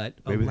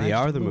 Maybe they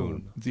are the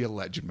moon. The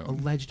alleged moon.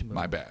 Alleged moon.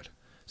 My bad.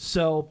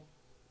 So,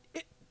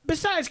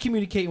 besides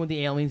communicating with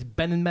the aliens,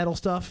 bending metal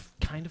stuff,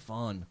 kind of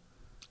fun.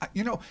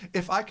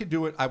 If I could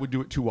do it, I would do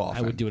it too often.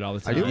 I would do it all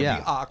the time. It would Yeah.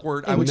 be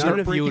awkward. It I would would- start None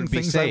of you breaking would be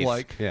things safe. I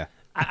like. Yeah.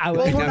 I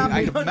Well, we're not None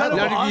made of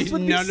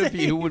metal. of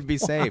you would be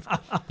safe.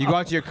 You go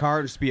out to your car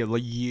and just be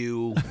like,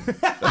 you.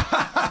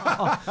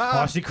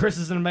 Oh, see, Chris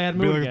is in a bad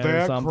mood again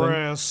or something.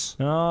 Chris.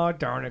 Oh,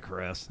 darn it,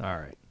 Chris. All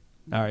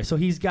right. So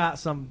he's got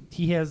some.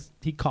 He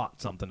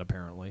caught something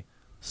apparently,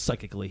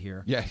 psychically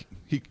here. Yeah,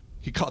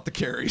 he caught the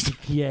carries.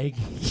 Yeah,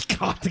 he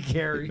caught the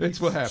carry.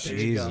 That's what happened.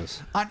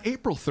 Jesus. On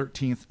April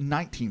 13th,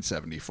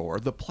 1974,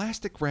 the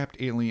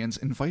plastic-wrapped aliens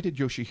invited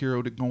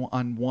Yoshihiro to go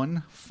on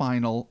one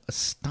final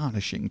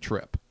astonishing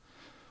trip.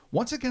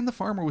 Once again, the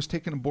farmer was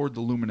taken aboard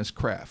the luminous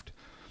craft.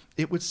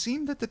 It would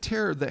seem that the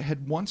terror that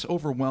had once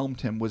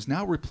overwhelmed him was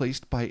now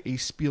replaced by a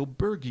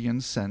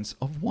Spielbergian sense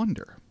of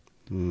wonder.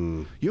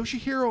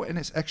 Yoshihiro and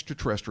his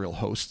extraterrestrial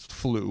hosts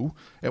flew,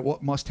 at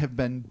what must have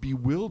been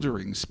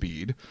bewildering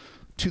speed,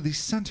 to the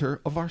center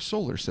of our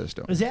solar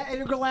system. Is that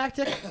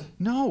intergalactic?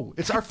 No,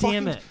 it's our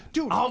Damn fucking... it.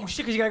 Dude. Oh,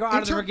 shit, because you got to go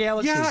out of the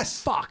galaxy.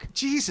 Yes. Fuck.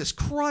 Jesus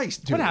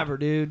Christ, dude. Whatever,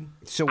 dude.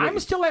 So I'm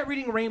wait. still at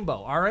reading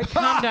Rainbow, all right?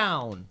 Calm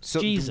down. So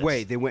Jesus.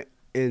 wait, they went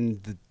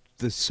in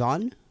the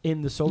sun?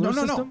 In the solar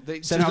No. system?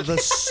 Now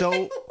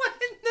the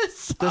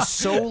the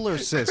solar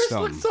Chris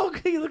system. looks so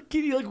good.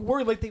 You look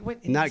worried like they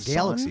went in Not the sun?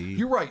 galaxy.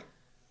 You're right.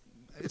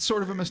 It's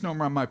sort of a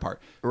misnomer on my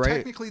part. Right.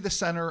 Technically, the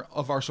center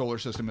of our solar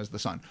system is the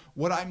sun.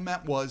 What I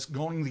meant was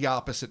going the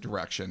opposite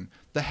direction.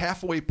 The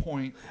halfway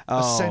point,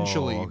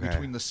 essentially, okay.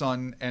 between the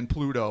sun and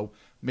Pluto.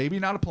 Maybe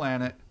not a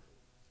planet,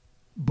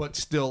 but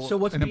still So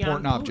what's an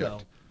beyond important Pluto?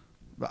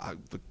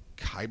 object. The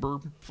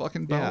Kuiper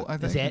fucking belt, Yeah.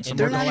 I Is think. that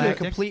They're not even Intergalactic?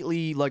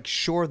 completely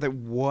sure that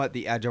what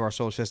the edge of our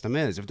solar system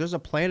is. If there's a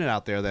planet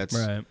out there that's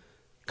Right.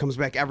 comes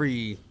back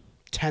every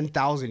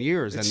 10,000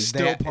 years, It's and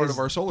still that part is of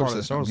our solar part of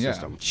the system, solar yeah.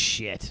 system.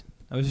 Shit.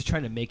 I was just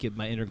trying to make it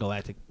my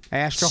intergalactic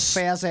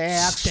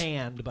Astrophysics.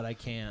 stand, but I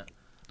can't.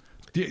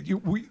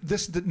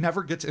 This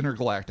never gets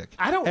intergalactic.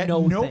 I don't At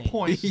know no things.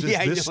 point does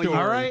Yeah, I this know. story.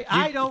 All right?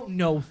 I don't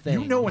know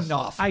things. You know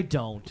enough. I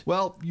don't.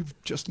 Well, you've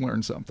just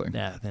learned something.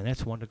 Yeah, then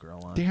that's one to grow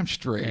on. Damn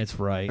straight. That's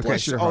right. Okay,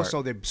 Bless your so,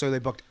 heart. so they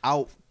booked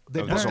out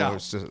They of the booked solar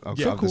out. system.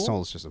 Yeah. Of Cool. the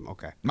solar system.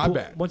 Okay. My Cool.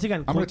 bad. Once again,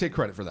 I'm cool- going to take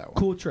credit for that one.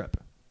 Cool trip.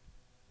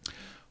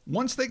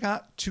 Once they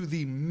got to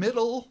the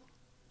middle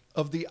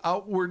of the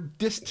outward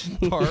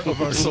distant part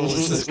of our solar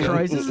system,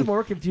 Christ, this is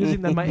more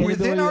confusing than my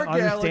within inability to our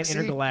understand galaxy,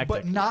 intergalactic.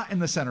 but not in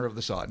the center of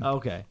the sun.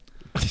 Okay.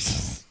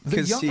 The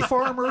 'Cause young he-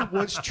 farmer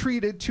was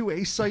treated to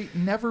a sight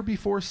never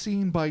before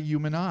seen by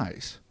human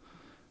eyes.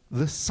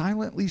 The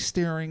silently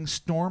staring,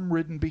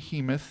 storm-ridden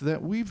behemoth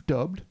that we've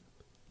dubbed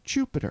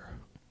Jupiter.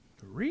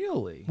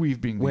 Really? We've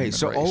been the Wait.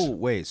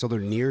 human race. So they're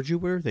near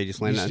Jupiter. They just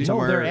landed on No,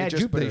 somewhere. they're at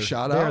Just- Jupiter. They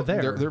shot They're out.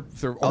 there. They're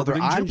Oh, they're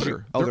orbiting on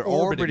Jupiter. they're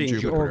orbiting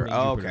Jupiter. Orbiting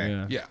Oh, Jupiter,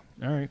 okay. Yeah.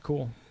 All right,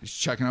 cool. He's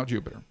checking out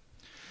Jupiter.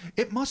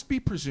 It must be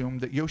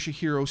presumed that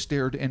Yoshihiro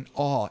stared in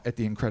awe at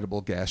the incredible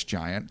gas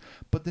giant,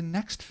 but the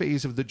next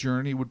phase of the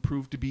journey would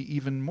prove to be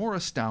even more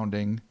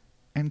astounding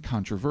and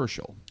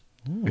controversial.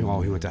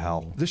 Oh, he went to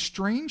hell. The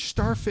strange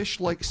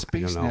starfish-like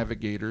space know.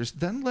 navigators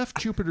then left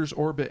Jupiter's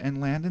orbit and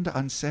landed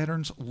on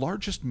Saturn's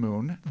largest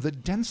moon, the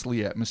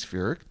densely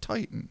atmospheric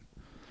Titan.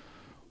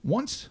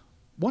 Once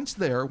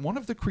there, one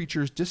of the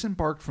creatures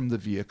disembarked from the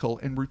vehicle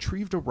and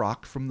retrieved a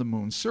rock from the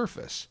moon's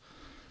surface.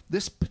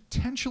 This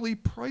potentially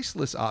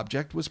priceless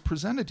object was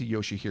presented to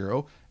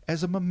Yoshihiro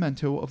as a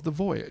memento of the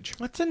voyage.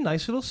 That's a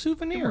nice little It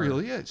souvenir.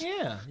 really is. Yeah.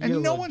 You got And a no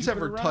little one's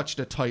Jupiter ever rock. touched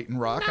a Titan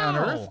rock No, on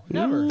Earth.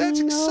 never. That's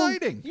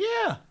exciting.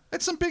 Yeah.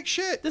 That's some big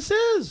shit. This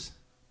is.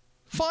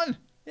 Fun.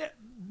 Yeah.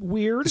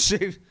 Weird.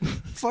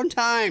 Fun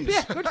times.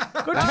 Yeah,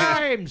 good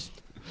times.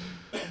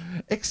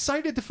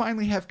 Excited to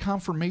finally have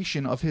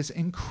confirmation of his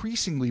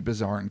increasingly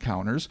bizarre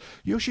encounters,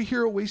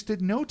 Yoshihiro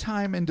wasted no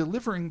time in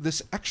delivering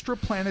this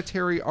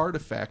extraplanetary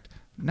artifact,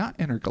 not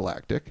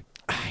intergalactic.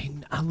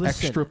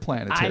 Listen,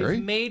 Extraplanetary.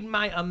 I've made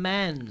my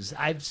amends.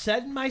 I've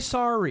said my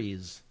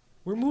sorries.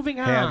 We're moving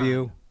on. Have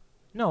you?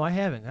 No, I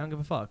haven't. I don't give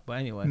a fuck. But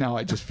anyway. Now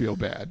I just feel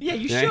bad. Yeah,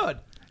 you Yeah. should.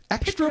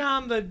 extra. Picking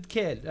on the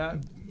kid.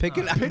 Pick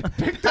it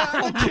Picked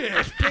on the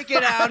kid. Pick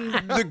it on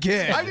the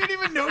kid. I didn't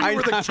even know you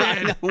were the I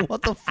kid. know.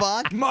 What the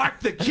fuck? Mark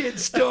the kid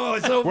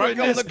stores over in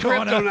Welcome this to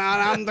corner. Krypton.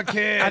 I'm the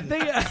kid. I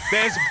think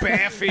There's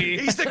Baffy.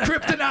 He's the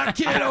Kryptonite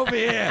kid over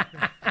here.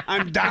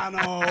 I'm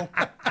Dono.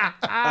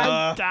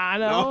 I'm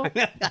Dono.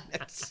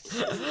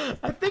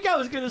 I think I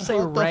was gonna say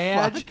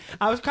Raj.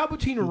 I was caught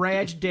between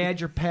Raj,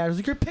 Dad, or Pad. I was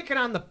like, you're picking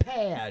on the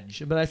Pad,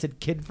 but I said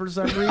kid for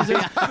some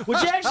reason, which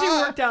actually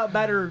worked out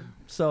better.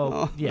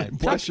 So yeah,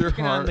 Bless your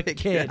picking on heart. the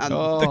kid. On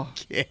Oh,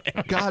 the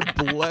kid. God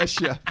bless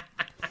you.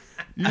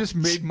 You just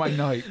made my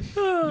night. You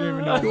don't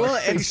even know. Well, My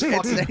face it's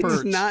fucking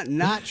hurts.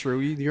 not true.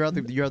 You're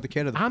the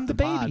kid of the I'm the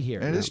pod. baby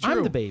here. It is true.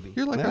 I'm the baby.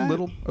 You're like Yeah.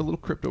 a little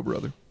crypto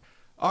brother.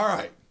 All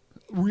right.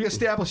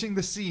 Reestablishing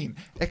the scene.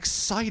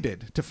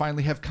 Excited to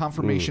finally have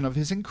confirmation of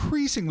his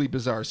increasingly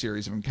bizarre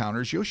series of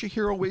encounters,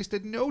 Yoshihiro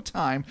wasted no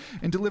time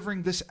in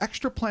delivering this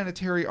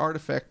extraplanetary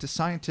artifact to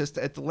scientists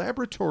at the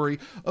laboratory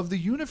of the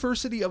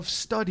University of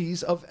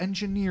Studies of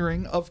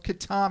Engineering of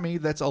Kitami.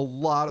 That's a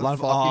lot of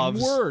fucking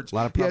ofs. words. A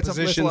lot of Yeah, it's a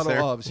prepositions lot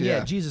there. of ofs. Yeah,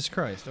 Yeah. Jesus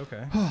Christ.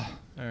 Okay. All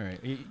right.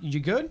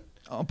 You good?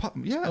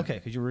 Yeah. Okay,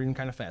 because you were reading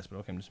kind of fast, but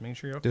okay, I'm just making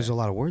sure you're okay. There's a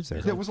lot of words there.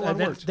 There was a lot of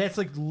words. That's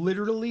like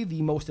literally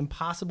the most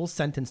impossible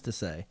sentence to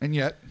say. And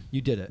yet,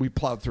 You did it. we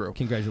plowed through.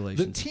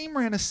 Congratulations. The team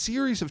ran a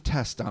series of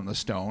tests on the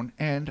stone,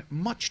 and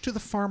much to the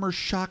farmer's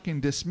shock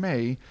and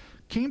dismay,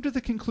 came to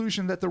the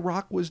conclusion that the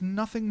rock was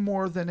nothing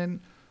more than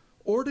an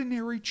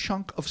ordinary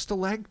chunk of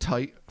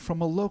stalactite from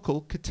a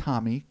local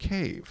Kitami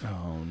cave.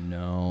 Oh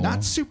no.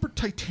 Not super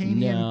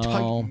titanium No.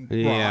 titan rock.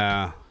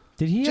 Yeah.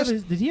 Did he Just-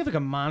 have? Did he have like a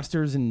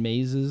monsters and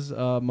mazes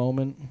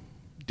moment?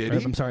 Did Or,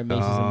 he? I'm sorry,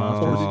 mazes and Or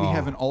monsters. did he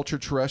have an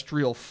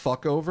ultra-terrestrial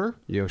fuckover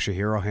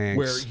Yoshihiro Hanks.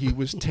 where he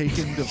was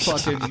taken to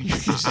fucking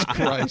Jesus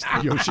Christ,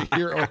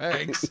 Yoshihiro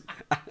Hanks?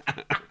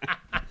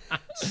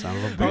 Son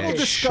of a We will bitch.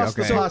 discuss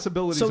the Okay.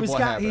 possibilities So of he's what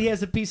got. happened. He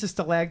has a piece of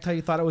stalactite.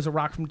 He thought it was a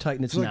rock from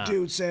Titan. It's It's like, not.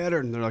 dude,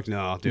 Saturn. They're like,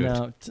 no, dude.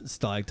 No,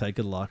 stalactite.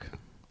 Good luck.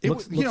 It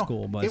Looks would- you know,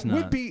 cool, but it's it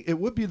not.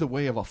 would be the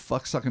way of a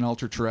fuck-sucking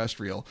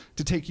ultra-terrestrial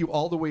to take you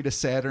all the way to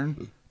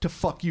Saturn to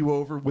fuck you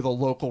over with a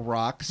local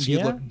rock so you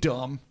Yeah. look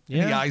dumb in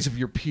the Yeah. eyes of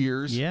your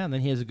peers. Yeah, and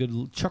then he has a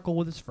good chuckle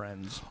with his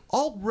friends.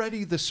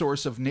 Already the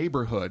source of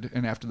neighborhood,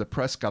 and after the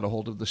press got a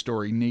hold of the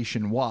story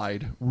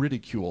nationwide,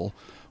 ridicule,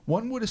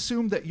 one would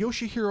assume that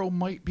Yoshihiro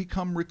might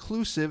become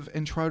reclusive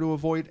and try to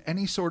avoid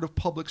any sort of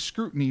public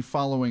scrutiny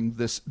following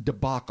this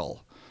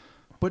debacle.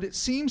 But it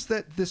seems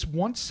that this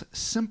once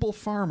simple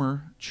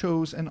farmer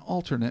chose an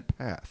alternate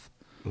path.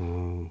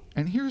 And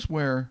here's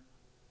where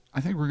I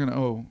think we're going to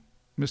owe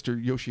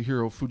Mr.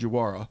 Yoshihiro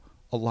Fujiwara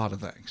a lot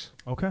of thanks.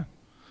 Okay.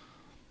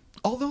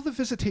 Although the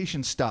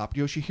visitation stopped,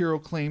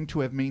 Yoshihiro claimed to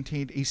have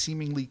maintained a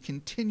seemingly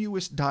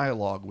continuous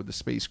dialogue with the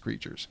space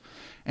creatures,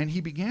 and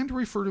he began to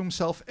refer to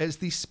himself as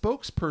the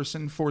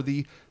spokesperson for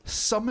the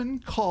Summon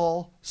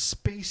Call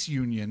Space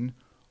Union,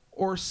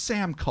 or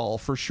SAMCAL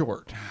for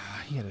short.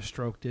 He had a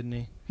stroke, didn't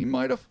he? He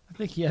might have. I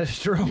think he had a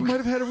stroke. He might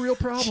have had a real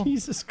problem.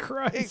 Jesus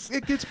Christ.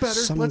 It gets better.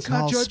 Someone Let's not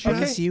call judge yet.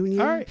 Space Union?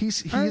 All right. He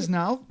is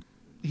now.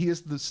 He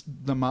is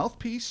the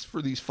mouthpiece for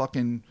these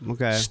fucking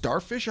Okay.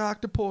 starfish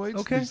octopoids,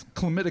 Okay. these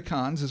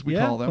chlamydicons, as we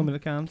yeah, call them.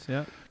 Chlamydicons,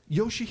 yeah.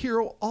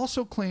 Yoshihiro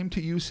also claimed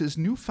to use his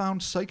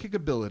newfound psychic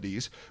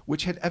abilities,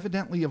 which had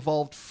evidently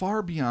evolved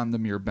far beyond the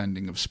mere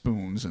bending of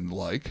spoons and the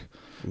like,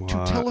 to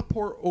What?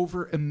 teleport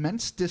over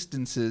immense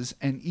distances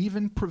and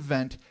even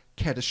prevent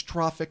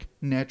catastrophic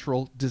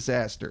natural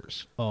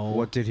disasters. Oh,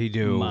 What did he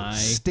do? my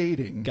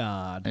Stating,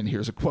 God. and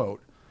here's a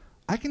quote,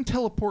 I can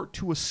teleport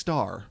to a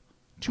star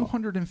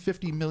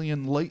 250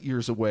 million light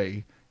years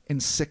away in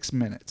 6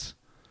 minutes.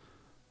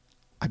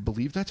 I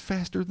believe that's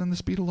faster than the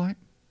speed of light.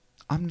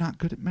 I'm not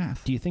good at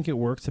math. Do you think it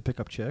works to pick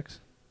up chicks?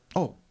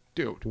 Oh,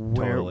 dude.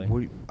 Where?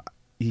 Totally.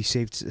 He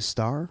saved a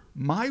star?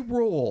 My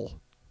role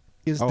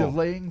is Oh.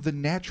 delaying the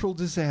natural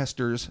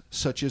disasters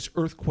such as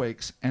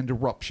earthquakes and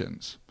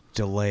eruptions.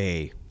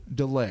 Delay.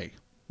 Delay.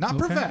 Not Okay.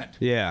 prevent.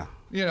 Yeah.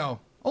 You know,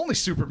 only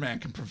Superman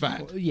can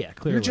prevent. Well, yeah,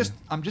 clearly.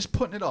 I'm just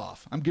putting it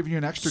off. I'm giving you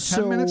an extra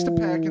 10 minutes to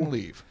pack and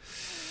leave.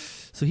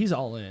 So he's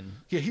all in.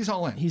 Yeah, he's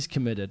all in. He's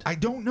committed. I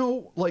don't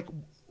know, like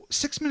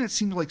 6 minutes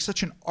seemed like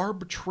such an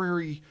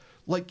arbitrary,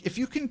 like if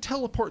you can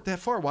teleport that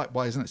far,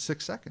 why isn't it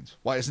 6 seconds?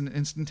 Why isn't it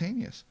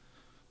instantaneous?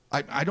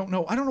 I don't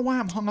know. I don't know why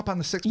I'm hung up on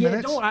the 6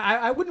 minutes. No,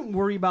 I wouldn't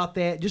worry about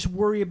that. Just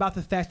worry about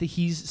the fact that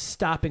he's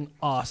stopping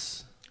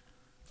us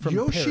from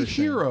perishing.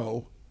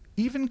 Yoshihiro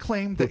even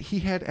claimed that he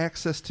had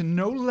access to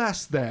no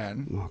less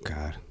than Oh,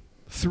 God.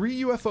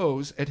 3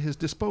 UFOs at his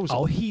disposal.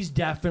 Oh, he's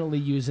definitely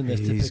using this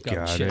He's to pick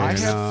up got shit. it I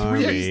have on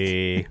 3.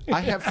 me. I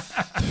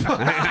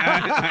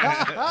have.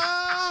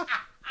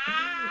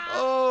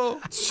 Oh.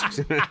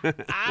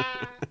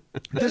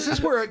 This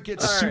is where it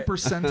gets super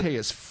Sentai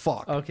as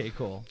fuck. Okay,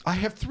 cool. I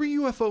have 3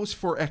 UFOs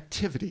for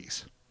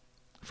activities.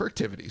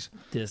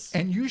 This.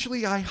 And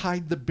usually I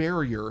hide the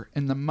barrier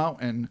in the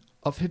mountain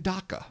of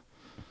Hidaka.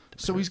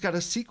 So he's got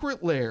a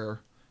secret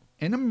lair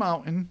in a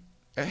mountain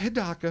at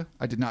Hidaka.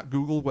 I did not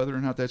Google whether or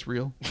not that's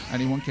real.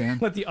 Anyone can.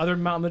 But the other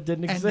mountain that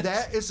didn't And exist.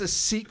 that is a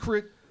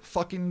secret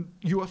fucking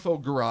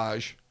UFO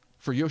garage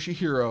for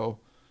Yoshihiro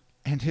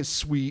and his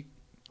suite.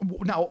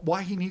 Now,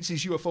 why he needs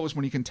these UFOs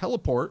when he can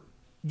teleport?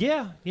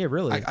 Yeah,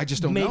 really. I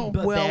just don't know.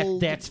 But Well,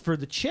 that's for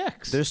the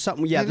chicks. There's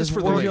something. Yeah, It is there's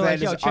for the work ladies. You're that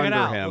like, yo, is check it under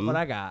out. him. Look what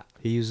I got.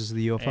 He uses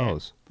the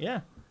UFOs.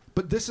 Yeah.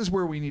 But this is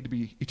where we need to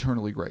be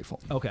eternally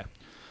grateful. Okay.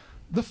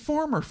 The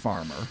former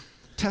farmer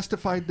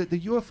testified that the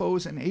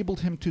UFOs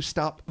enabled him to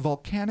stop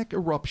volcanic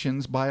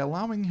eruptions by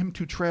allowing him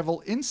to travel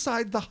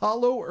inside the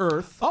hollow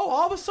earth. Oh,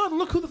 all of a sudden,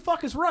 look who the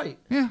fuck is right.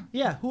 Yeah.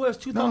 Yeah, who has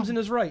two No. thumbs in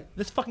his right?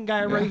 This fucking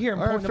guy right here. I'm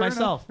All right, pointing to fair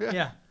myself. enough.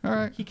 Yeah. All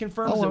right. He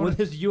confirms I'll it own with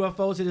his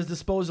UFOs at his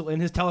disposal and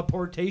his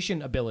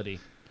teleportation ability.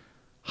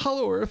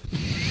 Hollow Earth,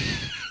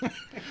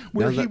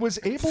 where Now he was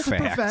able to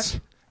facts. prevent.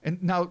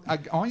 And now I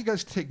want you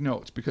guys to take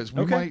notes because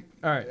we Okay. might,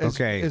 All right.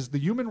 as the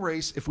human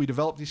race, if we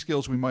develop these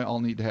skills, we might all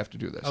need to have to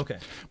do this. Okay.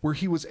 Where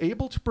he was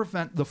able to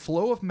prevent the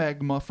flow of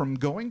magma from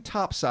going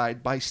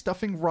topside by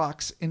stuffing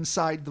rocks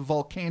inside the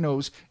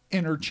volcano's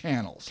inner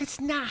channels.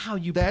 That's not how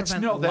you That's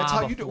prevent that's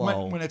how lava you do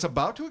flow. when it's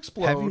about to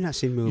explode. Have you not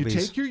seen movies?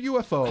 You take your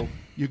UFO,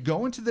 you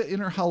go into the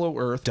inner hollow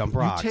earth, Dump you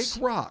rocks.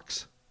 take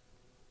rocks.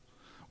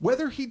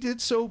 Whether he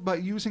did so by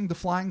using the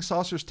flying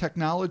saucers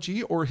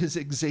technology or his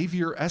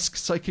Xavier-esque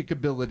psychic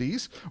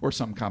abilities, or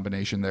some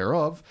combination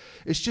thereof,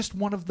 is just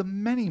one of the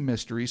many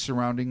mysteries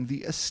surrounding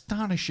the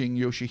astonishing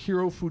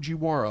Yoshihiro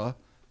Fujiwara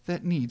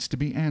that needs to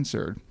be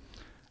answered.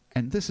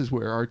 And this is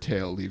where our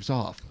tale leaves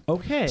off.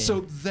 Okay. So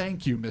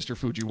thank you, Mr.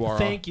 Fujiwara.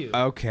 Thank you.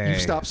 Okay.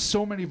 You've stopped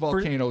so many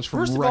volcanoes from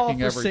First of all,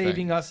 wrecking for everything.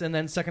 saving us, and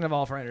then second of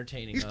all, for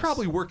entertaining He's us.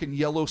 probably working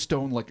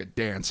Yellowstone like a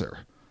dancer,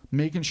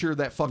 making sure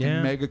that fucking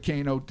Yeah.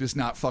 megacano does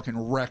not fucking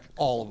wreck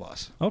all of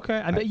us. Okay.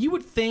 I mean, you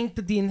would think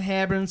that the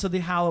inhabitants of the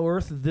Hollow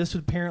Earth, this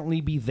would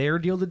apparently be their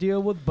deal to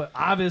deal with, but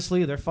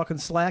obviously they're fucking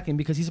slacking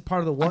because he's a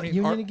part of the what mean,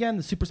 union are- again?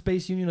 The Super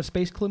Space Union of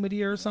Space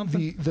Chlamydia or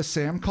something? The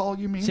Sam call,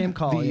 you mean? Sam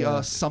call, The yeah.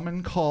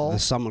 summon call. The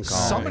summon call,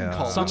 Summon yeah.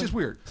 call, which Summon- is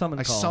weird. summon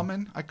I call.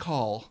 summon, I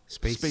call.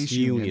 Space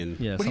Union. Union.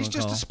 Yeah, but he's summon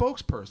just call. a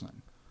spokesperson.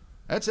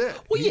 That's it.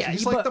 Well,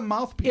 He's like the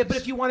mouthpiece. Yeah, but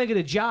if you want to get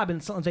a job in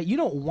something like that, you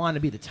don't want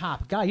to be the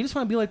top guy. You just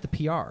want to be like the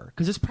PR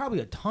because there's probably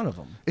a ton of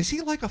them. Is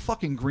he like a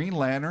fucking Green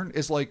Lantern?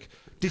 Is like,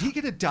 did he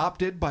get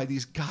adopted by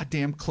these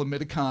goddamn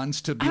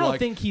chlamydicons to be I don't like,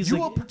 think he's you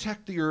like- will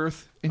protect the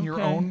Earth in your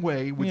Okay. own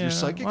way with Yeah, your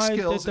psychic well,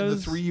 skills that and the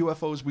does- 3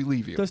 UFOs we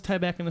leave you? It does tie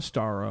back into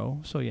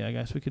Starro, so yeah, I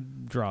guess we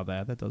could draw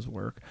that. That does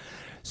work.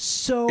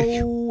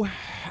 So Yeah,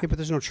 but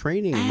there's no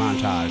training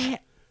montage.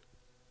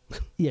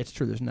 yeah, it's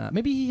true. There's not.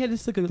 Maybe he had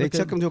just like a. They like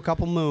took a, him to a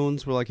couple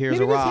moons. We're like, here's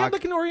maybe a they rock. had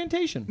like an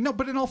orientation. No,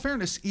 but in all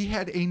fairness, he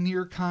had a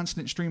near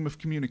constant stream of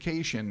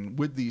communication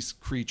with these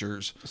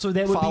creatures. So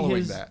that would be following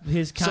his that.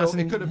 his So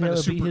constant. it could have been that a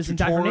would be super his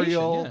indoctrination.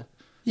 tutorial. Yeah.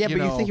 Yeah, you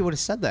but know. you think he would have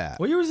said that?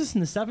 What year was this in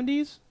the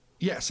 70s?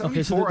 Yeah, Okay,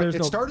 74. so there's it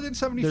no- started in there's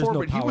 74, no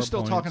but he was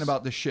still PowerPoints. talking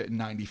about this shit in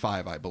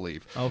 95, I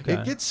believe. Okay.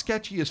 It gets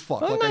sketchy as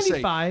fuck. Well, like I say,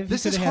 95, he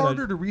this is could've had a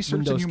harder to research than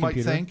Windows you might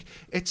computer. think.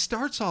 It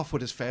starts off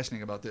what is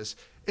fascinating about this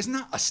is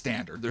not a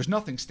standard. There's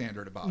nothing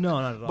standard about No,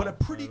 it. not at all. But a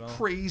pretty Not at all.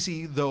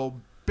 crazy,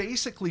 though,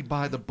 basically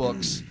by the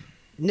books,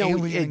 No,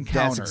 alien that's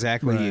encounter.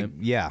 exactly. Right.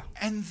 Yeah.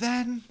 And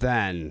then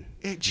Then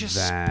it just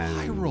Then-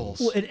 spirals,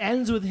 Well, it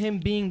ends with him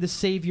being the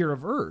savior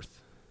of Earth.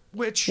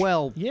 which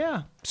well,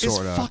 Yeah. is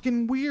sort of.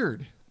 fucking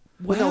weird.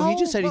 Well, no, he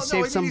just said he Well, no, saved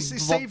I mean, some he's the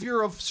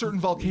savior of certain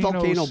volcanoes.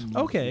 volcano.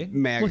 Okay.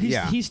 Mag- well,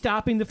 yeah. he's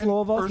stopping the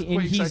flow of And volcanoes, and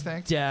earthquakes, I he's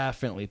think.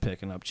 definitely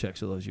picking up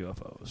chicks with those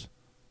UFOs.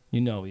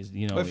 You know he's.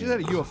 You know. Well, if he he's at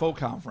a is. UFO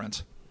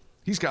conference,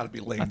 he's got to be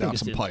I laying think down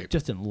just some in, pipe.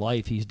 just in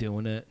life, he's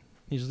doing it.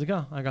 He's just like,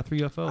 oh, I got 3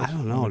 UFOs. I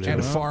don't know, dude. And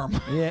a Well,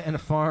 farm. Yeah, and a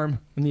farm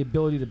and the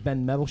ability to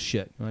bend metal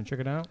shit. You want to check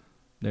it out?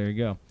 There you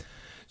go.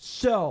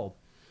 So,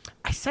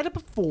 I said it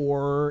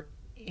before,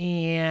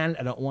 and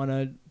I don't want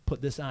to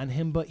put this on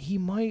him, but he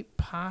might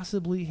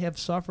possibly have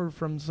suffered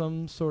from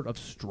some sort of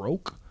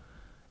stroke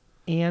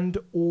and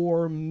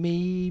or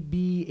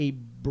maybe a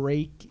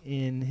break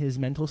in his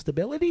mental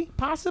stability,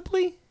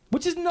 possibly.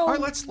 Which is no. All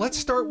right, let's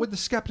start with the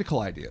skeptical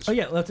ideas. Oh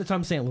yeah, that's what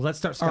I'm saying. Let's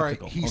start All right,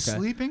 skeptical. he's okay.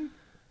 sleeping.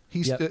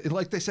 He's Yep.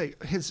 like they say,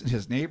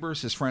 his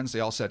neighbors, his friends, they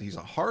all said he's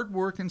a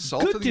hardworking,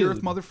 salt Good of the earth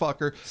dude.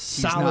 motherfucker.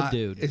 Solid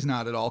dude. Is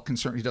not at all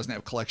concerned. He doesn't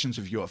have collections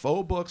of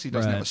UFO books. He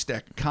doesn't Right. have a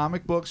stack of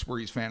comic books where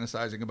he's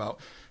fantasizing about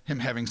him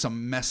having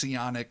some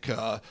messianic,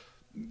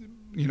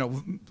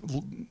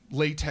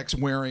 latex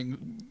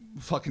wearing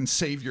fucking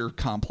savior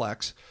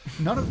complex.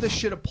 None of this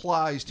shit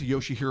applies to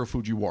Yoshihiro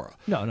Fujiwara.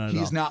 No, not at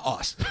He's all. not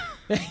us.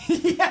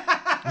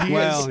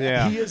 Well,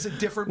 yeah. He is a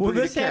different Well,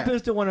 breed this of cat.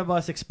 happens to one of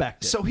us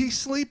expected. So he's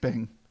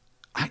sleeping.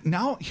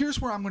 Now, here's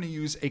where I'm going to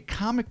use a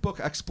comic book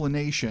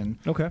explanation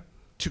okay.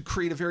 to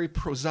create a very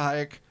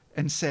prosaic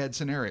and sad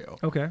scenario.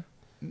 Okay.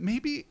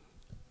 Maybe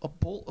a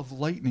bolt of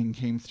lightning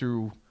came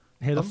through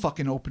Hit a him?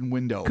 fucking open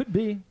window. Could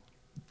be.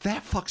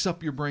 That fucks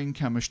up your brain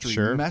chemistry,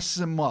 Sure.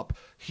 messes him up.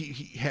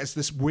 He has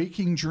this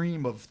waking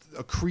dream of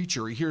a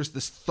creature. He hears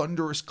this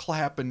thunderous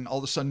clap, and all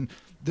of a sudden,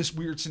 this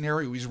weird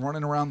scenario. He's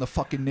running around the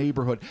fucking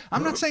neighborhood.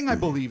 I'm not saying I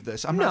believe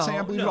this. I'm not No, saying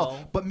I believe it all.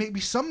 no. But maybe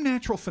some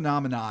natural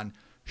phenomenon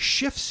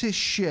shifts his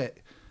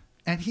shit,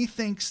 and he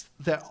thinks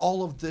that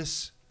all of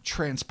this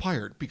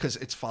transpired, because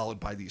it's followed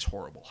by these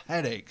horrible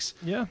headaches.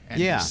 Yeah. And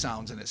these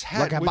sounds in his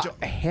head. Like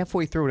about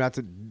halfway through, not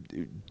to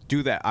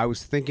do that, I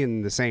was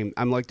thinking the same.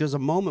 I'm like, there's a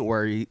moment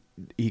where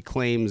he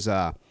claims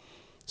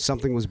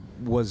something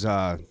was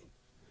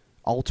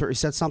altered. He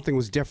said something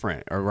was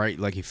different, or right,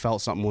 like he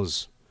felt something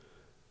was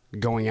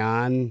going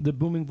on. The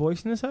booming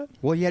voice in his head?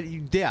 Well,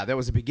 yeah, that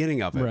was the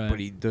beginning of it. Right.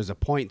 But there's a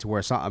point to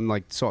where I'm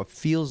like, so it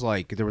feels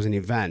like there was an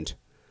event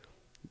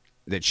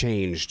that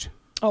changed.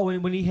 Oh,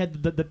 and when he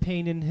had the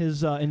pain in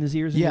his ears and his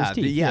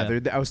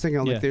teeth. I was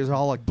thinking like there's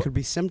all like could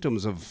be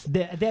symptoms of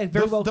that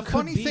very well the could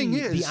funny be thing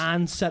is the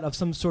onset of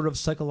some sort of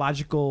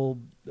psychological,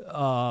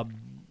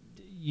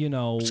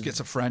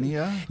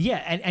 schizophrenia. Yeah,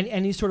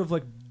 and he's sort of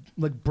like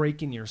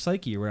breaking your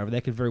psyche or whatever.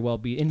 That could very well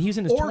be. And he's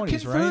in his 20s, right? Or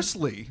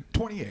conversely,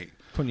 28.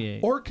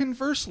 Or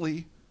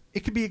conversely,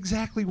 it could be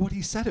exactly what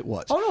he said it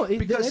was. Oh, no,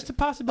 because it's a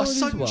possibility a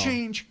sudden as well.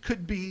 change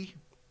could be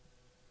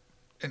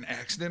an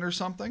accident or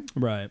something.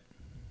 Right.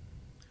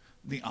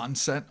 The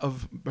onset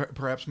of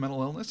perhaps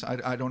mental illness.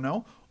 I don't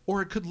know.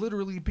 Or it could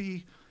literally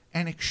be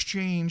an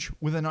exchange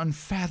with an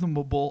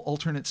unfathomable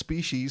alternate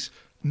species,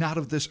 not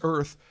of this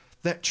earth,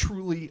 that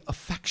truly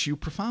affects you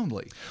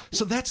profoundly.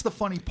 So that's the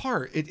funny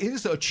part. It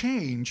is a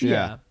change,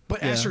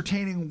 but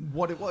ascertaining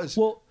what it was.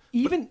 Well,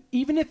 even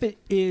if it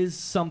is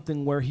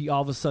something where he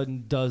all of a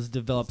sudden does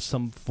develop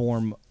some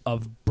form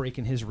of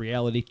breaking his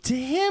reality, to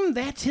him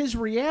that's his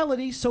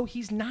reality, so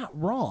he's not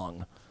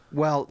wrong.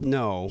 Well,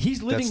 no,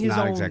 he's living that's his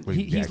not own.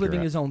 Exactly he's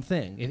living his own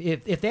thing.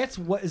 If that's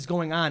what is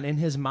going on in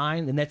his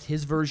mind, and that's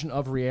his version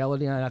of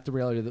reality, not the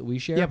reality that we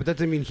share. Yeah, but that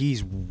doesn't mean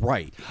he's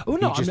right. Oh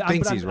no, he just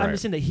thinks he's right. I'm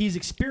just saying that he's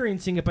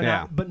experiencing it,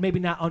 but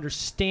maybe not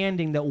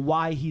understanding that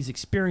why he's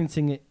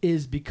experiencing it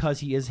is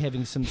because he is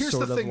having some Here's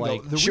sort the of thing,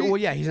 like. though.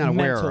 He's not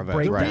aware of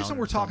it. The Right. reason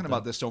we're talking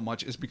about this so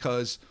much is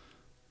because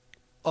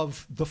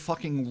of the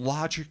fucking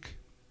logic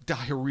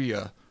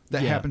diarrhea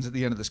that happens at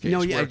the end of this case. No,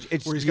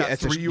 where he's got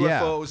three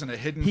UFOs and a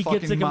hidden he fucking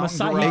gets like a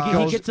mountain Messiah.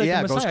 garage. He gets like a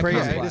it goes Messiah crazy.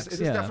 complex. It is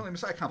definitely a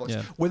Messiah complex.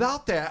 Yeah.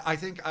 Without that, I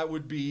think I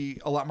would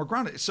be a lot more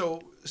grounded.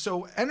 So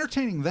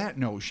entertaining that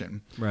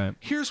notion. Right.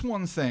 Here's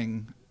one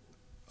thing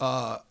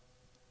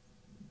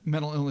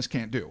mental illness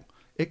can't do.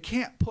 It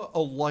can't put a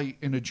light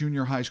in a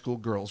junior high school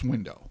girl's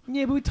window.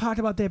 Yeah, but we talked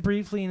about that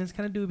briefly, and it's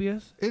kind of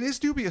dubious. It is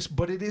dubious,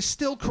 but it is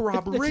still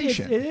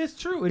corroboration. It is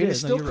true. It is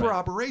still you're right.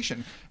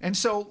 corroboration. And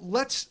so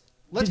let's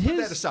put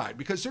that aside,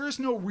 because there is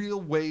no real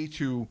way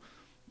to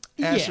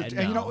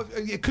ascertain.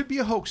 And, it could be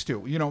a hoax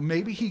too.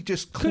 Maybe he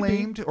just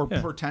claimed or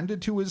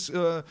pretended to his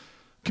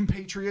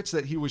compatriots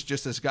that he was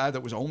just this guy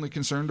that was only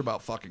concerned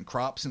about fucking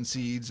crops and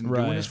seeds and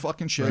doing his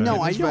fucking shit. No,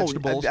 and I his know.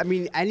 vegetables. I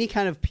mean, any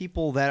kind of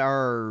people that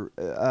are.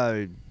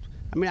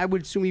 I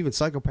would assume even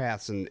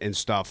psychopaths and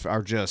stuff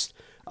are just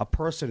a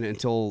person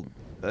until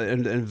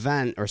an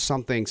event or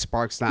something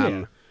sparks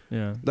them.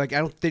 Yeah. Like, I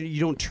don't think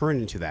you don't turn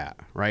into that,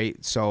 right?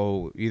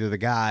 So either the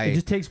guy. It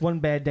just takes one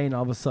bad day and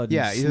all of a sudden,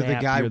 either the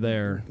guy you're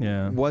there.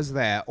 Yeah. was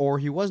that, or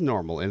he was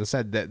normal and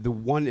said that the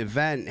one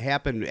event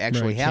happened,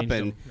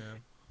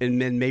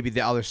 and then maybe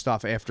the other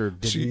stuff after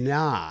did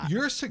not.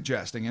 You're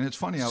suggesting, and it's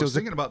funny, I was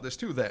thinking about this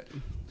too, that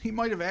he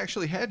might have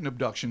actually had an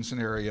abduction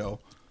scenario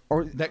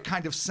or that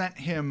kind of sent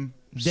him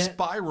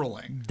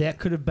spiraling. That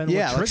could have been what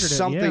triggered like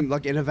something it.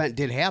 like an event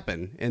did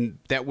happen, and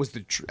that was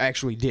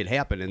actually did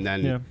happen, and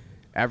then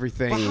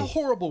everything. But how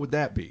horrible would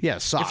that be? Yeah,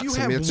 it sucks. If you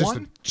have it's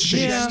one just a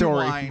shitty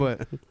story,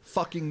 but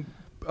fucking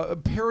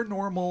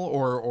paranormal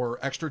or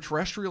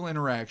extraterrestrial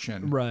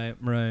interaction, right,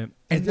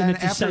 and then it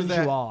just after sends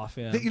that, you off.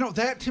 Yeah.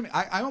 That to me,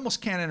 I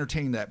almost can't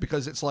entertain that,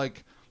 because it's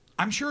like,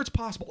 I'm sure it's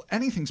possible.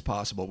 Anything's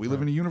possible. We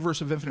live in a universe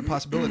of infinite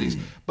possibilities.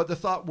 But the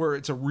thought where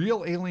it's a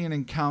real alien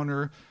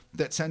encounter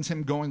that sends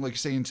him going, like,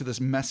 say, into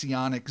this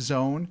messianic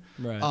zone,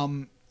 right.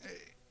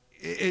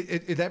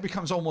 That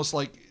becomes almost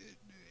like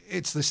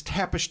it's this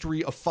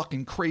tapestry of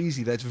fucking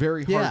crazy that's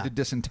very hard to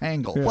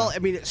disentangle. Yeah. Well, I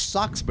mean, it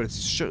sucks, but it's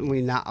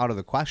certainly not out of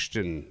the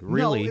question,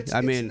 really. No, it's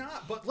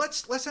not. But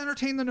let's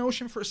entertain the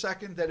notion for a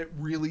second that it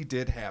really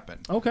did happen.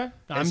 Okay,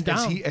 I'm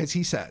down. As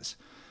he says.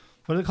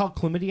 What are they called?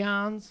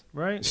 Chlamydions,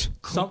 right?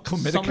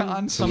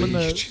 Chlamydicons?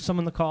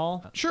 Summon the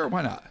call. Sure,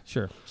 why not?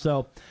 Sure.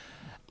 So,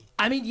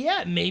 I mean,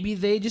 maybe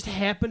they just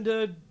happen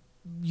to,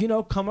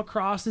 come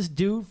across this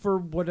dude for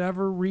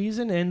whatever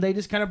reason, and they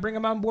just kind of bring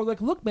him on board. Like,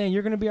 look, man,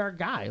 you're going to be our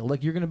guy.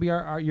 Like, you're going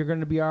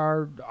to be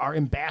our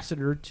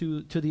ambassador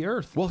to the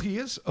earth. Well, he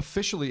is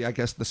officially, I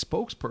guess, the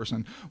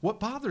spokesperson. What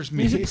bothers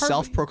me, he's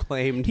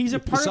self-proclaimed. He's a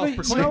part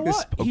of you know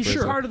what? He's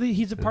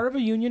a part of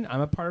a union.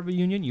 I'm a part of a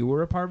union. You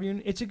were a part of a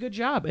union. It's a good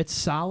job. It's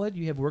solid.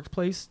 You have work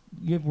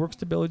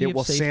stability. You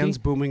have safety. Sans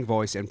booming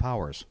voice and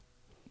powers.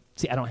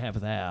 See, I don't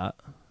have that.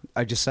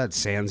 I just said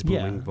sans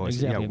booming voice.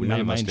 Exactly. Yeah, none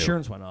of my us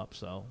insurance do. went up,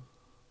 so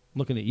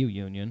looking at you,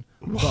 union.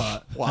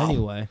 But wow.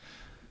 Anyway.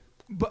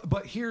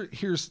 But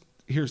here's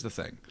the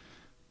thing.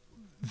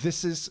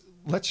 This is,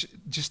 let's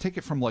just take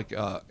it from like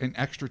an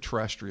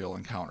extraterrestrial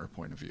encounter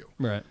point of view.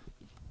 Right.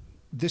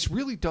 This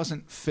really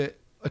doesn't fit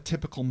a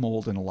typical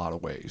mold in a lot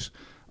of ways.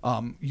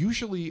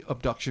 Usually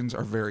abductions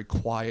are very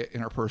quiet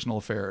interpersonal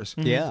affairs.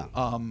 Yeah.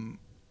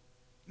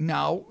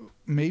 Now,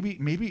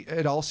 maybe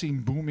it all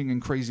seemed booming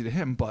and crazy to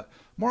him, but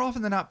more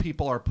often than not,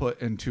 people are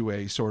put into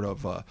a sort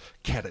of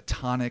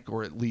catatonic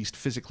or at least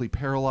physically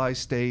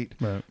paralyzed state.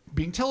 Right.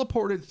 Being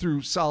teleported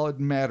through solid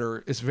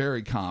matter is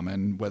very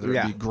common, whether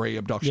it be gray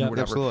abduction or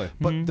whatever. Absolutely.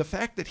 But the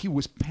fact that he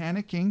was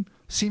panicking,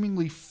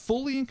 seemingly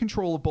fully in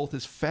control of both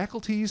his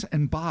faculties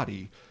and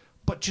body,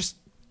 but just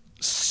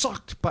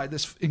sucked by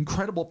this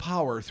incredible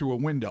power through a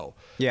window.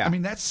 Yeah. I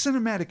mean, that's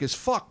cinematic as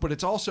fuck, but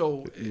it's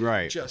also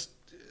just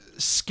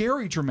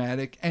scary,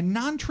 dramatic, and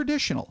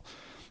non-traditional.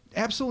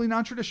 Absolutely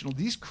non-traditional.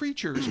 These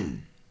creatures,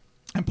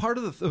 and part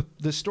of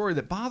the story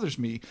that bothers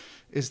me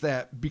is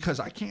that because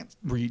I can't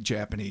read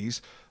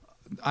Japanese,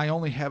 I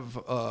only have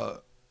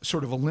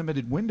sort of a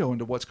limited window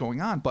into what's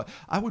going on. But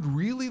I would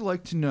really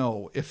like to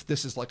know if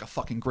this is like a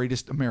fucking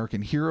greatest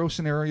American hero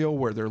scenario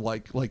where they're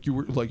like you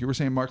were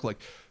saying, Mark, like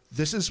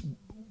this is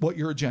what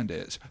your agenda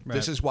is. Right.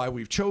 This is why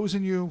we've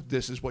chosen you.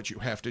 This is what you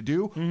have to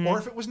do. Mm-hmm. Or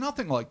if it was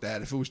nothing like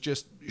that, if it was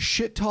just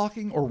shit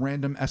talking or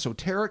random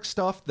esoteric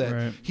stuff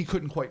that he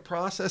couldn't quite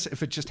process,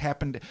 if it just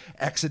happened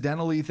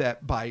accidentally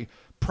that by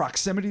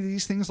proximity to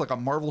these things, like a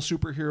Marvel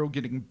superhero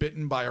getting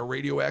bitten by a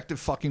radioactive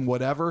fucking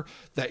whatever,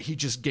 that he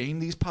just gained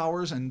these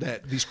powers and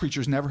that these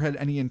creatures never had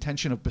any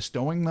intention of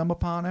bestowing them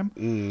upon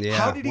him.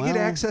 How did he get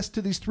access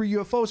to these 3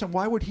 UFOs, and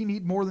why would he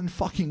need more than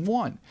fucking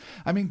one?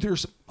 I mean,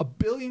 there's a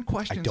billion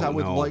questions I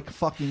would like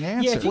fucking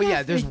answered.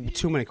 There's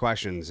too many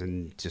questions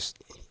and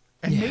just...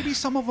 And maybe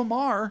some of them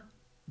are,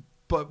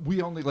 but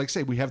we only, like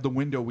say, we have the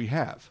window we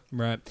have.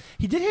 Right.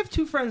 He did have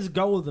 2 friends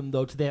go with him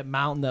though to that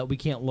mountain that we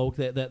can't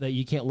locate that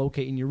you can't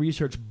locate in your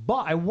research.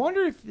 But I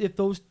wonder if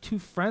those 2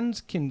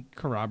 friends can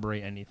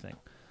corroborate anything.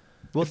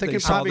 Well, they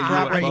could probably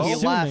corroborate he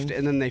left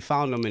and then they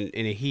found him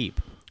in a heap.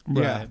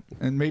 Right. Yeah,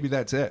 and maybe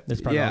that's it.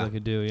 That's probably all they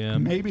could do. Yeah.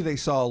 Maybe they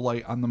saw a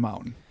light on the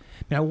mountain.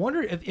 Now I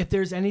wonder if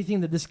there's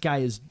anything that this guy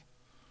is.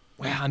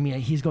 Well, I mean,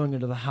 he's going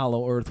into the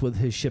hollow earth with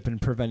his ship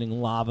and preventing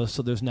lava,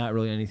 so there's not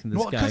really anything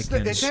this guy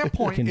can do. At that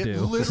point,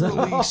 it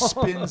literally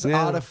spins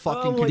out of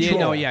fucking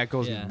control. It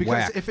goes because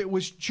whack. If it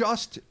was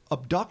just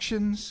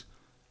abductions,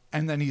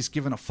 and then he's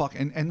given a fuck,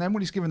 and then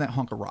when he's given that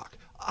hunk of rock,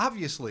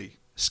 obviously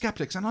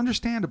skeptics and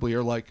understandably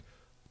are like,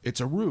 it's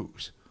a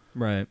ruse.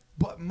 Right.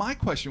 But my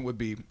question would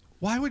be,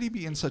 why would he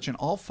be in such an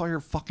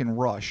all-fire fucking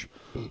rush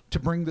to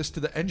bring this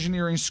to the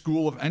Engineering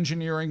School of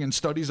Engineering and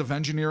Studies of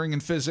Engineering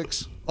and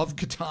Physics of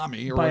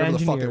Kitami, or whatever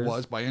the fuck it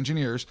was, by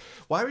engineers?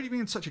 Why would he be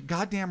in such a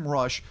goddamn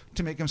rush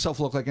to make himself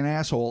look like an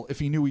asshole if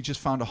he knew he just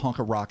found a hunk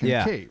of rock in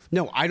a cave?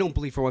 No, I don't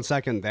believe for one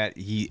second that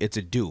it's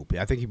a dupe.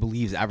 I think he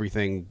believes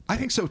everything. I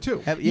think so,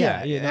 too.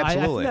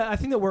 Absolutely. I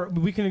think that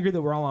we can agree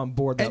that we're all on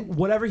board. That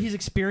whatever he's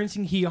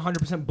experiencing, he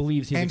 100%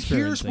 believes he's experiencing.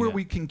 And here's where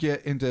we can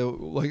get into,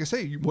 like I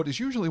say, what is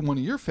usually one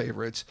of your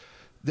favorites,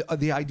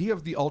 the idea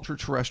of the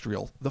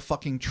ultra-terrestrial, the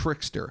fucking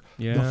trickster,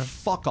 the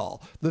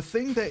fuck-all, the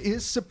thing that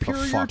is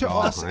superior to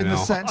us in the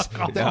sense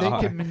that they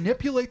can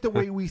manipulate the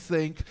way we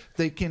think,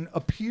 they can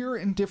appear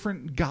in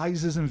different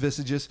guises and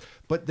visages,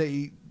 but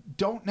they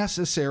don't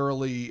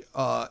necessarily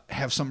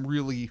have some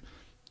really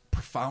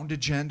profound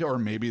agenda, or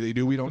maybe they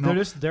do, we don't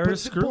know. They're a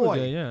screw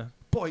with you,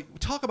 Boy,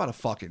 talk about a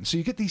fucking... So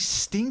you get these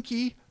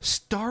stinky,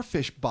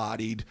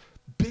 starfish-bodied,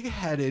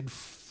 big-headed,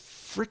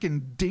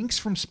 freaking dinks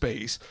from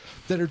space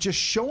that are just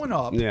showing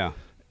up. Yeah,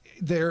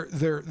 they're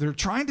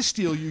trying to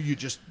steal you.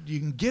 You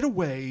can get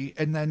away,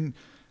 and then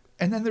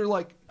they're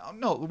like, oh,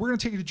 no, we're gonna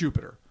take you to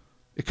Jupiter.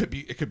 It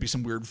could be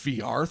some weird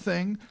VR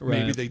thing.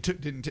 Right. Maybe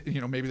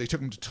they maybe they took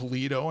him to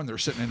Toledo and they're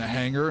sitting in a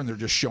hangar and they're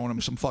just showing him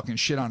some fucking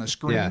shit on a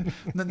screen. Yeah.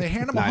 And then they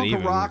hand him a hunk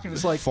of rock and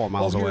it's like 4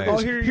 miles away.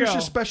 Here's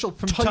your special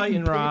from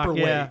Titan rock.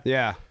 Paperweight.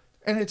 Yeah.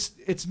 And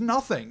it's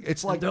nothing.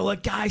 It's like, they're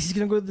like, guys, he's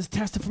gonna go to this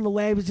test from the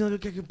lab. He's gonna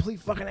look like a complete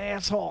fucking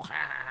asshole.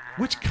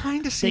 Which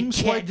kind of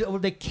seems like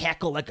they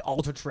cackle like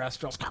ultra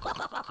terrestrials.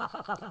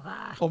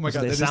 Oh my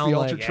god, that is the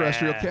ultra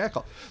terrestrial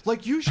cackle.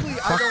 Like usually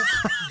I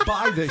don't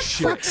buy this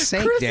shit. Fuck's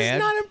sake, Chris Dad. is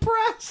not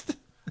impressed.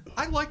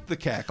 I like the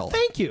cackle.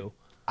 Thank you.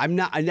 I'm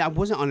not. I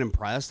wasn't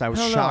unimpressed. I was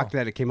shocked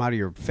that it came out of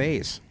your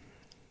face.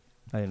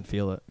 I didn't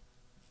feel it.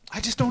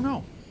 I just don't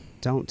know.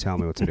 Don't tell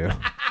me what to do.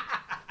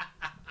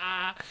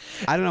 I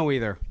don't know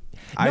either.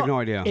 I have no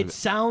idea. It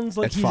sounds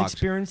like he's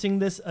experiencing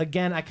this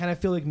again. I kind of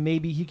feel like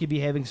maybe he could be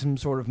having some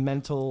sort of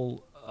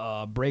mental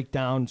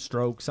breakdown,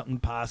 stroke, something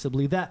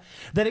possibly. That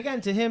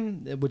again, to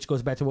him, which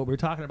goes back to what we were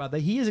talking about,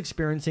 that he is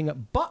experiencing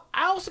it. But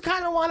I also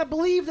kind of want to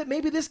believe that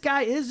maybe this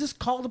guy is just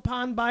called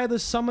upon by the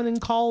summon and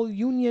call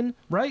union,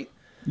 right?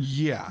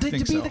 Yeah, I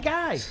think to be the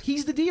guy.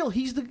 He's the deal.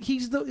 He's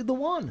the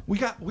one. We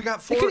got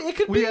 4. It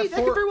could be. That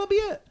could very well be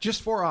it.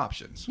 Just 4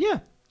 options. Yeah.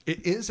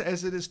 It is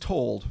as it is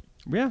told.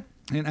 Yeah.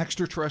 An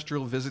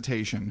extraterrestrial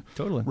visitation,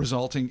 totally,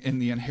 resulting in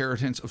the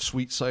inheritance of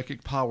sweet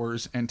psychic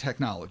powers and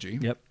technology.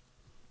 Yep.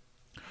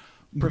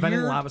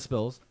 Preventing lava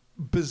spills.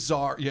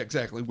 Bizarre, yeah,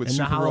 exactly, with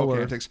super-heroic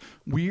antics.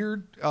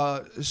 Weird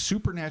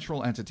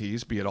supernatural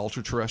entities, be it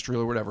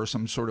ultra-terrestrial or whatever,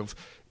 some sort of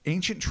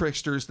ancient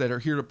tricksters that are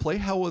here to play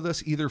hell with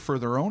us, either for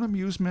their own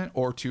amusement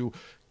or to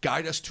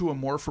guide us to a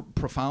more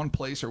profound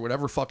place or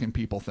whatever fucking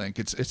people think.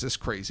 It's just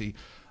crazy.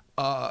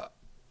 A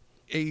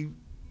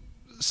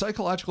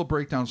psychological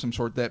breakdown of some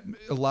sort that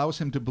allows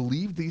him to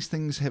believe these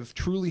things have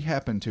truly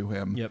happened to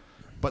him,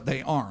 but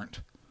they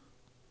aren't,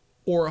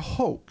 or a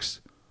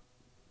hoax,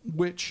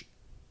 which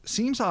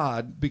seems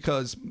odd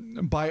because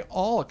by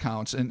all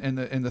accounts and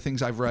the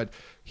things I've read,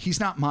 he's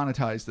not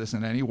monetized this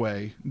in any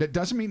way. That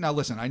doesn't mean, now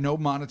listen, I know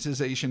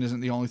monetization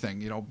isn't the only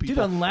thing. You know,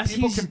 people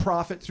can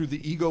profit through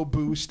the ego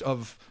boost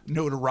of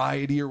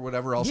notoriety or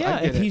whatever else. Yeah,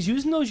 if he's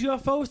using those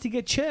UFOs to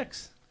get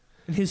chicks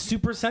in his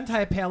Super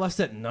Sentai palace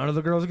that none of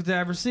the girls get to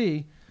ever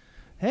see,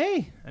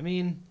 hey, I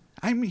mean,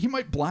 he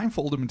might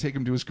blindfold him and take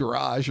him to his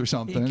garage or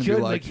something. He could, and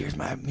be like, here's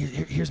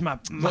my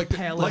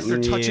palace. Like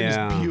they're touching his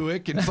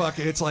Buick and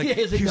fucking, it's like,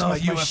 here's my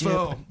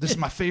UFO. This is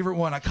my favorite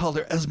one. I called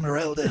her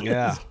Esmeralda.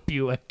 Yeah.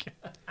 Buick.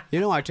 You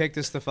know, I take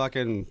this to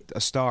fucking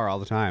a star all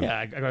the time. Yeah,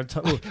 I gotta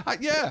tell you.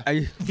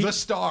 The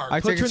star.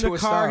 I Puts take her it in to the a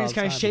car, star. he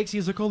kind of shakes.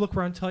 He's like, oh, look,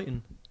 we're on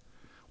Titan.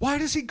 Why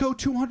does he go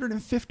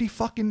 250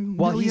 fucking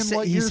Well, million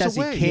light years says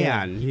away? he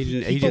can.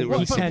 He didn't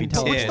really say he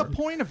But what's did. the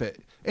point of it?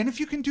 And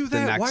if you can do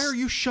that, why are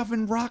you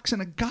shoving rocks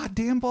in a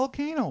goddamn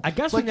volcano? I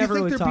guess like, we never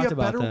you think really there'd talked be a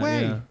about better that.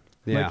 way?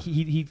 Yeah. Like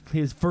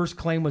his first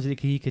claim was that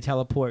he could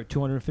teleport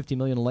 250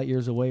 million light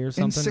years away or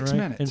something. In 6 right?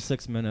 minutes. In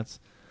 6 minutes,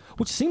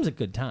 which seems a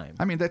good time.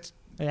 I mean, that's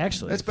better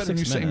than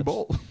Usain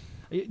Bolt.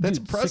 That's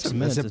impressive. 6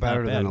 minutes That's is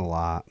better not than bad. a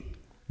lot.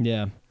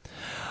 Yeah.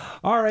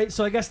 All right,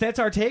 so I guess that's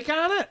our take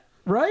on it,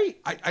 right?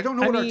 I don't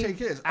know what our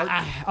take is.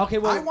 Okay,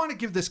 well, I want to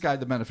give this guy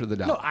the benefit of the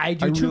doubt. no, I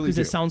do too really because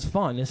do. it sounds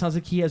fun. It sounds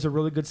like he has a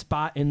really good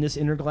spot in this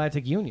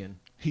intergalactic union.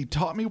 He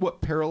taught me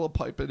what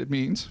parallelepiped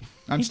means.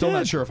 I'm He still did.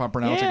 not sure if I'm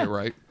pronouncing Yeah. it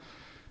right.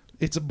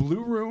 It's a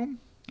blue room.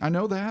 I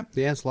know that.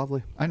 Yeah, it's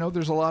lovely. I know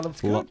there's a lot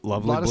of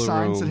Lovely blue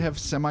signs room. that have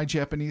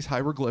semi-Japanese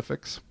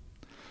hieroglyphics.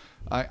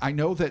 I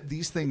know that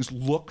these things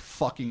look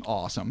fucking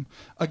awesome.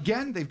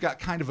 Again, they've got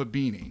kind of a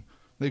beanie.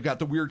 They've got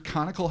the weird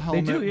conical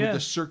helmet do, yeah. with the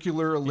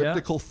circular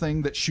elliptical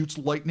thing that shoots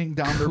lightning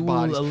down their Cool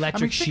bodies.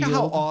 electric think of how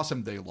shield.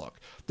 awesome they look.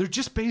 They're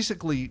just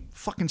basically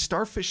fucking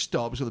starfish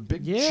stubs with a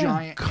big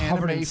giant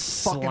covered anime in fucking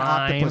slime.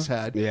 octopus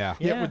head. Yeah.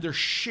 Yet Yeah. with their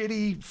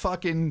shitty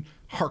fucking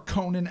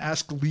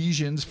Harkonnen-esque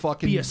lesions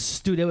fucking...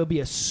 That would be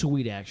a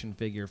sweet action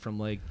figure from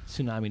like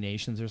Tsunami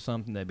Nations or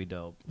something. That'd be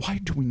dope. Why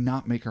do we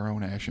not make our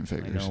own action I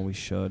figures? know we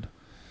should.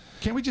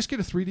 Can't we just get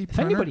a 3D If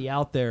printer? anybody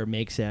out there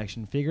makes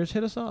action figures,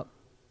 hit us up.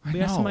 We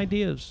have some know.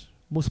 ideas.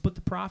 We'll split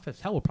the profits.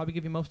 Hell, we'll probably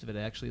give you most of it,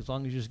 actually, as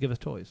long as you just give us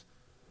toys.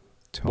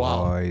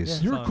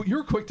 Toys. Yeah.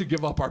 You're quick to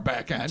give up our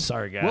back end.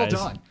 Sorry, guys. Well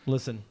done.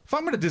 Listen, If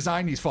I'm going to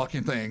design these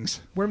fucking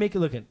things, we're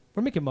making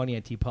money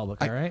at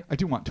TeePublic, all right? I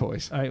do want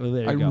toys. All right, well,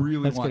 there you I go.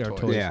 really Let's want get our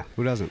toys. toys. Yeah,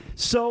 who doesn't?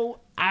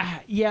 So,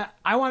 I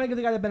want to give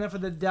the guy the benefit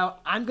of the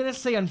doubt. I'm going to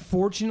say,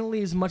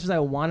 unfortunately, as much as I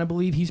want to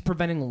believe he's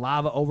preventing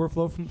lava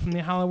overflow from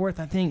the Hollow Earth,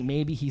 I think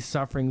maybe he's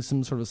suffering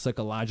some sort of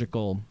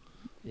psychological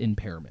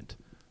impairment.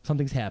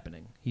 Something's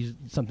happening.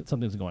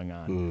 Something's going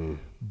on.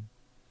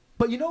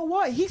 But you know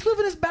what? He's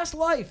living his best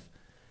life.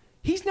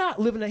 He's not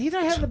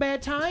having a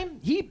bad time.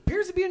 He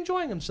appears to be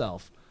enjoying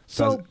himself.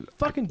 So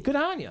fucking good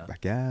on you. I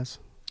guess.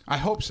 I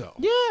hope so.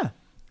 Yeah.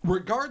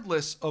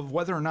 Regardless of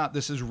whether or not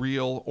this is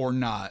real or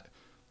not,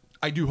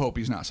 I do hope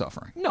he's not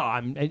suffering. No,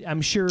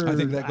 I'm sure. I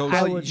think that goes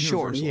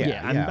Sure, universally.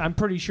 yeah. I'm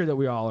pretty sure that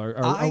we all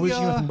are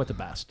wishing nothing but the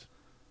best.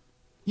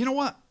 You know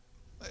what?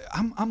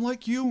 I'm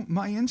like you.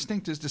 My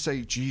instinct is to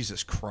say,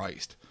 Jesus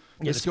Christ.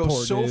 Yeah, This this poor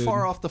goes so dude.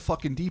 far off the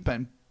fucking deep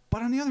end.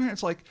 But on the other hand,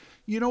 it's like,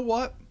 you know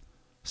what?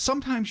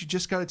 Sometimes you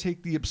just got to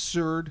take the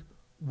absurd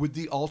with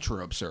the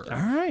ultra absurd. All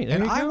right, there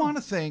and you I go. want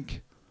to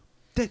think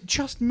that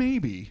just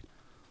maybe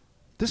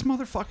this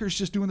motherfucker's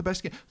just doing the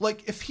best.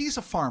 Like, if he's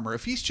a farmer,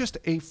 if he's just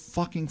a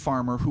fucking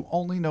farmer who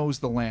only knows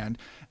the land,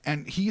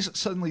 and he's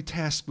suddenly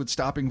tasked with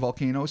stopping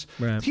volcanoes,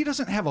 Right. he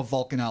doesn't have a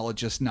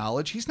volcanologist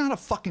knowledge. He's not a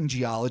fucking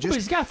geologist. But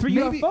he's got 3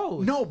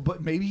 UFOs. No,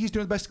 but maybe he's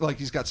doing the best. Like,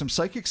 he's got some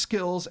psychic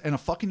skills and a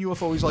fucking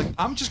UFO. He's like,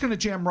 I'm just going to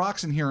jam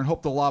rocks in here and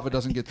hope the lava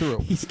doesn't get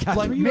through. He's got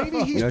like, 3 maybe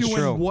UFOs. he's That's doing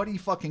true. what he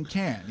fucking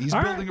can. He's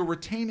All building a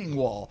retaining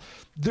wall.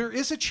 There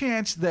is a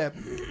chance that,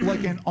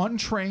 like, an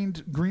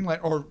untrained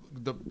Greenland or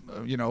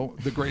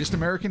the greatest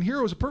American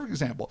hero is a perfect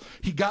example.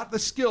 He got the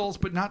skills,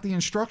 but not the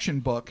instruction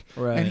book,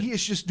 Right. and he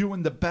is just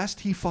doing the best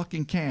he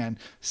fucking can,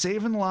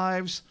 saving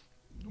lives,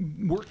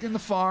 working the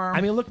farm.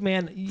 I mean, look,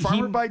 man.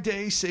 Farmer by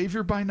day,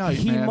 savior by night.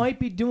 He man. might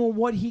be doing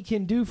what he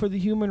can do for the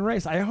human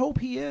race. I hope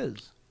he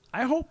is.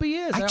 I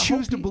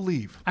choose to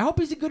believe. I hope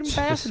he's a good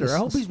ambassador. I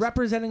hope he's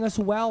representing us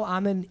well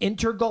on an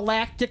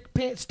intergalactic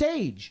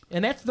stage.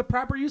 And that's the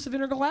proper use of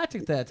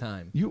intergalactic that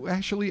time. You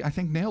actually, I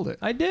think, nailed it.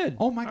 I did.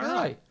 Oh my All God.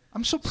 right.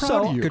 I'm so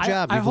proud of you. Good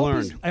job. I You've hope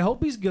learned. I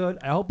hope he's good.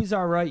 I hope he's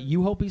all right.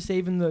 You hope he's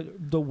saving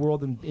the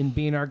world and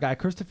being our guy.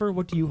 Christopher,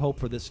 what do you hope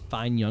for this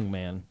fine young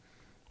man?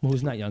 Well,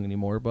 who's not young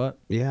anymore, but...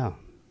 Yeah.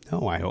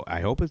 No, I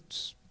hope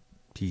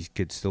he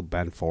could still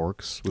bend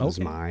forks with his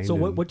mind. So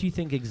and what do you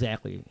think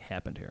exactly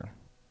happened here?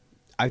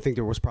 I think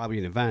there was probably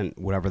an event,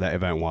 whatever that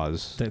event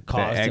was, That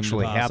caused him to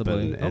actually possibly-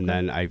 happened. And Okay.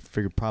 then I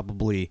figured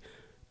probably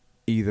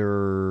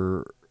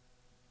either...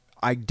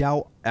 I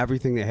doubt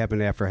everything that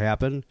happened after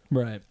happened.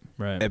 Right.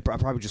 It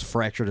probably just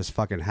fractured his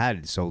fucking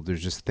head. So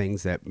there's just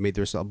things that made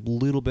there's a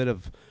little bit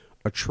of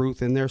a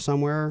truth in there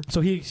somewhere.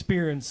 So he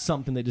experienced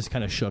something that just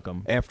kind of shook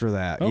him. After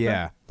that, Okay.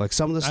 yeah, like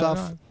some of the I don't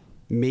stuff, know.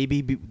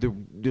 maybe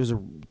there's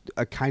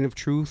a kind of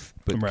truth,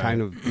 but Right.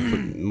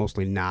 but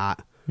mostly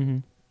not. Mm-hmm.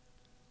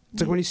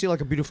 It's like when you see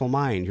like a beautiful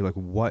mind, you're like,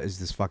 what is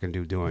this fucking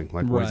dude doing?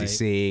 Like, what is he Right.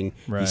 seeing?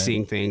 Right. He's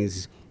seeing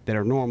things that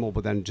are normal,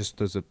 but then just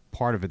there's a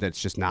part of it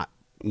that's just not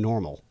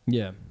normal.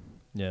 Yeah.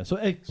 Yeah. So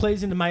it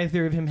plays into my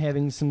theory of him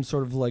having some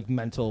sort of like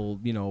mental,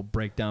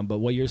 breakdown. But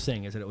what you're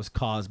saying is that it was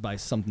caused by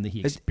something that he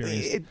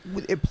experienced.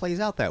 It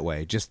plays out that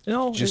way, just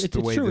No, the it's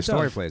way true, the it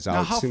story does. plays out.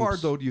 Now, It how far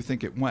seems- though do you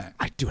think it went?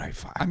 I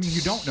mean, you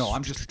don't know.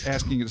 I'm just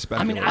asking you to I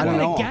speculate. mean, I I'm don't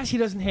going know. to guess he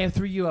doesn't have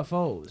 3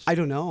 UFOs. I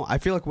don't know. I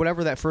feel like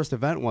whatever that first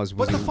event was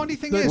But the funny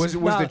thing is, was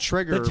Now, the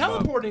trigger. The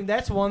teleporting,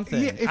 that's one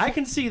thing. Yeah, if- I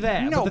can see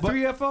that. No, but the but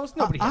 3 UFOs,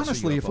 nobody has 3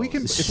 honestly, if we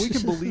UFOs.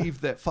 can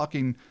believe that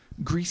fucking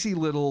greasy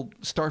little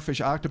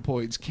starfish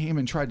octopoids came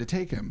and tried to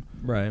take him,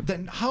 Right.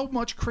 then how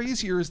much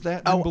crazier is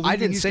that than Oh, believing I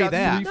didn't he's say got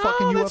that. 3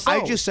 fucking No, UFOs?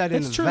 I just said in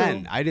It's the true.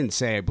 event. I didn't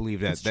say I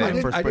believe that I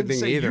didn't, first I didn't thing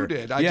say either. you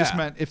did. I Yeah. just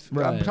meant if I'm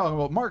Right. talking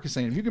about Mark is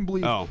saying if you can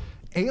believe Oh.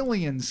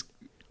 aliens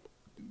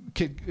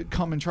could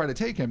come and try to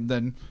take him,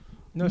 then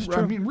No, it's I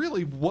true. mean,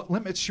 really, what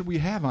limits should we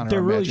have on There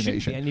our really shouldn't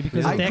imagination? be any,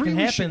 because I if that agree can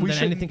we happen, should- we then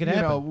should, anything could you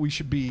know, happen. we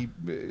should be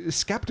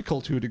skeptical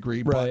to a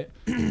degree, Right.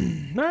 All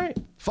right.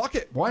 but fuck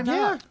it, why Yeah.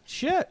 not?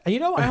 Shit.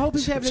 And I hope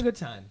he's having a good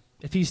time.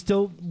 If he's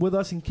still with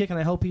us and kicking,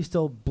 I hope he's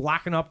still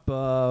blocking up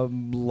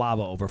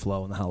lava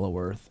overflow in the Hollow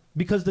Earth.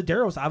 Because the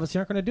Darrows obviously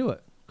aren't going to do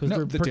it. Because No,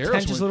 they're the Darrows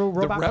pretentious were- little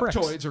robot the pricks.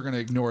 reptoids are going to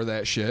ignore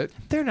that shit.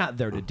 They're not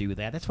there to do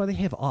that. That's why they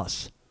have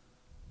us.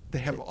 They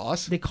have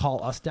us. They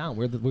call us down.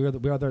 We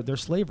are their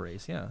slave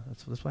race. Yeah,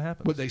 that's what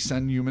happens. Would they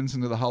send humans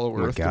into the Hollow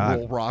my Earth to God.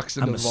 roll rocks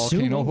into I'm the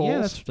volcano assuming,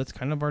 holes? yeah, that's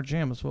kind of our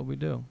jam. That's what we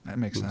do. That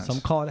makes sense. Some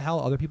call it hell.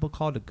 Other people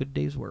call it a good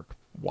day's work.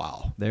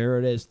 Wow. There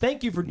it is.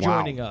 Thank you for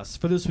joining us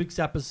for this week's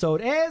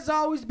episode. As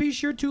always, be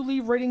sure to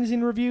leave ratings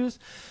and reviews.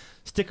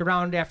 Stick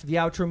around after the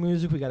outro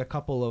music. We got a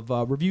couple of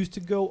reviews to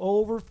go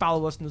over.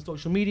 Follow us on the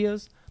social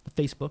medias, the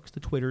Facebooks, the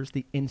Twitters,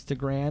 the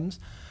Instagrams.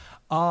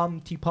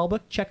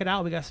 TeePublic, check it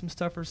out. We got some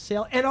stuff for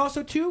sale. And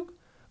also, too,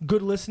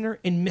 good listener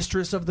and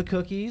mistress of the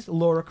cookies,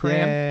 Laura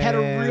Cram, had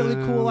a really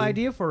cool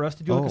idea for us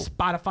to do like a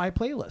Spotify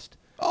playlist.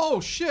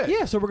 Oh shit.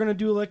 Yeah, so we're gonna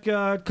do like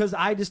because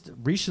I just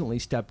recently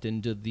stepped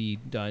into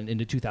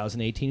into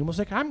 2018 and was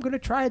like, I'm gonna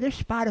try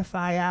this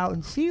Spotify out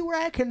and see what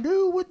I can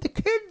do with the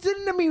kids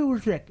and the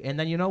music. And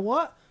then you know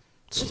what?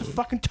 There's a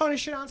fucking ton of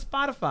shit on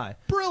Spotify.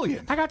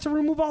 Brilliant. I got to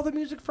remove all the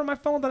music from my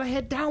phone that I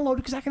had downloaded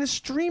because I can just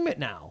stream it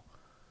now,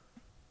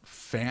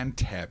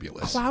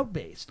 Fantabulous. cloud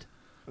based.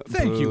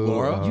 Thank you,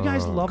 Laura. You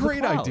guys love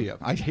Great the cloud. idea.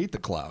 I hate the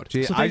cloud.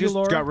 See, So I thank you, just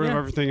Laura. got rid of Yeah.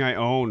 everything I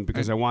own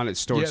because I want it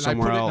stored Yeah, and I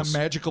somewhere put else. it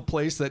in a magical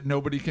place that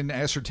nobody can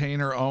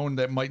ascertain or own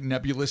that might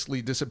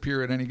nebulously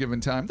disappear at any given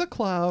time. The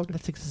cloud.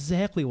 That's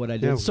exactly what I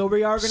did. Yeah, So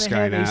we are going to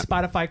have a Skynet.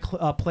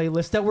 Spotify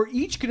playlist that we're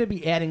each going to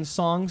be adding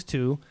songs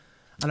to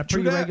on a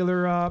True pretty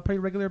that.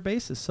 regular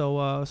basis.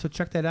 So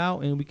check that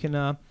out, and we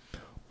can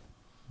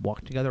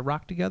walk together,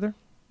 rock together.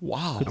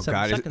 Wow. Good Oh, 7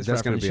 God, seconds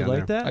that's gonna reference. be You on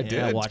like that? I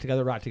Yeah, did. Walk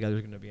together, rock together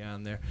is going to be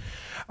on there.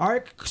 All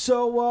right,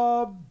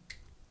 so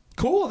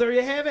cool. There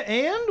you have it,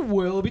 and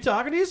we'll be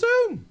talking to you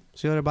soon.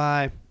 See you later.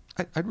 Bye.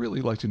 I'd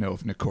really like to know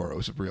if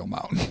Nikoro's a real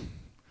mountain.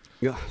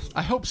 Yeah.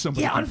 I hope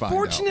somebody Yeah, can find out.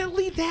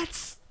 unfortunately,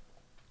 that's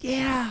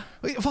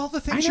Of all the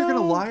things I you're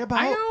going to know, lie about,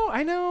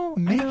 I know.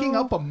 making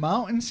up a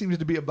mountain seems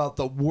to be about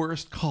the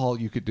worst call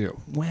you could do.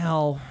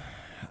 Well,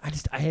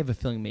 I have a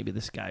feeling maybe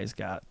this guy's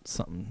got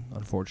something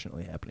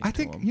unfortunately happening. I to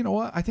think, him. you know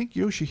what? I think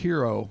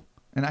Yoshihiro,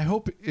 and I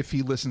hope if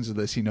he listens to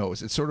this, he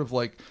knows. It's sort of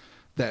like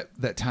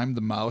that time the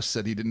mouse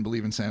said he didn't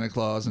believe in Santa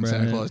Claus and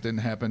Santa Right. Claus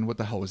didn't happen. What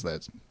the hell was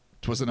that?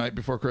 'Twas the night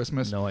before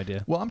Christmas? No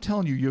idea. Well, I'm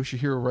telling you,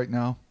 Yoshihiro, right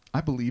now,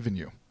 I believe in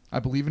you. I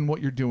believe in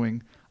what you're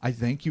doing. I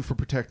thank you for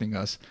protecting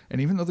us.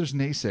 And even though there's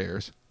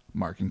naysayers,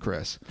 Mark and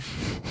Chris,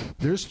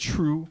 there's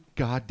true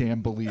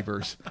goddamn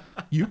believers.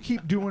 You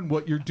keep doing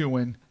what you're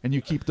doing, and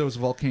you keep those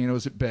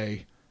volcanoes at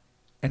bay,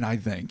 and I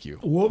thank you.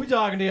 We'll be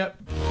talking to you.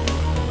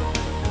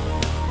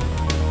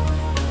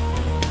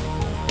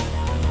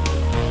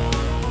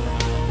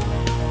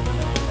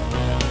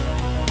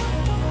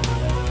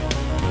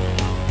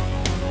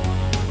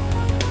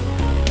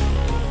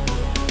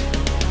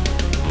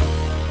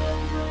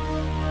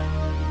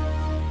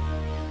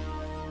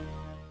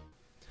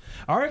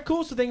 All right,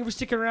 cool. So thank you for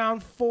sticking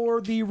around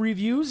for the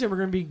reviews, and we're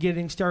going to be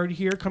getting started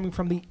here, coming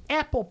from the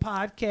Apple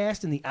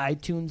Podcast and the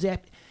iTunes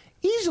app.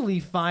 Easily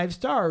 5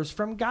 stars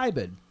from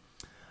Guybid.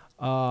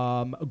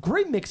 A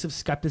great mix of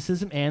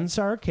skepticism and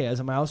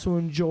sarcasm. I also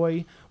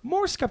enjoy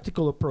more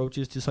skeptical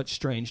approaches to such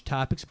strange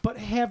topics, but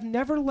have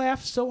never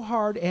laughed so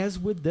hard as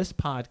with this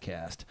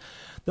podcast.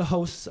 The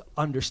hosts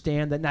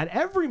understand that not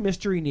every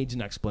mystery needs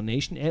an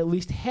explanation. At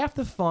least half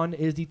the fun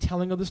is the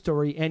telling of the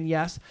story. And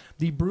yes,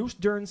 the Bruce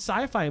Dern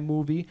sci-fi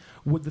movie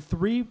with the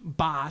 3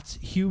 bots,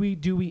 Huey,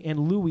 Dewey, and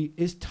Louie,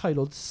 is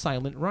titled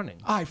Silent Running.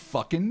 I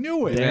fucking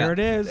knew it. There it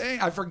is. Dang,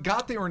 I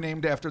forgot they were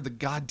named after the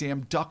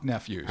goddamn Duck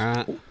Nephews.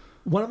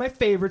 One of my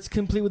favorites,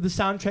 complete with the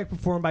soundtrack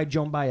performed by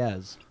Joan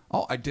Baez.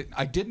 Oh, I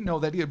didn't know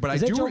that either. But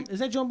Is I that do. Joan, is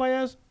that Joan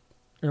Baez?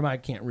 Or I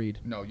can't read.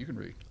 No, you can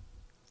read.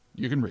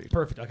 You can read.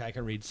 Perfect. Okay, I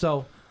can read.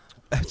 So,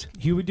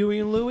 Huey, Dewey,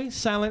 and Louie,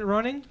 Silent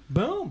Running.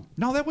 Boom.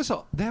 No, that was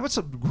a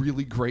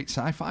really great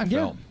sci-fi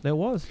film. That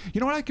was. You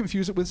know what I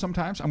confuse it with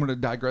sometimes? I'm going to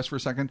digress for a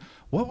second.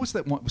 What was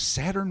that one? Was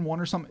Saturn 1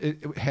 or something?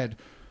 It had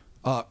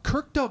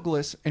Kirk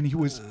Douglas, and he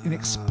was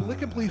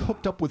inexplicably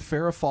hooked up with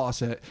Farrah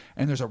Fawcett,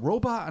 and there's a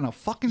robot on a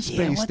fucking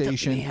space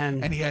station,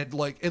 and he had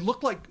it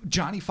looked like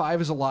Johnny Five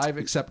is alive,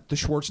 except the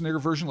Schwarzenegger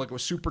version, like it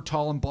was super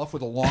tall and buff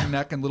with a long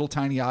neck and little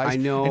tiny eyes. I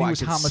know, and he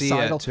was I could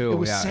homicidal. see it too. It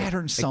was yeah.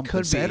 Saturn something. It could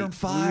be. Saturn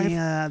 5?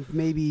 Yeah,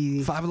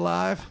 maybe. 5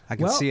 Alive? I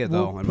can see it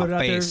though in my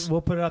face. We'll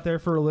put it out there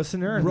for a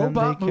listener. And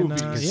Robot then they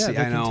can, movies. they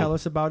can tell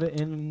us about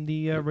it in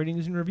the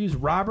ratings and reviews.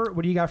 Robert,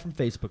 what do you got from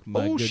Facebook?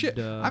 Shit.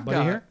 I've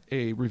got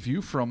a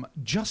review from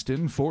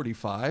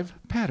Justin45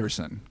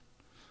 Patterson.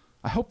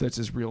 I hope that's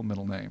his real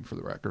middle name for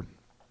the record.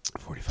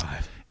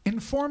 45.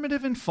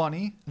 Informative and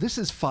funny. This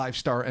is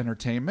 5-star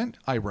entertainment.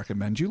 I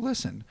recommend you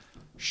listen.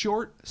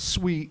 Short,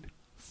 sweet,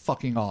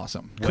 fucking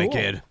awesome. Cool.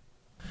 Wicked.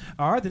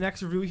 All right, the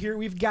next review here,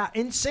 we've got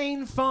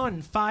Insane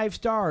Fun, 5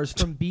 stars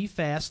from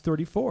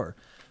BFast34.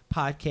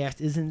 Podcast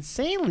is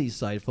insanely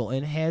insightful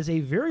and has a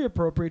very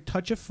appropriate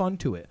touch of fun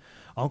to it.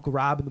 Uncle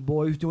Rob and the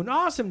boys do an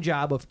awesome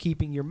job of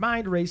keeping your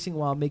mind racing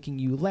while making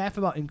you laugh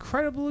about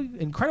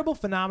incredible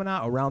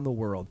phenomena around the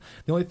world.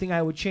 The only thing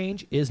I would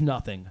change is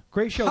nothing.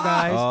 Great show,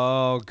 guys.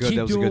 Oh, good. Keep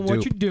That was a doing good what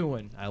dupe. you're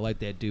doing. I like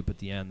that dupe at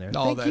the end there.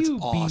 Oh, Thank that's you,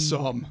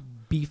 awesome.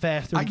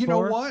 BFast34. You know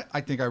what?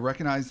 I think I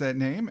recognize that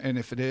name, and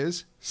if it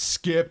is,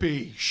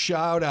 Skippy.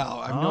 Shout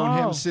out. I've known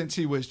him since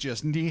he was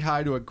just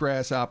knee-high to a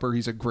grasshopper.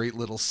 He's a great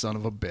little son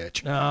of a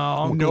bitch.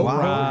 Oh, Uncle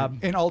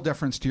Rob. In all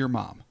deference to your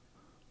mom.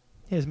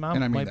 His mom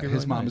And I mean might that. be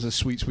His really mom nice. is a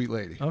sweet, sweet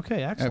lady.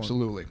 Okay, excellent.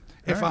 Absolutely.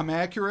 If I'm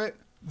accurate,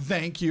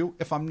 thank you.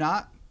 If I'm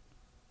not,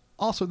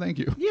 also thank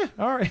you. Yeah,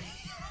 all right.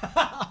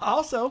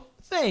 Also,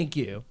 thank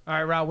you. All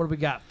right, Rob, what do we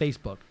got?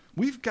 Facebook.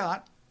 We've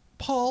got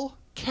Paul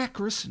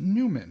Kakris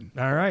Newman.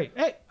 All right.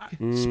 Hey,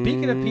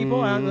 speaking of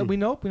people, we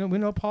know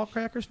Paul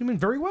Kakris Newman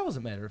very well, as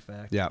a matter of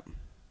fact. Yep.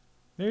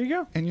 There you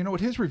go. And you know what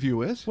his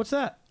review is? What's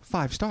that?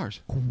 5 stars.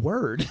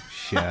 Word.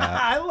 Shit.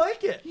 I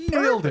like it.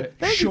 Nailed it.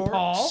 Thank Short, you,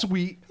 Paul.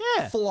 sweet,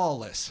 Yeah.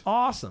 flawless.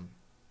 Awesome.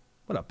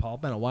 What up, Paul?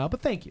 Been a while,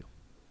 but thank you.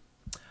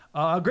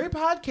 Great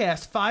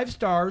podcast. 5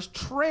 stars.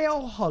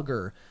 Trail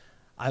Hugger.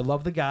 I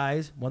love the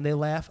guys. When they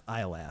laugh,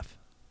 I laugh.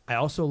 I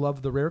also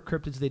love the rare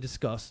cryptids they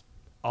discuss.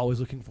 Always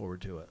looking forward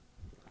to it.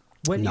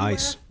 When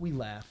Nice. you laugh, we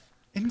laugh.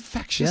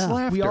 Infectious Yeah.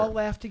 laughter. We all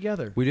laugh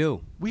together. We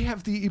do. We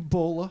have the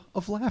Ebola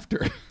of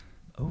laughter.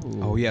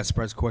 Oh, yeah. It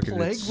spreads quick. And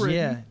Plague it's, ridden.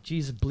 Yeah.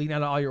 Jesus, bleeding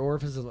out of all your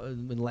orifices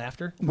in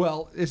laughter.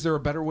 Well, is there a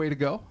better way to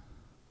go?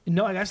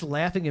 No, I guess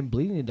laughing and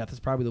bleeding to death is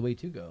probably the way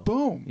to go.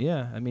 Boom.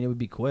 Yeah, I mean, it would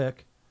be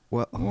quick.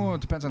 well, Well,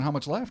 it depends on how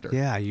much laughter.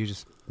 yeah, you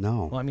just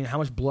know. Well, I mean, how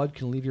much blood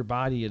can leave your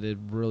body at a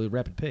really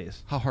rapid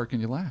pace? How hard can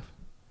you laugh?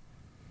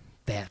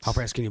 That's How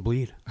fast can you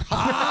bleed?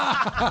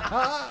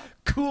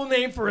 cool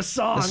name for a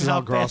song. This is How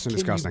all gross fast and can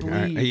you disgusting. All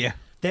right, bleed? yeah.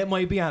 That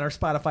might be on our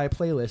Spotify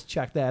playlist.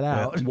 Check that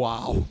out.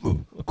 Wow.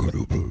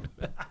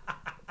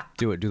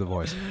 Do it. Do the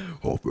voice.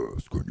 How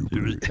fast can you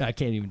bleed? I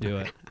can't even do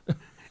it.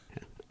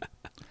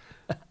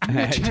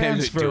 Mitch Do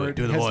Hansford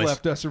the has voice.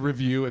 left us a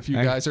review if you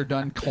guys are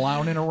done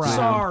clowning around.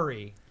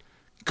 Sorry.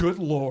 Good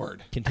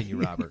Lord. Continue,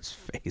 Robert. His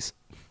face.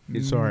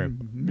 Sorry.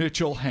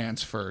 Mitchell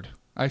Hansford.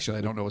 Actually,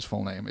 I don't know his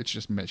full name. It's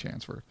just Mitch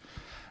Hansford.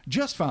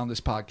 Just found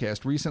this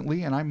podcast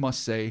recently, and I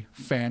must say,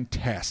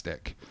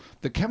 fantastic.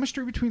 The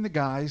chemistry between the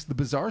guys, the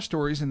bizarre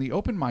stories, and the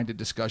open-minded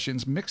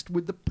discussions mixed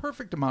with the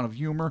perfect amount of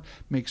humor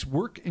makes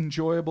work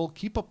enjoyable.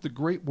 Keep up the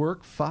great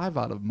work. 5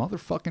 out of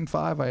motherfucking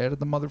 5. I added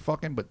the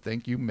motherfucking, but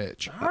thank you,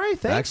 Mitch. All right,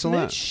 thanks,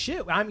 Excellent. Mitch.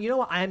 Shit, you know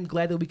what? I'm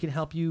glad that we can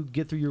help you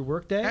get through your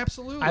workday.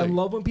 Absolutely. I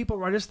love when people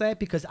write us that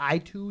because I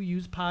too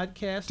use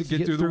podcasts To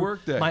get through the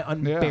workday. My Yeah.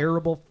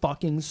 unbearable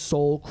fucking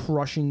soul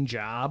crushing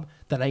job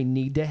that I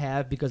need to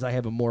have because I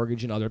have a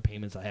mortgage and other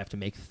payments I have to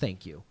make.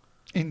 Thank you.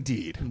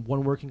 Indeed.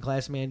 One working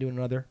class man doing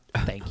another.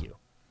 Thank you.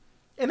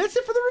 And that's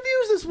it for the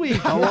reviews this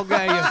week. Oh,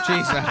 okay.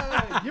 Jesus.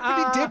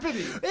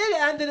 Yippity-dippity.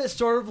 It ended at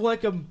sort of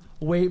like a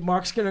wait.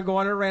 Mark's gonna go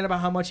on a rant about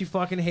how much he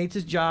fucking hates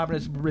his job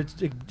and it's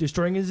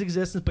destroying his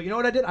existence. But you know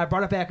what I did? I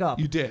brought it back up.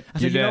 You did. I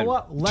said, You you know did.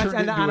 what? Let's Turned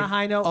end it into on a an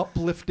high note.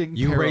 Uplifting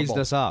You parable. raised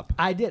us up.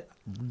 I did.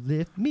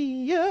 Lift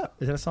me up.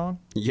 Is that a song?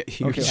 Yeah,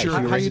 Okay. sure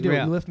How you raised do me it?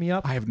 up. You lift me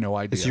up. I have no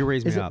idea. It's you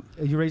raised Is me it? up.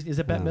 You raised? Is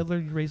it Bette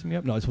Midler? You raised me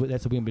up? No,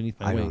 that's a wind beneath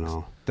my I wings. don't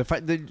know.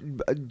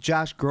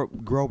 Josh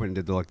Groban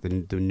did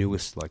the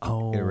newest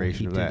iteration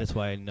he of did. that. That's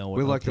why I know.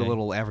 We like the okay.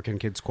 little African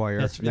kids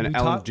choir. That's- Then we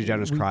Ellen talked-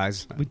 DeGeneres we-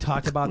 cries. We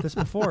talked about this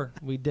before.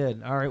 We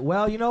did. All right.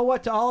 Well, you know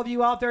what? To all of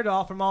you out there,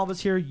 from all of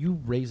us here, you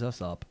raise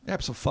us up.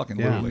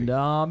 Absolutely.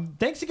 And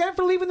thanks again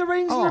for leaving the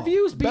ratings and Oh,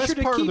 reviews. Be best sure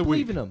to part of keep the week.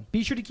 leaving them.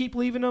 Be sure to keep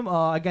leaving them.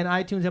 Again,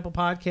 iTunes, Apple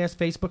Podcasts,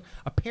 Facebook.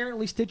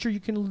 Apparently, Stitcher, you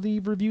can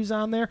leave reviews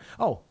on there.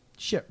 Oh,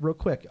 shit, real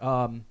quick.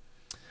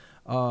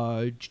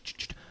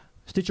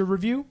 Stitcher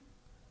review.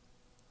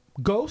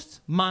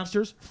 Ghosts,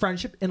 monsters,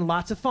 friendship, and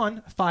lots of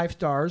fun. 5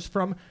 stars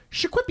from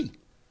Shaquippy.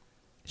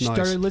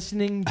 Started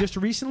listening just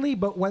recently,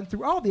 but went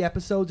through all the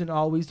episodes and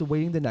always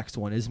awaiting the next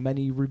one. As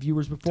many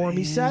reviewers before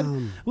me said,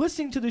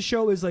 listening to the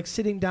show is like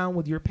sitting down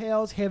with your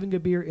pals, having a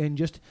beer, and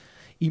just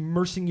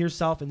immersing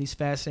yourself in these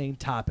fascinating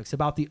topics.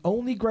 About the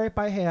only gripe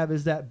I have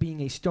is that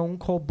being a stone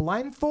cold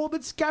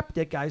blindfolded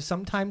skeptic, I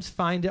sometimes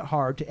find it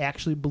hard to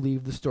actually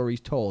believe the stories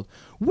told,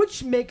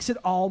 which makes it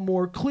all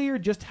more clear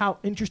just how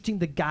interesting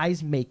the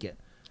guys make it.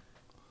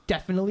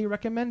 Definitely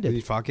recommend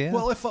it. Fuck yeah.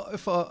 Well, if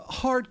a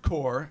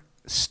hardcore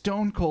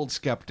stone cold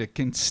skeptic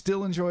can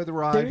still enjoy the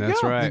ride, There you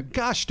That's go. right. then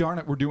gosh darn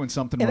it, we're doing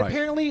something And right.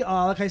 apparently,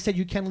 like I said,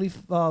 you can leave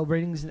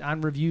ratings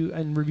on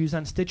reviews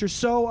on Stitcher.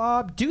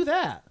 So do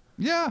that.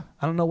 Yeah,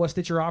 I don't know what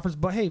Stitcher offers,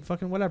 but hey,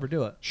 fucking whatever,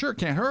 do it. sure,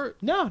 can't hurt.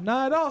 No,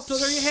 not at all. So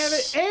there you have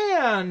it.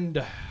 And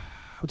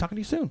we're talking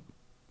to you soon,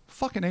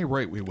 Fucking A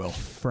right, we will.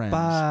 friends.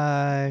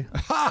 Bye.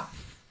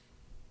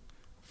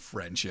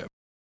 Friendship.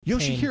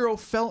 Yoshihiro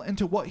fell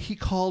into what he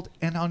called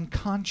an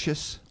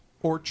unconscious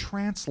or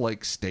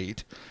trance-like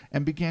state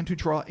and began to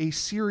draw a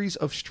series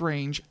of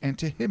strange, and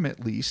to him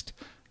at least,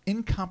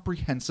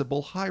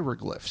 incomprehensible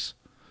hieroglyphs.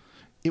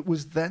 It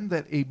was then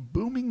that a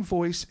booming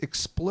voice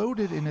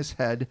exploded in his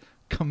head,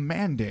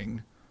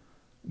 commanding,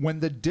 "When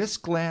the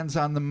disc lands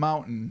on the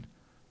mountain,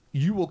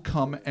 you will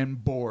come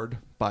and board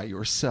by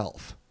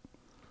yourself."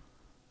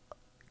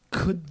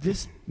 Could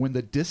this? When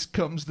the disc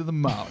comes to the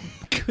mountain.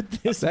 Could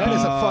this? That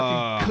is a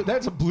fucking.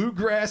 That's a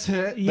bluegrass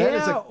hit. yeah, that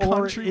is a or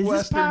country is this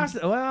western.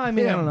 possible? Well, I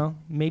mean, I hymn. don't know.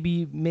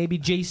 Maybe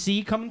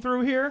JC coming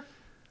through here.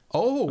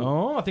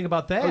 Oh, Think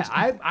about that.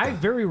 I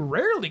very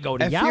rarely go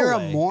to If Yahweh. you're a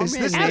Mormon, is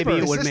this maybe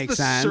it is would this make the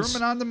sense.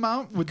 Sermon on the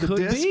Mount with the Could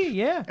disc? be,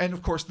 yeah. And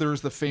of course, there's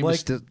the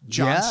famous John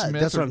yeah,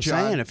 Smith. that's or what I'm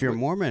John, saying. If you're a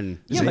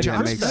Mormon, Yeah, it like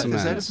John makes Smith, sense.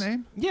 is that his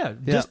name? Yeah,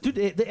 Yeah. just dude,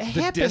 it The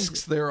happened.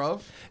 discs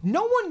thereof.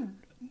 No one.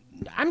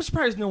 I'm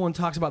surprised no one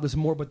talks about this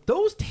more, but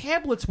those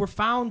tablets were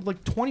found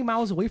like 20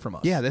 miles away from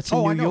us. Yeah, that's in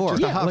Oh, I New know, York.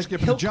 just a yeah, hop, like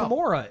skip, and a jump.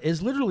 Hilkamora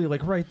is literally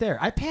like right there.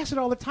 I pass it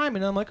all the time,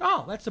 and I'm like,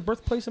 oh, that's the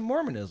birthplace of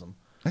Mormonism.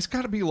 That's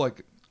got to be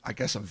like, I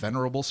guess, a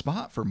venerable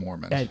spot for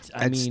Mormons.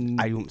 I mean,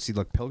 I don't see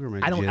like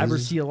pilgrimages. I don't ever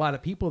see a lot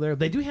of people there.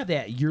 They do have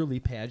that yearly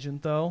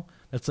pageant though.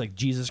 That's like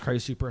Jesus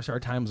Christ Superstar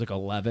times like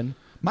 11.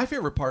 My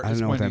favorite part I is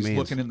don't know when what he's that means.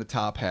 looking in the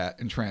top hat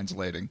and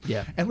translating.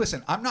 Yeah. And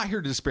listen, I'm not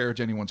here to disparage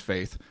anyone's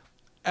faith.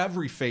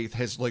 Every faith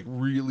has like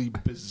really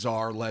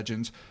bizarre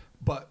legends,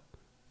 but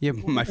Yeah,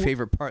 my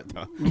favorite part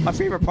though. My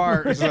favorite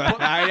part is but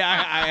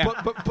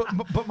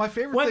my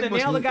favorite When thing they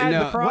was nail the guy to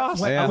No, the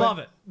cross, yeah. I love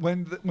it.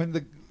 when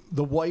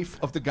the wife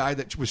of the guy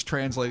that was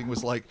translating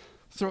was like,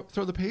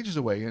 throw the pages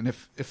away, and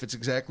if it's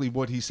exactly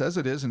what he says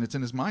it is and it's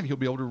in his mind, he'll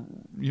be able to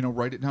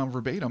write it down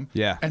verbatim.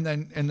 Yeah. And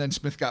then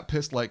Smith got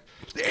pissed, like,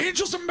 the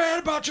angels are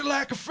mad about your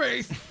lack of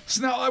faith,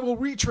 so now I will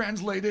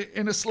retranslate it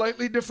in a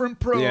slightly different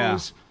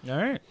prose, All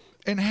right.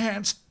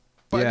 enhanced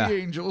by Yeah. the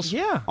angels.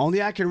 Yeah.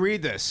 only I can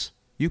read this.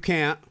 You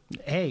can't.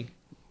 Hey,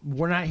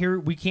 we're not here.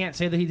 We can't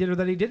say that he did or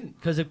that he didn't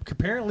because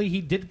apparently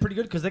he did pretty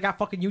good because they got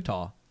fucking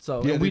Utah.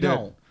 So Yeah, we they did.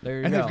 don't. There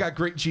you and go. they've got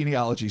great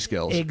genealogy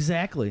skills.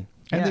 Exactly.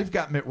 And Yeah. they've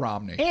got Mitt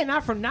Romney. And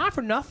not for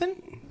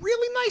nothing,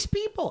 really nice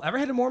people. Ever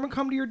had a Mormon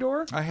come to your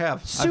door? I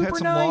have. Super I've had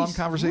some nice. long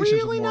conversations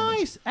Really with Mormons.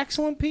 nice.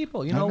 Excellent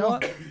people. You know, know.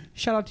 what?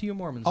 Shout out to you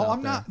Mormons. Oh, out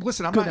I'm there. not.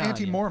 Listen, I'm Good not on you.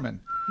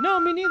 anti-Mormon. No,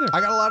 me neither. I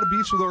got a lot of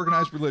beefs with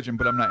organized religion,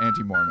 but I'm not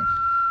anti-Mormon.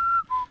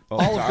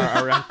 All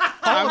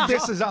All of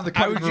this is on the I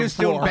cutting was room just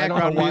floor. doing I don't know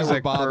background why we're music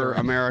for bothering.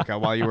 America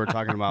while you were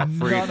talking about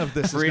None of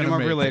this is freedom gonna of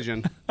make it.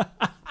 religion.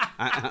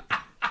 I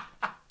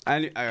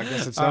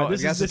guess it's All right, over. I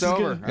guess it's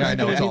over. Yeah, I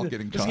know, it's all This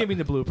getting is cut. gonna be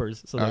the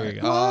bloopers. So there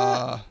you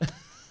go.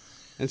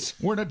 It's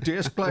When a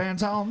disc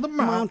lands on the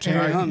mountain,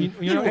 mountain.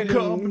 You know, will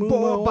come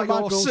aboard by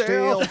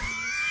yourself.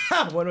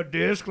 when a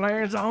disc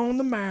lands on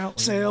the mountain,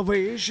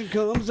 Salvation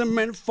comes in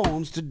many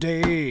forms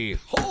today.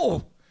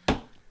 Oh,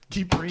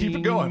 keep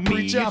it going.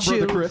 Preach on,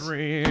 Brother Chris.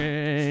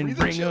 Bring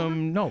the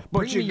them. No, But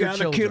bring you me your gotta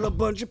children. kill a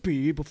bunch of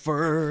people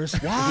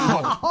first.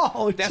 Wow.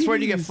 Oh, That's where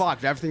you get jeez.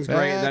 fucked. Everything's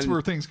great. That's then,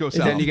 where things go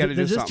Then south. you got to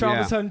do Does this something. all of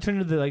Yeah. a sudden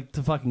turn into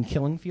to fucking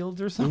killing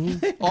fields or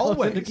something?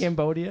 Always. to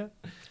Cambodia.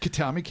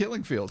 Kitami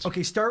Killing Fields.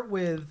 Okay, start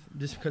with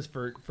just because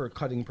for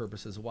cutting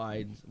purposes,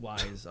 wise.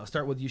 I'll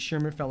start with you.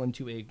 Sherman fell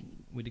into a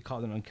we call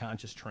it an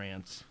unconscious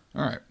trance.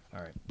 All right.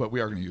 All right. But we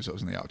are going to use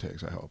those in the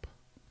outtakes, I hope.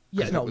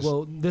 Yeah, that no. was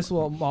Well, this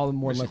will all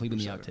more likely be in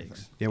the 60% of outtakes.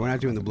 everything. Yeah, we're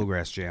not doing the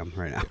bluegrass jam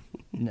right now.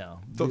 No,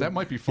 So that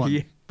might be fun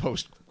Yeah.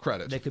 post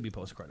credits. that could be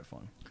post credit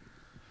fun.